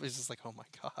up. He's just like, oh my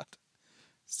god.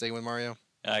 Staying with Mario.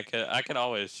 I could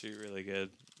always shoot really good.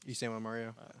 You staying with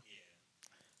Mario?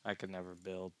 I could never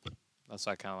build. That's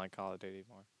why I kind of like Call of Duty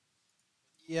more.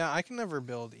 Yeah, I can never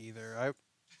build either.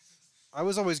 I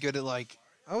was always good at like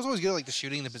the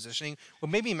shooting, the positioning.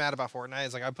 What made me mad about Fortnite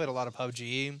is like I played a lot of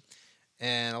PUBG,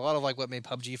 and a lot of like what made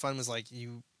PUBG fun was like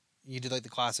you did like the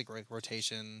classic like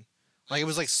rotation, like it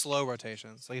was like slow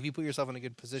rotations. Like if you put yourself in a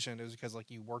good position, it was because like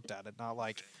you worked at it, not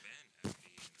like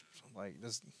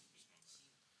just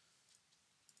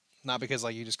not because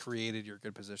like you just created your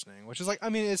good positioning, which is like I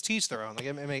mean it's teach their own. Like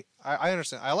I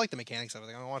understand. I like the mechanics of it.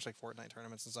 Like, I watch like Fortnite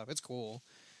tournaments and stuff. It's cool.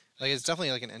 Like it's definitely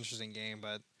like an interesting game,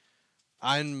 but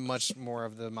I'm much more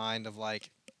of the mind of like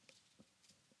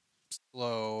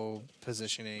slow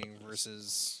positioning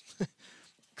versus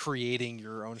creating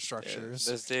your own structures.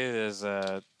 This dude is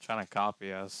trying to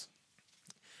copy us.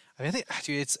 I mean, I think,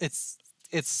 dude, it's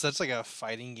such like a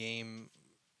fighting game,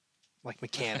 like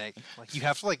mechanic. Like you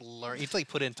have to like learn. You have to like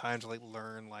put in time to like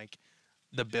learn like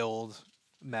the build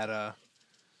meta.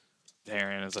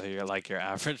 Darren is like your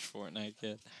average Fortnite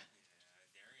kid.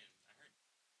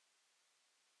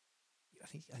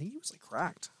 I think he was like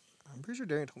cracked. I'm pretty sure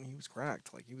Darian told me he was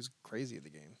cracked. Like he was crazy at the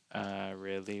game. I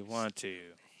really want to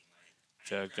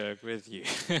chug with you.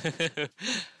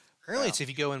 Apparently, it's if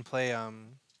you go and play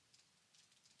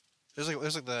there's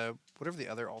like the whatever the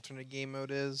other alternate game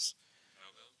mode is.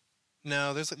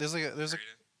 No, there's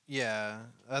yeah.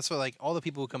 That's what like all the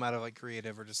people who come out of like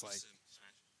creative are just like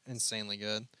insanely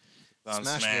good. On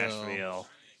Smashville.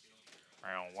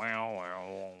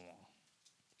 Smashville.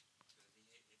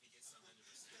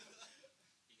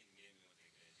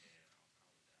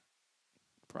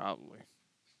 Probably.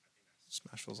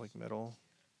 Smashville's like middle.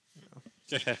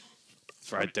 Yeah.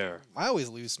 It's right there. I always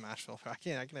lose Smashville. I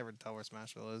can never tell where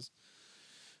Smashville is.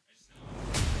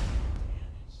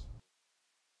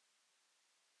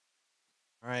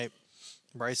 All right,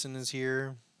 Bryson is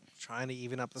here, trying to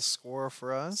even up the score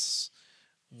for us.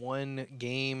 1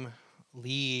 game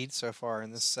lead so far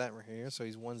in this set right here. So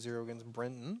he's 1-0 against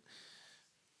Brenton.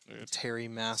 Dude. Terry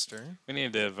Master. We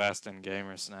need to invest in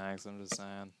gamer snacks, I'm just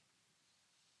saying.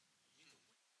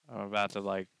 I'm about to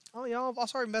like... Oh, y'all, I'll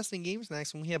start investing in game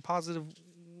snacks when we have positive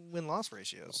win-loss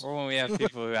ratios. Or when we have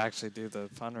people who actually do the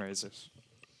fundraisers.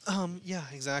 Yeah,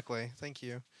 exactly. Thank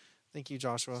you. Thank you,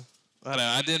 Joshua. I don't know,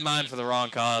 I did mine for the wrong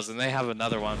cause, and they have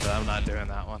another one, but I'm not doing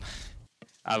that one.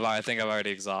 I think I've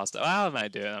already exhausted. Well, I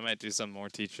might do it. I might do some more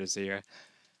teachers here.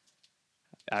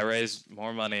 I raised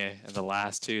more money in the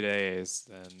last 2 days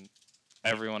than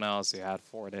everyone else who had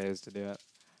 4 days to do it.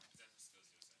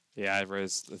 Yeah, I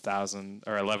raised $1,000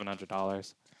 or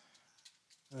 $1,100.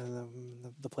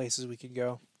 The places we could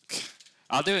go.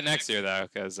 I'll do it next year though,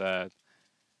 because I'll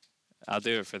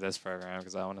do it for this program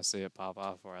because I want to see it pop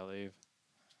off before I leave.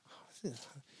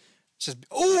 Just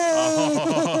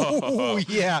oh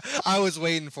yeah, I was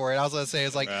waiting for it. I was gonna say I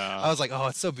was like, oh,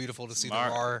 it's so beautiful to see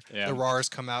the RARs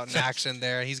come out in action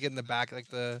there. He's getting the back like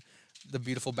the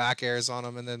beautiful back airs on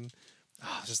him, and then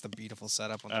just the beautiful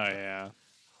setup on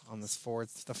on this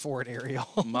the forward aerial.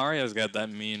 Mario's got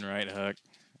that mean right hook.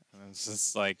 And it's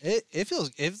just like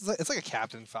it's like a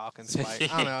Captain Falcon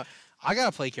spike. I don't know. I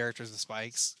gotta play characters with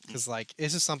spikes because like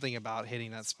it's just something about hitting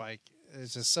that spike.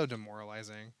 It's just so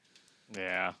demoralizing.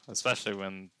 Yeah, especially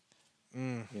when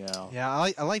Yeah,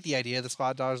 I like the idea of the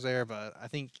spot dodge there, but I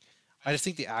think I just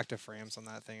think the active frames on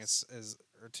that thing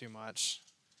are too much.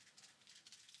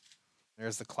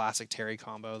 There's the classic Terry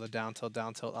combo, the down tilt,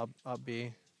 up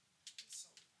B.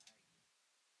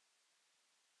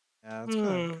 Yeah, it's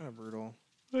kind of brutal.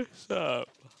 What's up?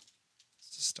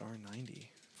 It's a star 90.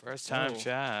 First time Oh.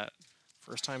 chat.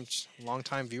 First time, long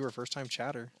time viewer, first time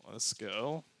chatter. Let's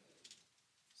go.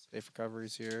 Safe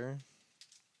recoveries here.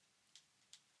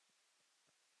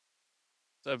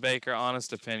 So Baker,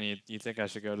 honest opinion, you think I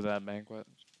should go to that banquet?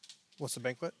 What's the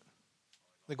banquet?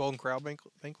 The Golden Corral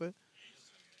banquet?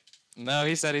 No,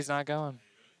 he said he's not going.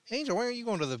 Angel, why aren't you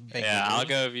going to the banquet? Yeah, I'll dude?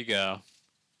 go if you go.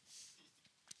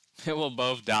 We'll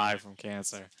both die from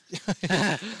cancer.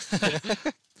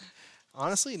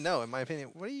 Honestly, no. In my opinion,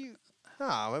 what do you?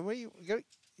 What do you?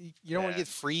 You don't want to get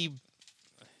free.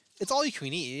 It's all you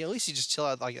can eat. At least you just chill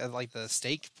out at like the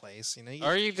steak place, you know.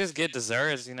 Or you just get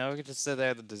desserts. You know, we could just sit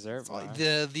there at the dessert bar.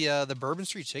 The Bourbon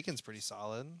Street Chicken's pretty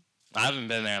solid. I haven't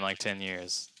been there in like 10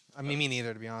 years. I mean, me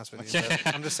neither, to be honest with you.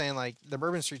 But I'm just saying, like, the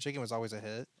Bourbon Street Chicken was always a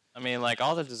hit. I mean, like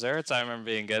all the desserts I remember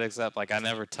being good, except like I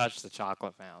never touched the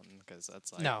chocolate fountain because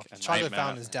that's like No, a chocolate nightmare.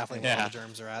 fountain is definitely where all the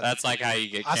germs are at. That's like how you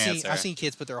get cancer. I've seen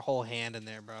kids put their whole hand in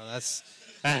there, bro. That's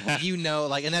you know,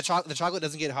 like, and the chocolate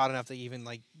doesn't get hot enough to even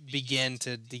like begin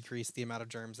to decrease the amount of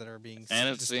germs that are being and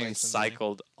it's being displaced in there.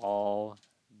 cycled all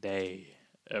day.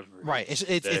 Every Right, day.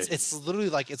 it's literally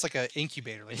like it's like an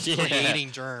incubator, like Yeah.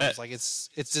 creating germs. Like it's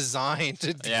designed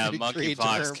to Yeah, create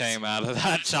monkeypox germs. came out of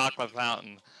that chocolate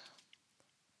fountain.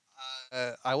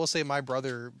 I will say my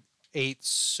brother ate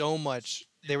so much.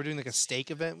 They were doing like a steak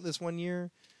event this one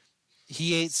year.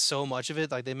 He ate so much of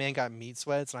it, like the man got meat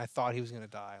sweats, and I thought he was gonna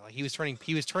die. Like he was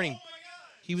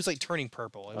like turning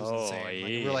purple. It was Oh,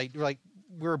 insane. yeah.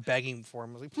 We were begging for him.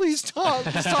 I was like, please stop,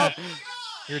 stop.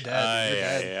 You're dead. You're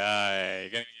dead. You're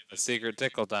gonna get a secret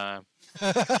tickle time.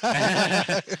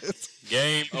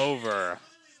 Game over.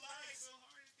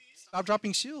 Stop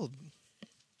dropping shield.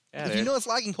 Yeah, If you know it's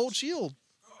lagging, hold shield.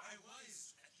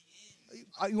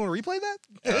 You want to replay that?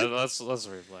 yeah, let's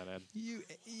replay that.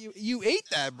 You ate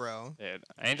that, bro. Dude,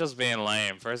 Angel's being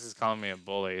lame. First he's calling me a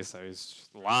bully, so he's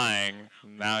lying.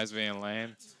 Now he's being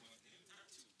lame.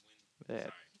 Yeah. Not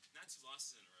two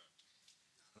losses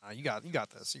in a row. You got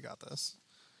this. You got this.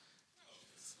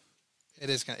 It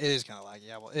is kind of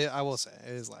laggy. I will say it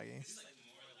is laggy. It's like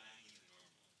more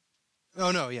laggy than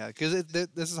normal. Oh no, yeah, because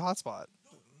this is a hotspot.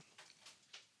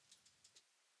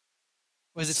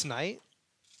 Was it tonight?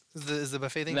 Is the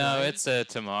buffet thing? No, tonight?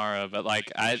 it's tomorrow, but like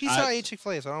He saw I ate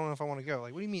Chick-fil-A, so I don't know if I want to go.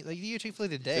 Like, what do you mean? Like, you ate Chick-fil-A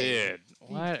today? dude,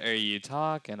 what are you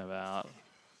talking about?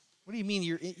 What do you mean?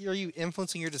 Are you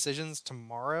influencing your decisions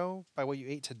tomorrow by what you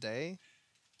ate today?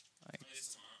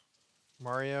 It's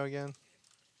tomorrow. Mario again?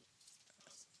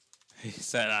 He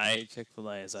said I ate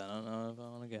Chick-fil-A, so I don't know if I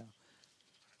want to go.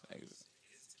 Like,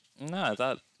 no, I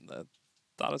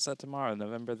thought it said tomorrow,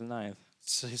 November the 9th.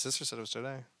 So his sister said it was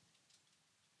today.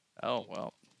 Oh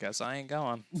well, guess I ain't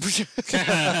going.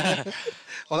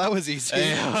 Well, that was easy.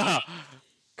 Hey,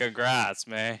 congrats,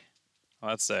 man.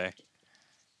 Let's see.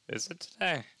 Is it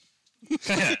today?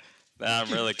 Now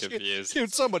I'm really confused. Can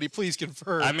somebody please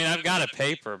confirm? I mean, I've got a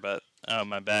paper, but oh,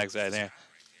 my bag's right there.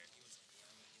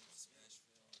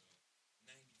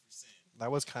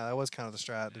 That was kind of the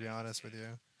strat, to be honest with you.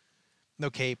 No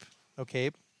cape. Oh yeah.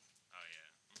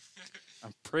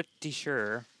 I'm pretty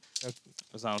sure it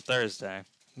was on Thursday.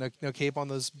 No cape on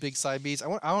those big side beats.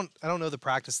 I don't know the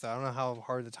practice though. I don't know how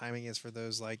hard the timing is for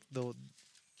those like those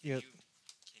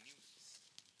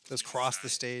cross the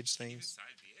stage things. Side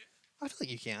B it? I feel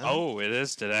like you can. Oh, it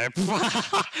is today. Oh,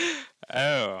 You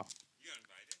got invited?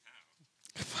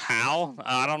 How?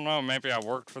 how? I don't know. Maybe I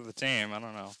worked for the team. I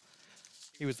don't know.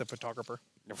 He was the photographer.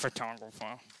 The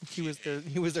photographer. He was their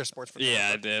sports photographer.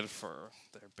 Yeah, I did for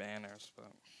their banners,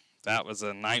 but that was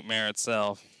a nightmare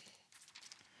itself.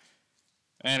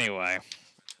 Anyway,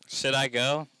 should I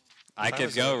go? I time could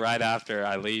is go it? right after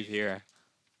I leave here.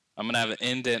 I'm gonna have an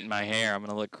indent in my hair. I'm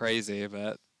gonna look crazy,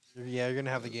 but Yeah, you're gonna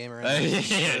have the game right now.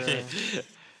 Sure.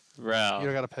 bro. You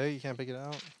don't gotta pay. You can't pick it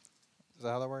out. Is that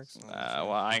how that works? No,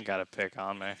 Well, I ain't got a pick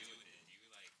on me. Do you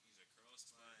like use a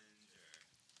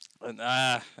curl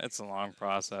sponge or? It's a long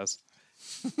process.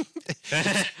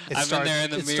 It I've been there in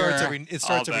the mirror. It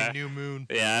starts all every day. new moon.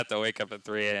 Yeah, I have to wake up at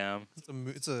 3 a.m.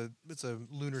 It's a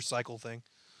lunar cycle thing.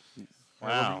 All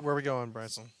right, Wow. where we going,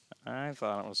 Bryson? I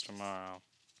thought it was tomorrow.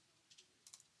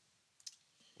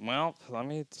 Well, let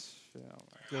me.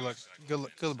 Good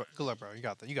luck, bro. You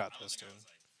got that. You got this, dude.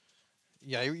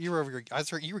 Yeah, you were over your. I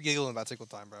heard you were giggling about tickle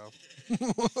time, bro.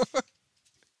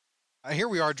 I hear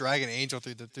we are dragging Angel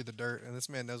through the dirt, and this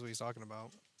man knows what he's talking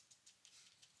about.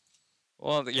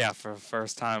 Well, yeah, for the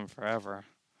first time forever.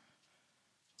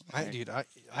 I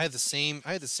had the same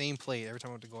plate every time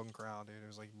I went to Golden Corral, dude. It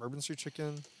was like bourbon street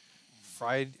chicken,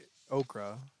 fried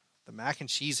okra, the mac and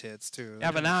cheese hits too.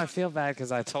 Yeah, but now I feel bad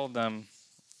because I told them,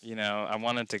 you know, I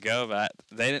wanted to go, but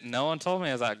they didn't. No one told me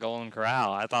it was at Golden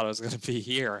Corral. I thought it was going to be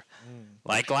here,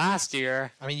 like last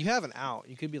year. I mean, you have an out.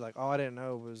 You could be like, oh, I didn't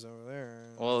know it was over there.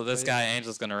 Well, this But- guy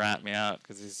Angel's going to rat me out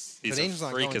because he's but a Angel's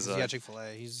not freak going as 'cause he a. got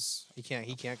Chick-fil-A.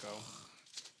 He can't go.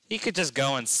 He could just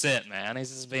go and sit, man. He's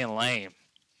just being lame.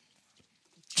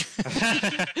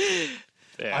 Yeah.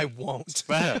 I won't.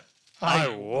 I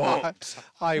won't.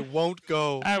 I won't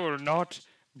go. I will not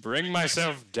bring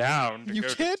myself down to You go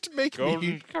to can't make Golden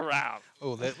me. Corral.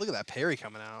 Oh, look at that parry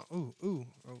coming out. Ooh.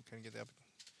 Oh, can I get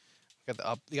the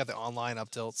up? You got the online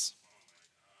up tilts.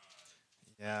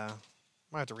 Yeah,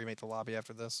 might have to remake the lobby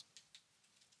after this.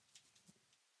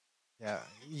 Yeah.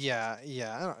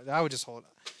 I would just hold.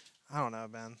 I don't know,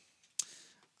 man.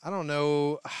 I don't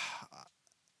know.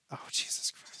 Oh,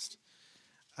 Jesus Christ.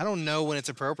 I don't know when it's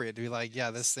appropriate to be like, yeah,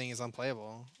 this thing is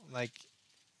unplayable. Like,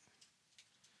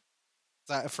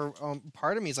 that for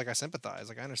part of me is like I sympathize.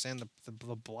 Like I understand the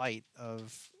blight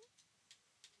of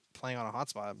playing on a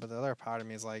hotspot, but the other part of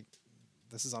me is like,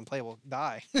 this is unplayable.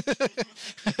 Die.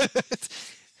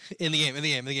 In the game. In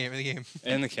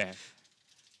the can.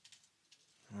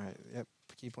 All right. Yep.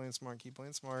 Keep playing smart.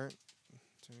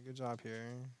 Doing a good job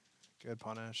here. Good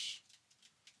punish.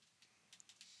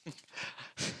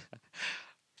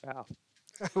 Wow.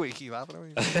 Wait, keep laughing at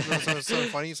me. Something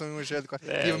funny. Something we share with the class. Do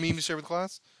you have a meme to share with the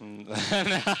class? Mm-mm.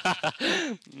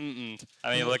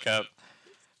 I mean, look up.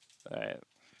 All right. It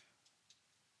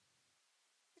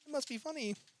must be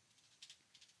funny.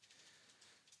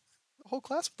 The whole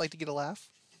class would like to get a laugh.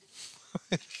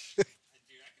 Dude, I can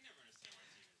never understand why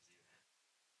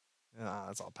teammates do that. Nah,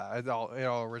 it's all power. It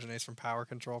all originates from power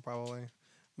control, probably.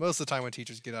 Most of the time, when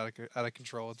teachers get out of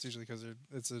control, it's usually because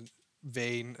it's a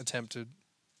vain attempt to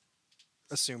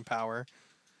assume power.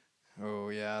 Oh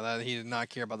yeah, that he did not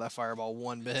care about that fireball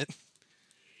one bit.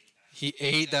 He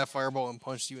ate that fireball and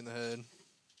punched you in the head.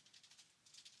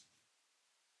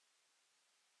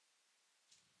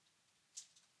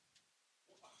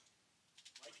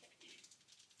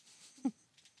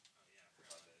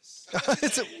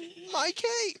 It's my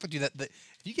cake. But dude, if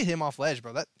you get him off ledge,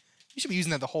 bro, you should be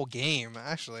using that the whole game.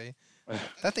 Actually,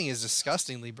 that thing is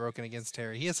disgustingly broken against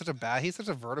Terry. He has such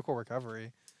a vertical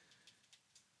recovery.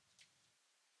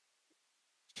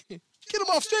 Get him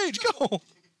off stage, go!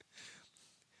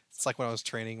 It's like when I was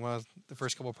training, the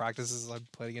first couple of practices I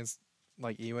played against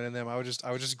like Ewan and them, I would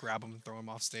just grab him and throw him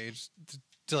off stage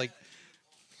to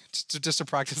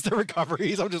practice the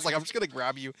recoveries. I'm just gonna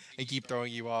grab you and keep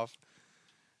throwing you off.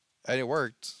 And it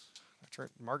worked.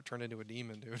 Mark turned into a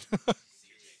demon, dude.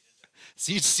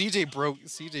 CJ broke him.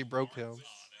 Trash at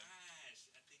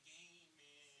the game,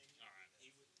 man.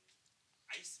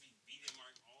 I used to be beating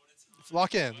Mark all the time.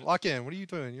 Lock in. What are you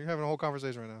doing? You're having a whole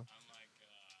conversation right now.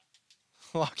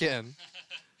 I'm like, Lock in. I'm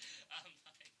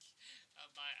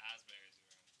by Asbury's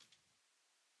room.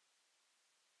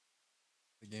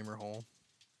 The gamer hole.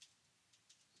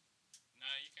 No,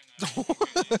 you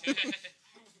can go by.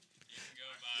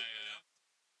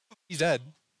 He's dead.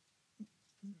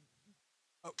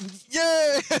 Oh,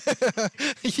 yay!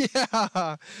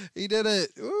 Yeah, he did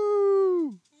it.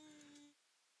 Woo!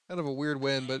 Kind of a weird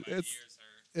win, but My ears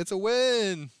hurt. it's a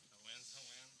win.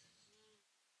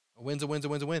 A win's A win's a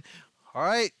win. All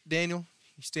right, Daniel,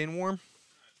 you staying warm?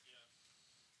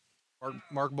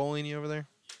 Mark Bolini over there.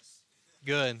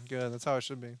 Good. That's how it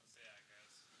should be.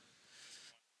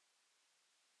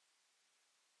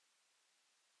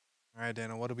 All right,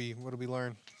 Daniel. What do we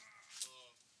learn?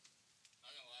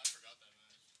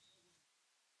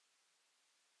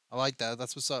 I like that.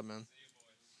 That's what's up, man.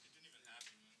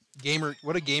 Gamer.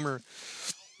 What a gamer.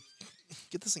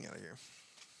 Get this thing out of here.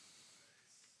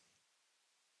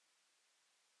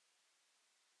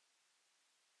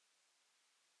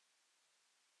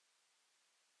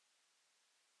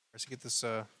 Let's get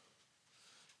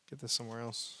this somewhere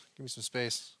else. Give me some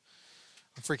space.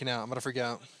 I'm freaking out. I'm gonna freak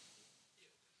out.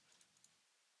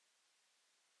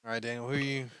 All right, Daniel. Who are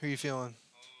you feeling?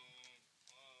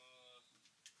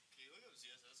 Can you look up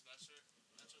ZSS matchup?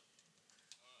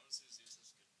 I would say ZSS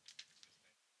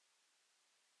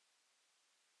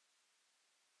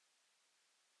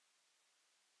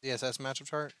good. DSS matchup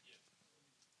chart.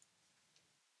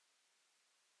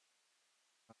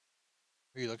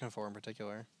 Who are you looking for in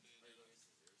particular?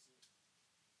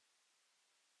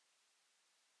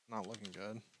 Not looking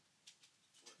good.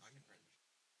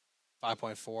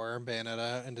 5.4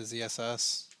 Bayonetta into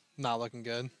ZSS. Not looking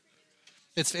good.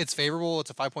 It's favorable. It's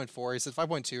a 5.4. He said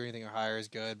 5.2 or anything higher is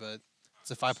good, but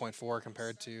It's a 5.4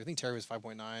 compared to I think Terry was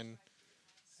 5.9,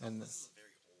 and This is very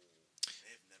old.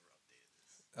 They have never updated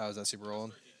this. oh, is that super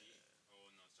old? Oh no,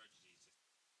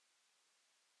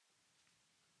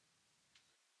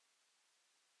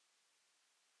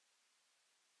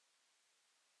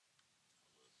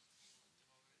 strategy is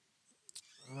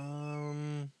just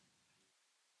Um,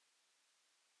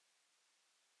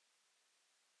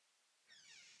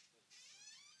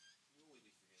 You always be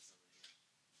forgetting something.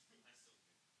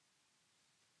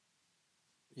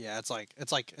 yeah,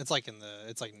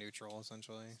 it's like neutral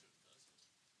essentially.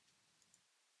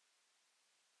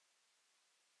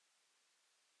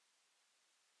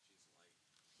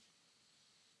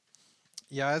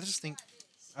 Yeah, I just think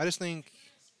I just think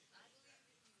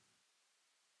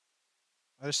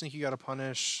you got to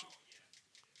punish.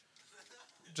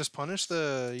 Just punish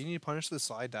the. You need to punish the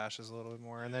slide dashes a little bit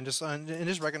more, and then and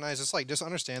just recognize. It's like just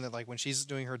understand that like when she's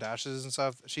doing her dashes and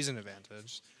stuff, she's an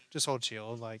advantage. Just hold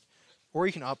shield like, or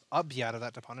you can up B out of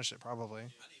that to punish it probably.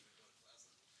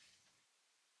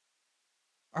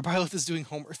 Our Byleth is doing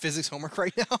physics homework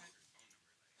right now.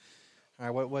 All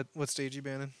right, what stage you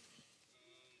banning?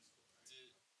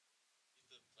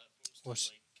 The platform still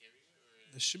What's- like carry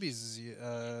it or? This should be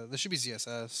this should be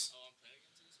ZSS. Oh, I'm playing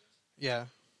against this. Yeah,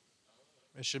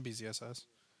 it should be ZSS.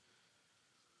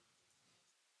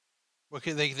 Well,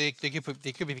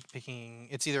 they could be picking.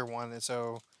 It's either one.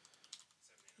 So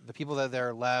the people that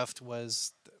they're left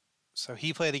was, so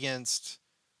he played against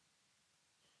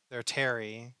their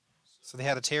Terry. So they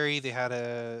had a Terry, they had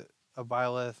a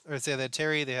Byleth, or say they had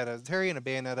Terry, they had a Terry and a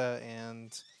Bayonetta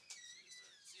and See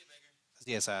you,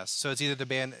 Baker. ZSS. So it's either the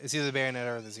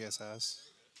Bayonetta or the ZSS.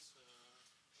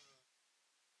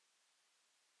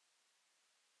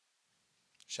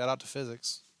 Shout out to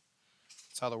physics.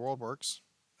 That's how the world works.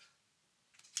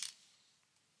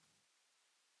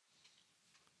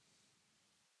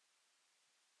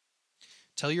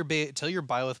 Tell your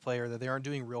Byleth player that they aren't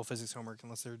doing real physics homework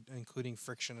unless they're including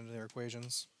friction into their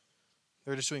equations.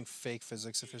 They're just doing fake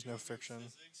physics if there's no friction.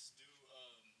 Physics do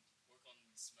work on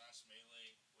smash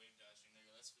melee wave dashing.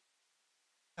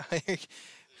 There's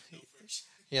no friction.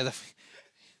 Yeah,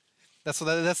 that's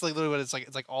like literally what it's like.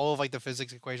 It's like all of like the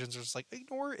physics equations are just like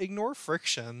ignore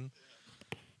friction.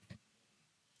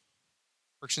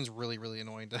 Friction's really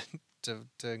annoying to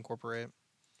incorporate.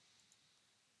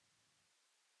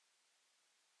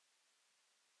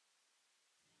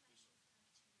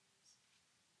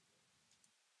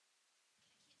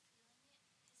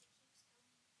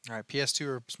 All right, PS2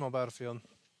 or small battlefield.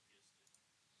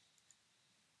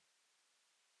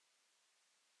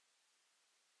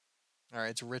 All right,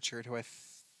 it's Richard who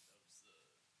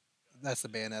that's the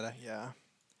Bayonetta. Yeah.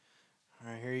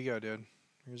 All right, here you go, dude.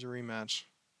 Here's a rematch.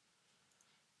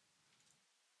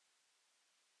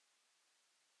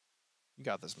 You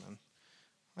got this, man.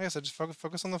 Like I said, just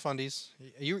focus on the fundies.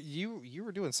 You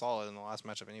were doing solid in the last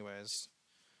matchup, anyways.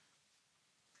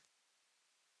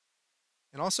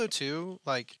 And also too,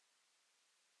 like.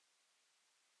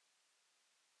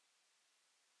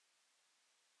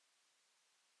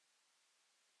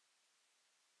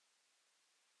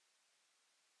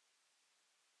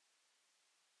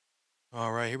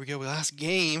 All right, here we go. Last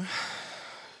game.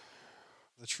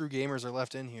 The true gamers are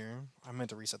left in here. I meant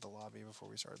to reset the lobby before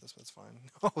we started this, but it's fine.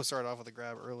 Oh, started off with a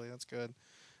grab early. That's good.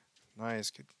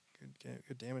 Nice,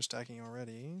 good damage stacking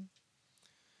already.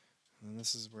 And then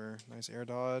this is where nice air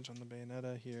dodge on the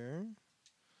Bayonetta here.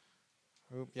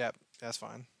 Oh, yeah, that's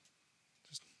fine.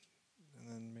 Just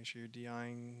and then make sure you're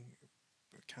DIing.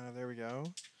 Kind of there we go.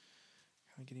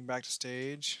 Kind of getting back to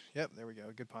stage. Yep, there we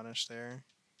go. Good punish there.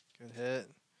 Good hit.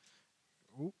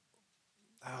 Oop.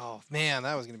 Oh man,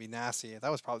 that was gonna be nasty. That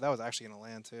was actually gonna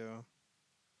land too.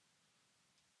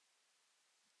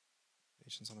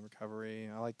 Patience on the recovery.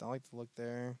 I like the look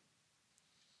there.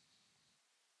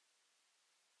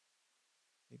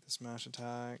 Take the smash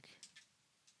attack.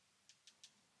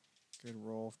 Good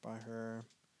roll by her.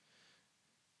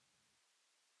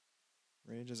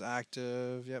 Rage is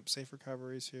active. Yep, safe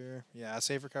recoveries here. Yeah,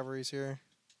 safe recoveries here.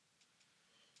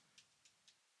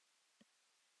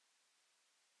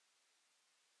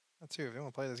 That too. If you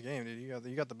want to play this game, dude, you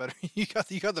got the better you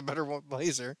got the better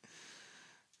blazer.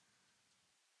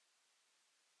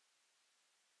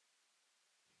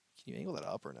 Can you angle that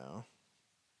up or no?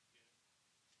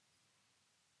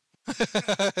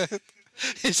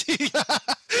 Is he?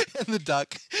 And the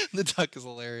duck is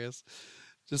hilarious.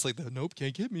 Just like the nope,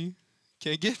 can't get me,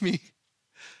 can't get me.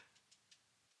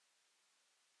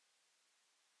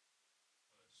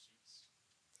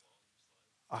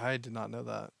 I did not know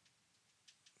that.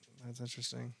 That's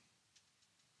interesting.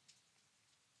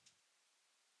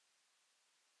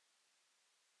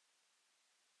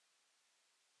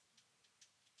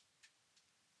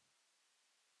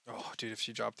 Oh, dude, if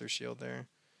she dropped their shield there.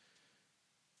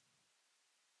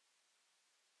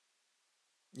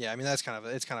 Yeah, I mean it's kind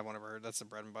of one of her. That's the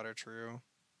bread and butter true.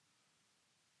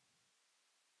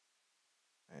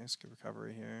 Nice, good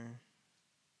recovery here.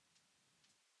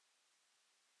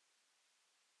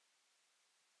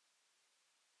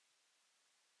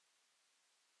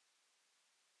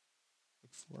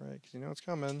 Look for it, because you know it's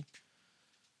coming.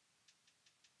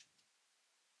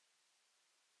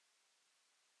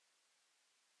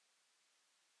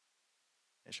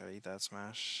 I should eat that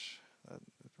smash. That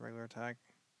regular attack.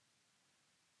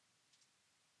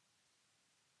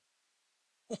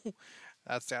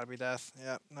 That's gotta be death.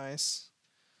 Yep, nice.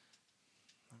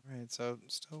 Alright, so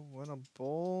still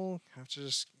winnable. Have to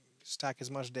just stack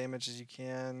as much damage as you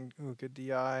can. Ooh, good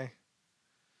DI.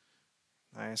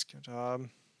 Nice, good job.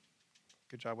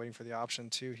 Good job waiting for the option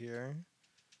too here.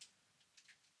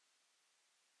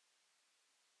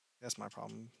 That's my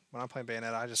problem. When I'm playing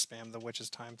Bayonet, I just spam the Witch's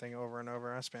Time thing over and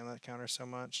over. I spam that counter so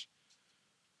much.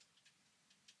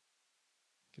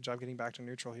 Good job getting back to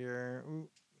neutral here. Ooh.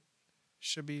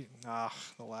 Should be... Ah,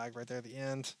 the lag right there at the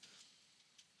end.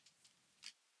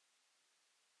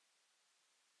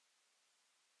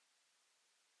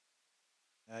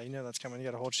 Yeah, you know that's coming. You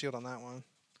got to hold shield on that one.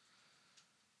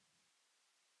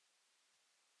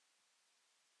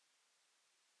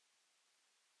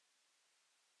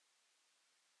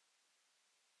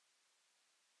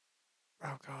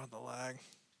 Oh god, the lag.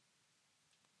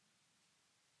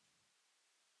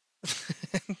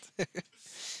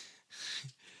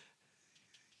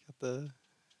 Got the...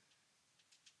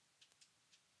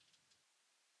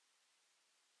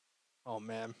 Oh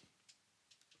man.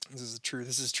 This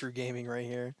is true gaming right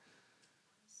here.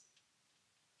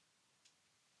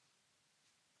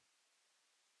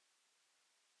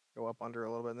 Go up under a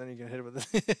little bit, and then you can hit it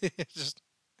with just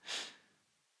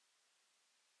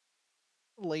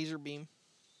laser beam.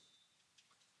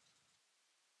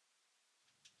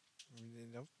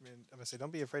 I'm gonna say,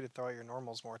 don't be afraid to throw out your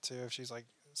normals more too. If she's like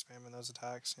spamming those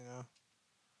attacks, you know.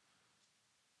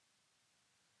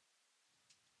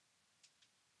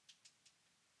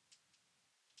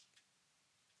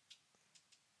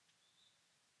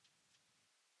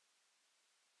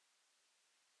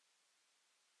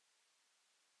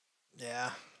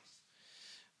 Yeah.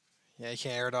 Yeah, you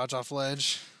can't air dodge off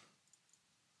ledge.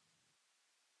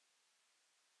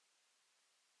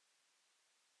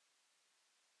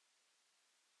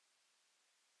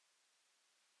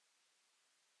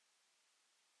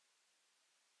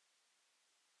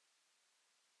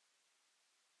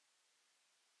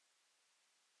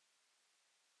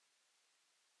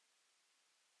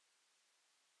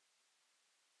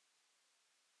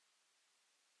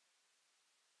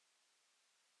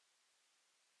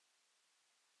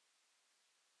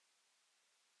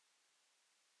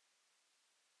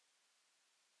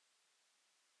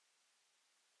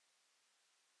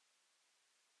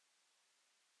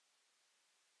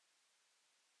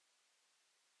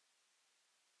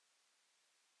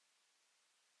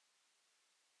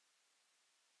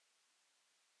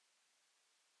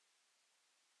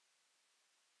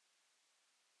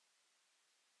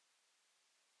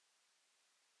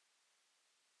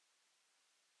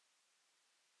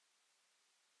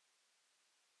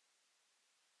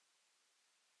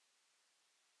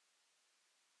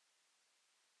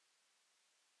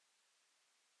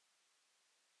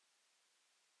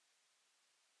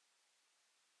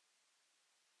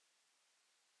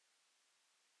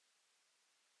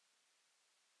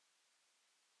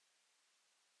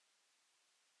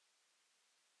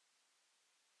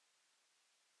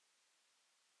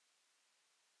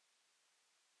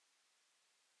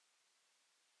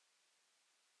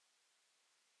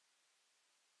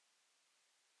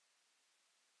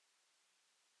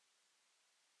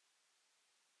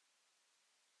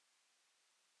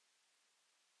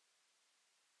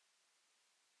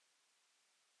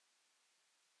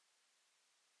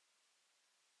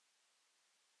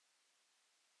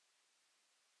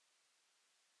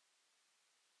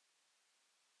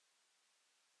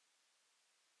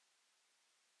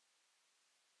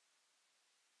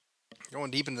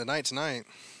 Going deep into the night tonight.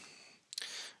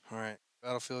 All right.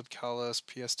 Battlefield, Kalos,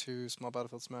 PS2, Small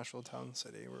Battlefield, Smashville, Town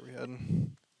City. Where are we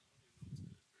heading?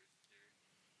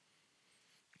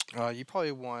 You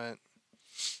probably want.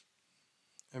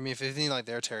 I mean, if you think like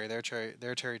their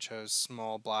Terry chose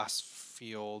small blast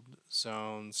field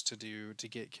zones to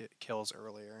get kills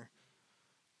earlier.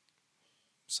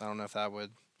 So I don't know if that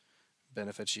would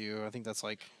benefit you. I think that's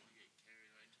like.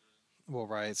 Well,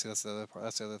 right. So that's the other part.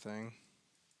 That's the other thing.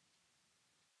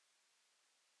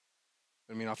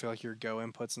 I mean, I feel like your go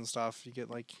inputs and stuff, you get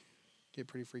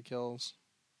pretty free kills.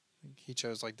 He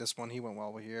chose like this one. He went well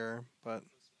over here, but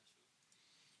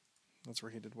that's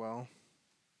where he did well.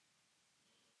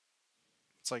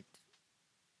 It's like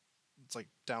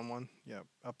down one, yeah,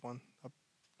 up one,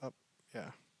 up,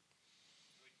 yeah.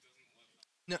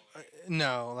 No,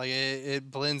 no, like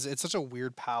it blends. It's such a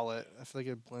weird palette. I feel like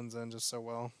it blends in just so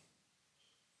well.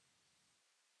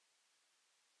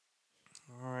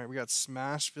 All right, we got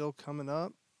Smashville coming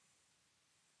up.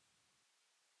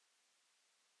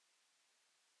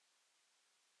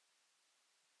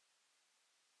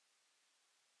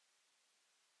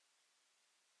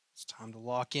 It's time to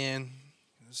lock in.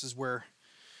 This is where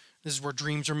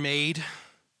dreams are made.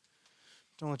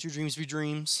 Don't let your dreams be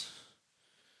dreams.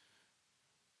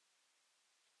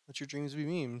 Let your dreams be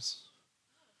memes.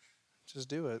 Just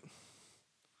do it.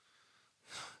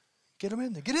 Get them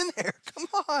in there. Get in there. Come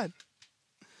on.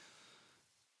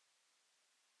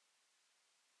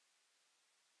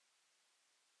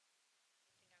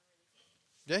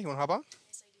 Yeah, you want to hop on?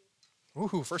 Yes, I do.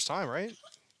 Ooh, first time, right? This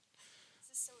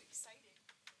is so exciting.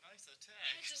 Nice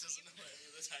attack. Doesn't know what any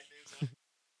of the attack names are.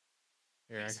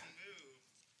 Here, Nice move.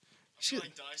 I Shit. feel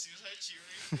like Dicey was like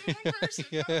cheering for one person.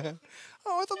 yeah.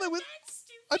 Oh, I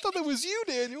thought that was you,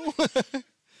 Daniel.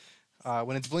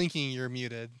 When it's blinking, you're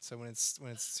muted. So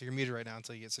so you're muted right now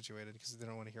until you get situated because they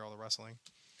don't want to hear all the rustling.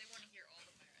 They want to hear all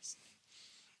of my wrestling.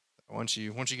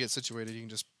 Once you get situated, you can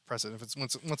just press it. If it's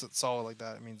once it's solid like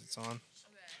that, it means it's on. Okay.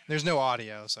 There's no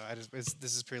audio, so this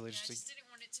is purely Yeah, I just. just didn't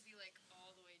want it to be like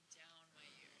all the way down my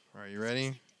ear. All right, you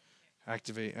ready?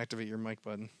 Activate your mic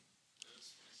button.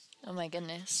 Oh my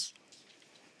goodness.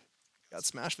 Got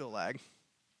Smashville lag.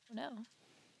 Oh no.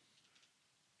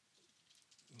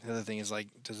 The other thing is like,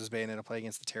 does this Bayonetta play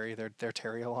against the Terry? Their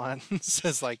Terry a lot.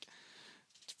 Says like,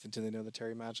 do they know the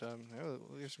Terry matchup? Oh,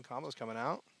 there's some combos coming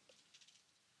out.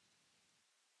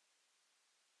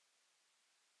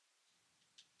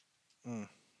 Yeah,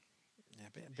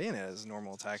 Bayonetta's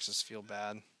normal attacks just feel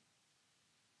bad.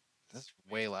 That's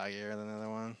way laggier than the other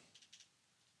one.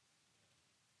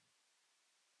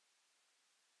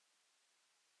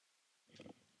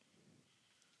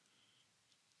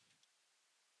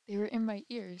 They were in my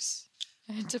ears.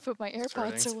 I had to put my AirPods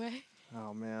hurting. away.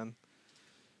 Oh man,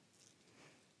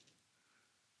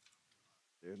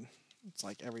 dude, it's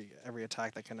like every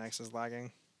attack that connects is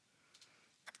lagging.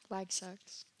 Lag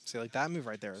sucks. See, like that move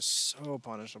right there is so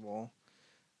punishable.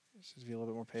 Just be a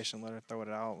little bit more patient. Let her throw it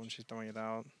out when she's throwing it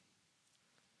out.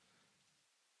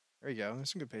 There you go.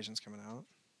 There's some good patience coming out.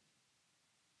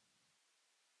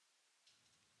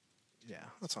 Yeah,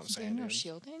 that's what I'm saying, Daniel dude.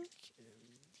 shielding?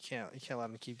 You can't let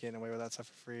him keep getting away with that stuff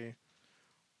for free.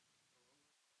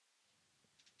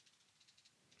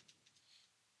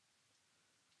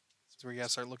 So we gotta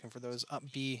start looking for those up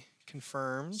B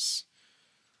confirms.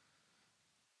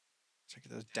 Check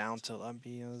those down tilt up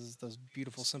B, those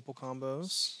beautiful simple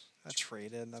combos. That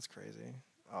traded, that's crazy.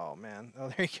 Oh man. Oh,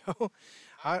 there you go.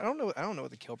 I don't know what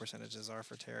the kill percentages are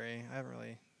for Terry. I haven't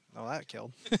really. Oh, that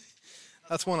killed.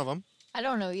 That's one of them. I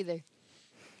don't know either.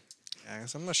 Yeah,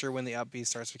 'cause I'm not sure when the up B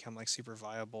starts to become like super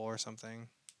viable or something.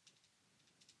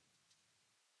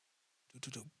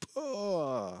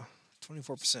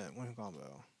 24% one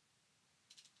combo.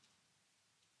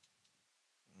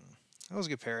 That was a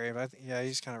good parry, but yeah, you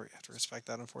just kind of have to respect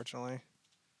that, unfortunately.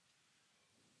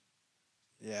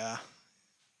 Yeah.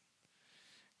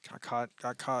 Got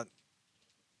caught.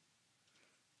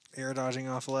 Air dodging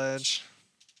off ledge.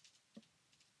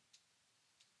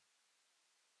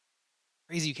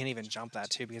 Crazy you can't even jump that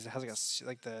too because it has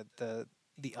like the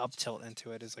up tilt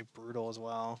into it is like brutal as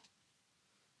well.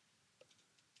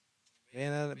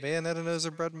 Bayonetta knows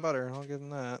their bread and butter. I'll give them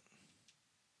that.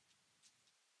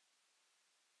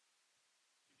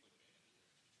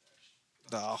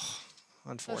 Oh,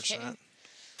 unfortunate.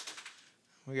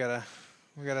 Okay.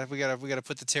 We gotta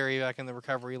put the Terry back in the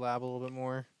recovery lab a little bit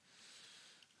more.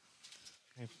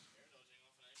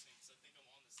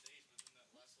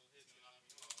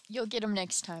 You'll get him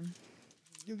next time.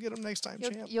 You'll get him next time,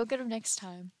 champ. You'll get him next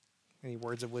time. Any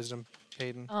words of wisdom,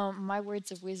 Hayden? My words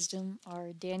of wisdom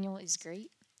are Daniel is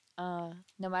great. No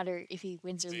matter if he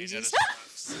wins or loses.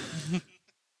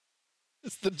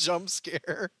 It's the jump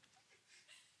scare.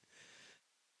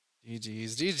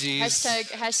 GG's.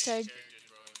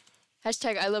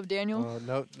 Hashtag I love Daniel.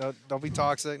 Oh, no, don't be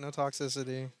toxic. No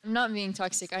toxicity. I'm not being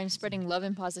toxic. I'm spreading love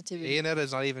and positivity. Bayonetta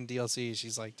is not even DLC.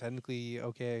 She's like technically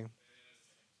okay.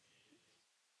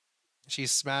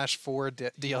 She's Smash 4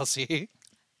 DLC.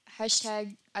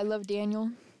 Hashtag I love Daniel.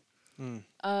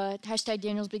 Hashtag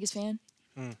Daniel's biggest fan.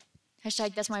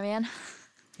 Hashtag that's my man.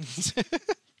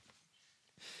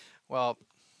 Well,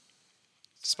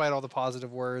 despite all the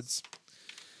positive words,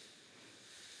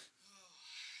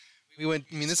 We went.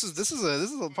 I mean, this is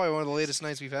probably one of the latest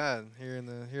nights we've had here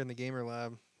in the gamer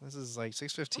lab. This is like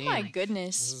 6:15. Oh my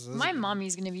goodness. This is My good.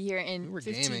 mommy's going to be here in We're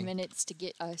 15 gaming. minutes to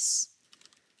get us.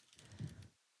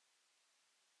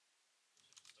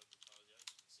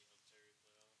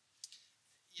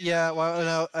 Yeah, well,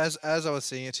 no, as I was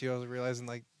seeing it too, I was realizing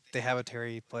like they have a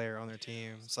Terry player on their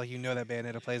team. It's like that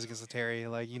Bayonetta plays against the Terry.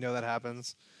 Like that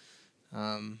happens.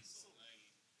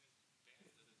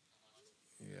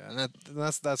 Yeah, and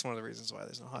that's one of the reasons why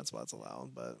there's no hotspots allowed.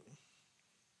 But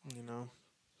you know,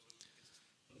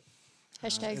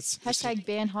 Hashtag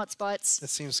ban hotspots. it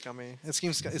seems scummy. It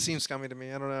seems scummy to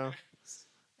me. I don't know.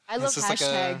 I love just like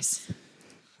hashtags.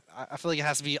 I feel like it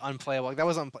has to be unplayable. Like that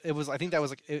was it was. I think that was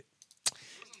like it.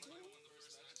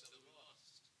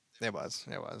 It was.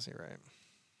 You're right.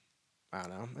 I don't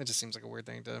know. It just seems like a weird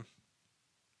thing to.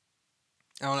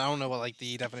 I don't know what like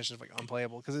the definition of like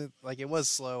unplayable because it was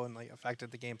slow and like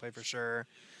affected the gameplay for sure,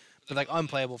 but like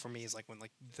unplayable for me is like when like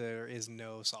there is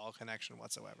no solid connection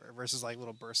whatsoever versus like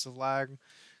little bursts of lag.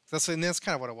 That's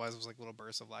kind of what it was like little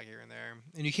bursts of lag here and there,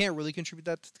 and you can't really contribute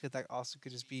that because that also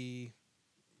could just be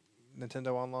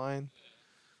Nintendo Online,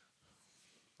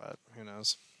 but who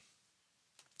knows.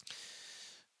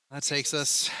 That takes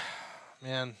us,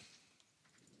 man.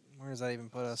 Where does that even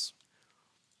put us?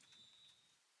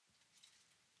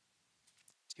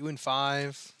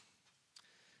 2-5,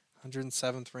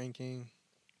 107th ranking.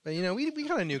 But we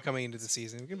kind of knew coming into the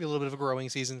season it's gonna be a little bit of a growing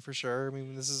season for sure. I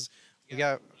mean, we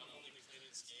got.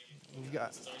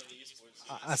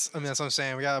 That's what I'm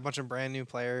saying. We got a bunch of brand new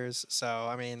players, so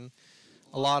I mean,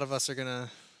 a lot of us are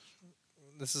gonna.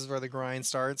 This is where the grind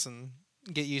starts and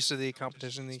get used to the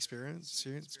competition, the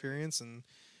experience, and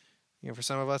for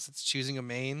some of us it's choosing a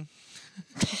main.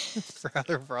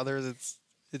 for others,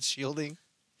 it's shielding.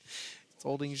 It's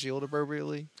holding shield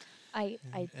appropriately.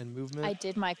 And movement. I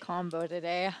did my combo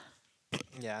today.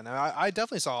 Yeah, no, I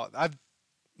definitely saw. I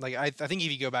think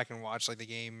if you go back and watch like the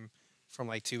game from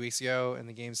like 2 weeks ago and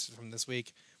the games from this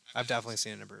week, I've definitely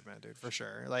seen an improvement, dude, for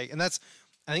sure. Like, and I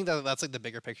think that's like the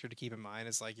bigger picture to keep in mind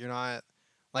is like you're not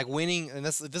like winning, and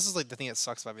this is like the thing that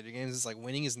sucks about video games is like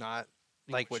winning is not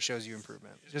like what shows you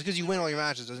improvement. Just because you win all your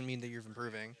matches doesn't mean that you're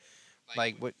improving.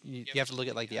 Like what you have to look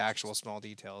at like the actual small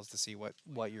details to see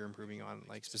what you're improving on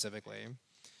like specifically,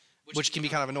 which can be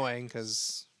kind of annoying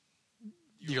because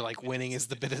you're like winning is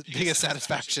the biggest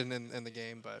satisfaction in the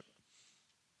game. But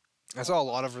I saw a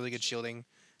lot of really good shielding.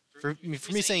 For me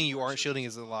saying you aren't shielding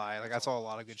is a lie. Like I saw a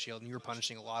lot of good shielding. You were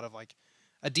punishing a lot of like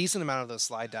a decent amount of those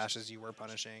slide dashes you were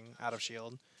punishing out of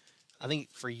shield. I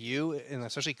think for you and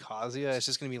especially Kazuya, it's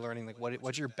just gonna be learning like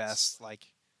what's your best like.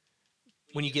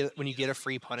 When you get a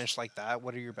free punish like that,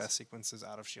 what are your best sequences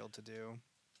out of shield to do?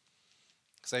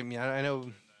 Because I mean, I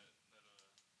know.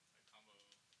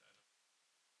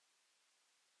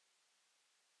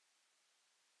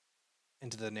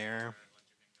 Into the nair.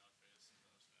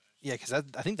 Yeah, because I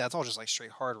think that's all just like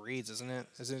straight hard reads, isn't it?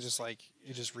 Isn't it just like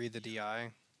you just read the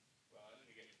DI?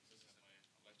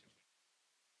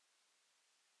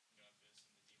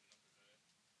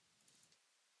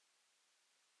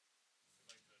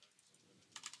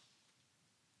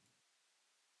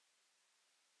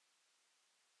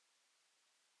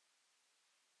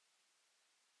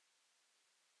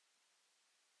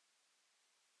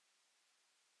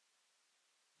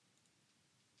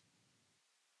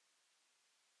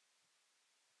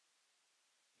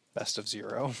 Best of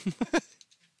 0.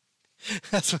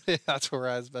 That's where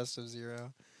I was best of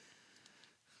 0.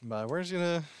 But we're just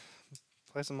gonna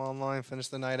play some online, finish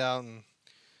the night out, and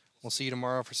we'll see you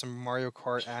tomorrow for some Mario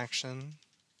Kart action.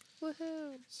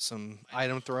 Woohoo! Some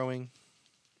item throwing.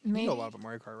 Maybe. You know a lot about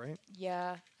Mario Kart, right?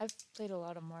 Yeah, I've played a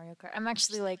lot of Mario Kart. I'm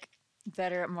actually like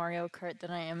better at Mario Kart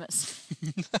than I am at.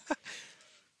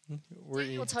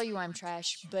 Maybe will tell you I'm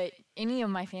trash, but any of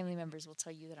my family members will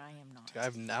tell you that I am not. Dude,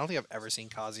 I don't think I've ever seen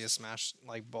Kazuya smash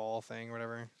like ball thing or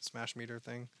whatever, smash meter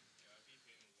thing.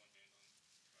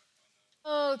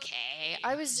 Okay,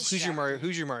 I was distracted.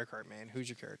 Who's your Mario Kart main? Who's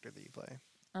your character that you play?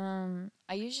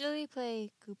 I usually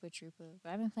play Koopa Troopa, but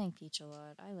I've been playing Peach a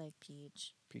lot. I like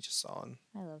Peach. Peach is solid.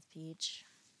 I love Peach.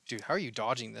 Dude, how are you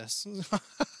dodging this?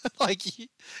 Like,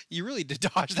 you really did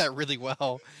dodge that really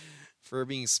well for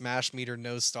being smash meter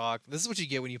no stock. This is what you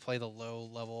get when you play the low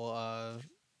level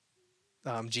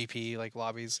GP like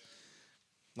lobbies.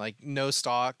 Like no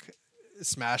stock,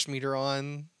 smash meter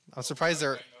on. I'm surprised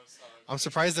there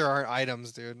aren't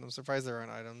items, dude. I'm surprised there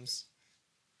aren't items.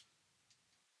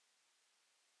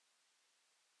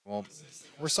 Well,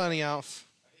 we're signing out.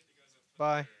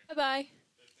 Bye. Bye bye.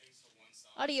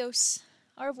 Adios.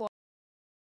 Au revoir.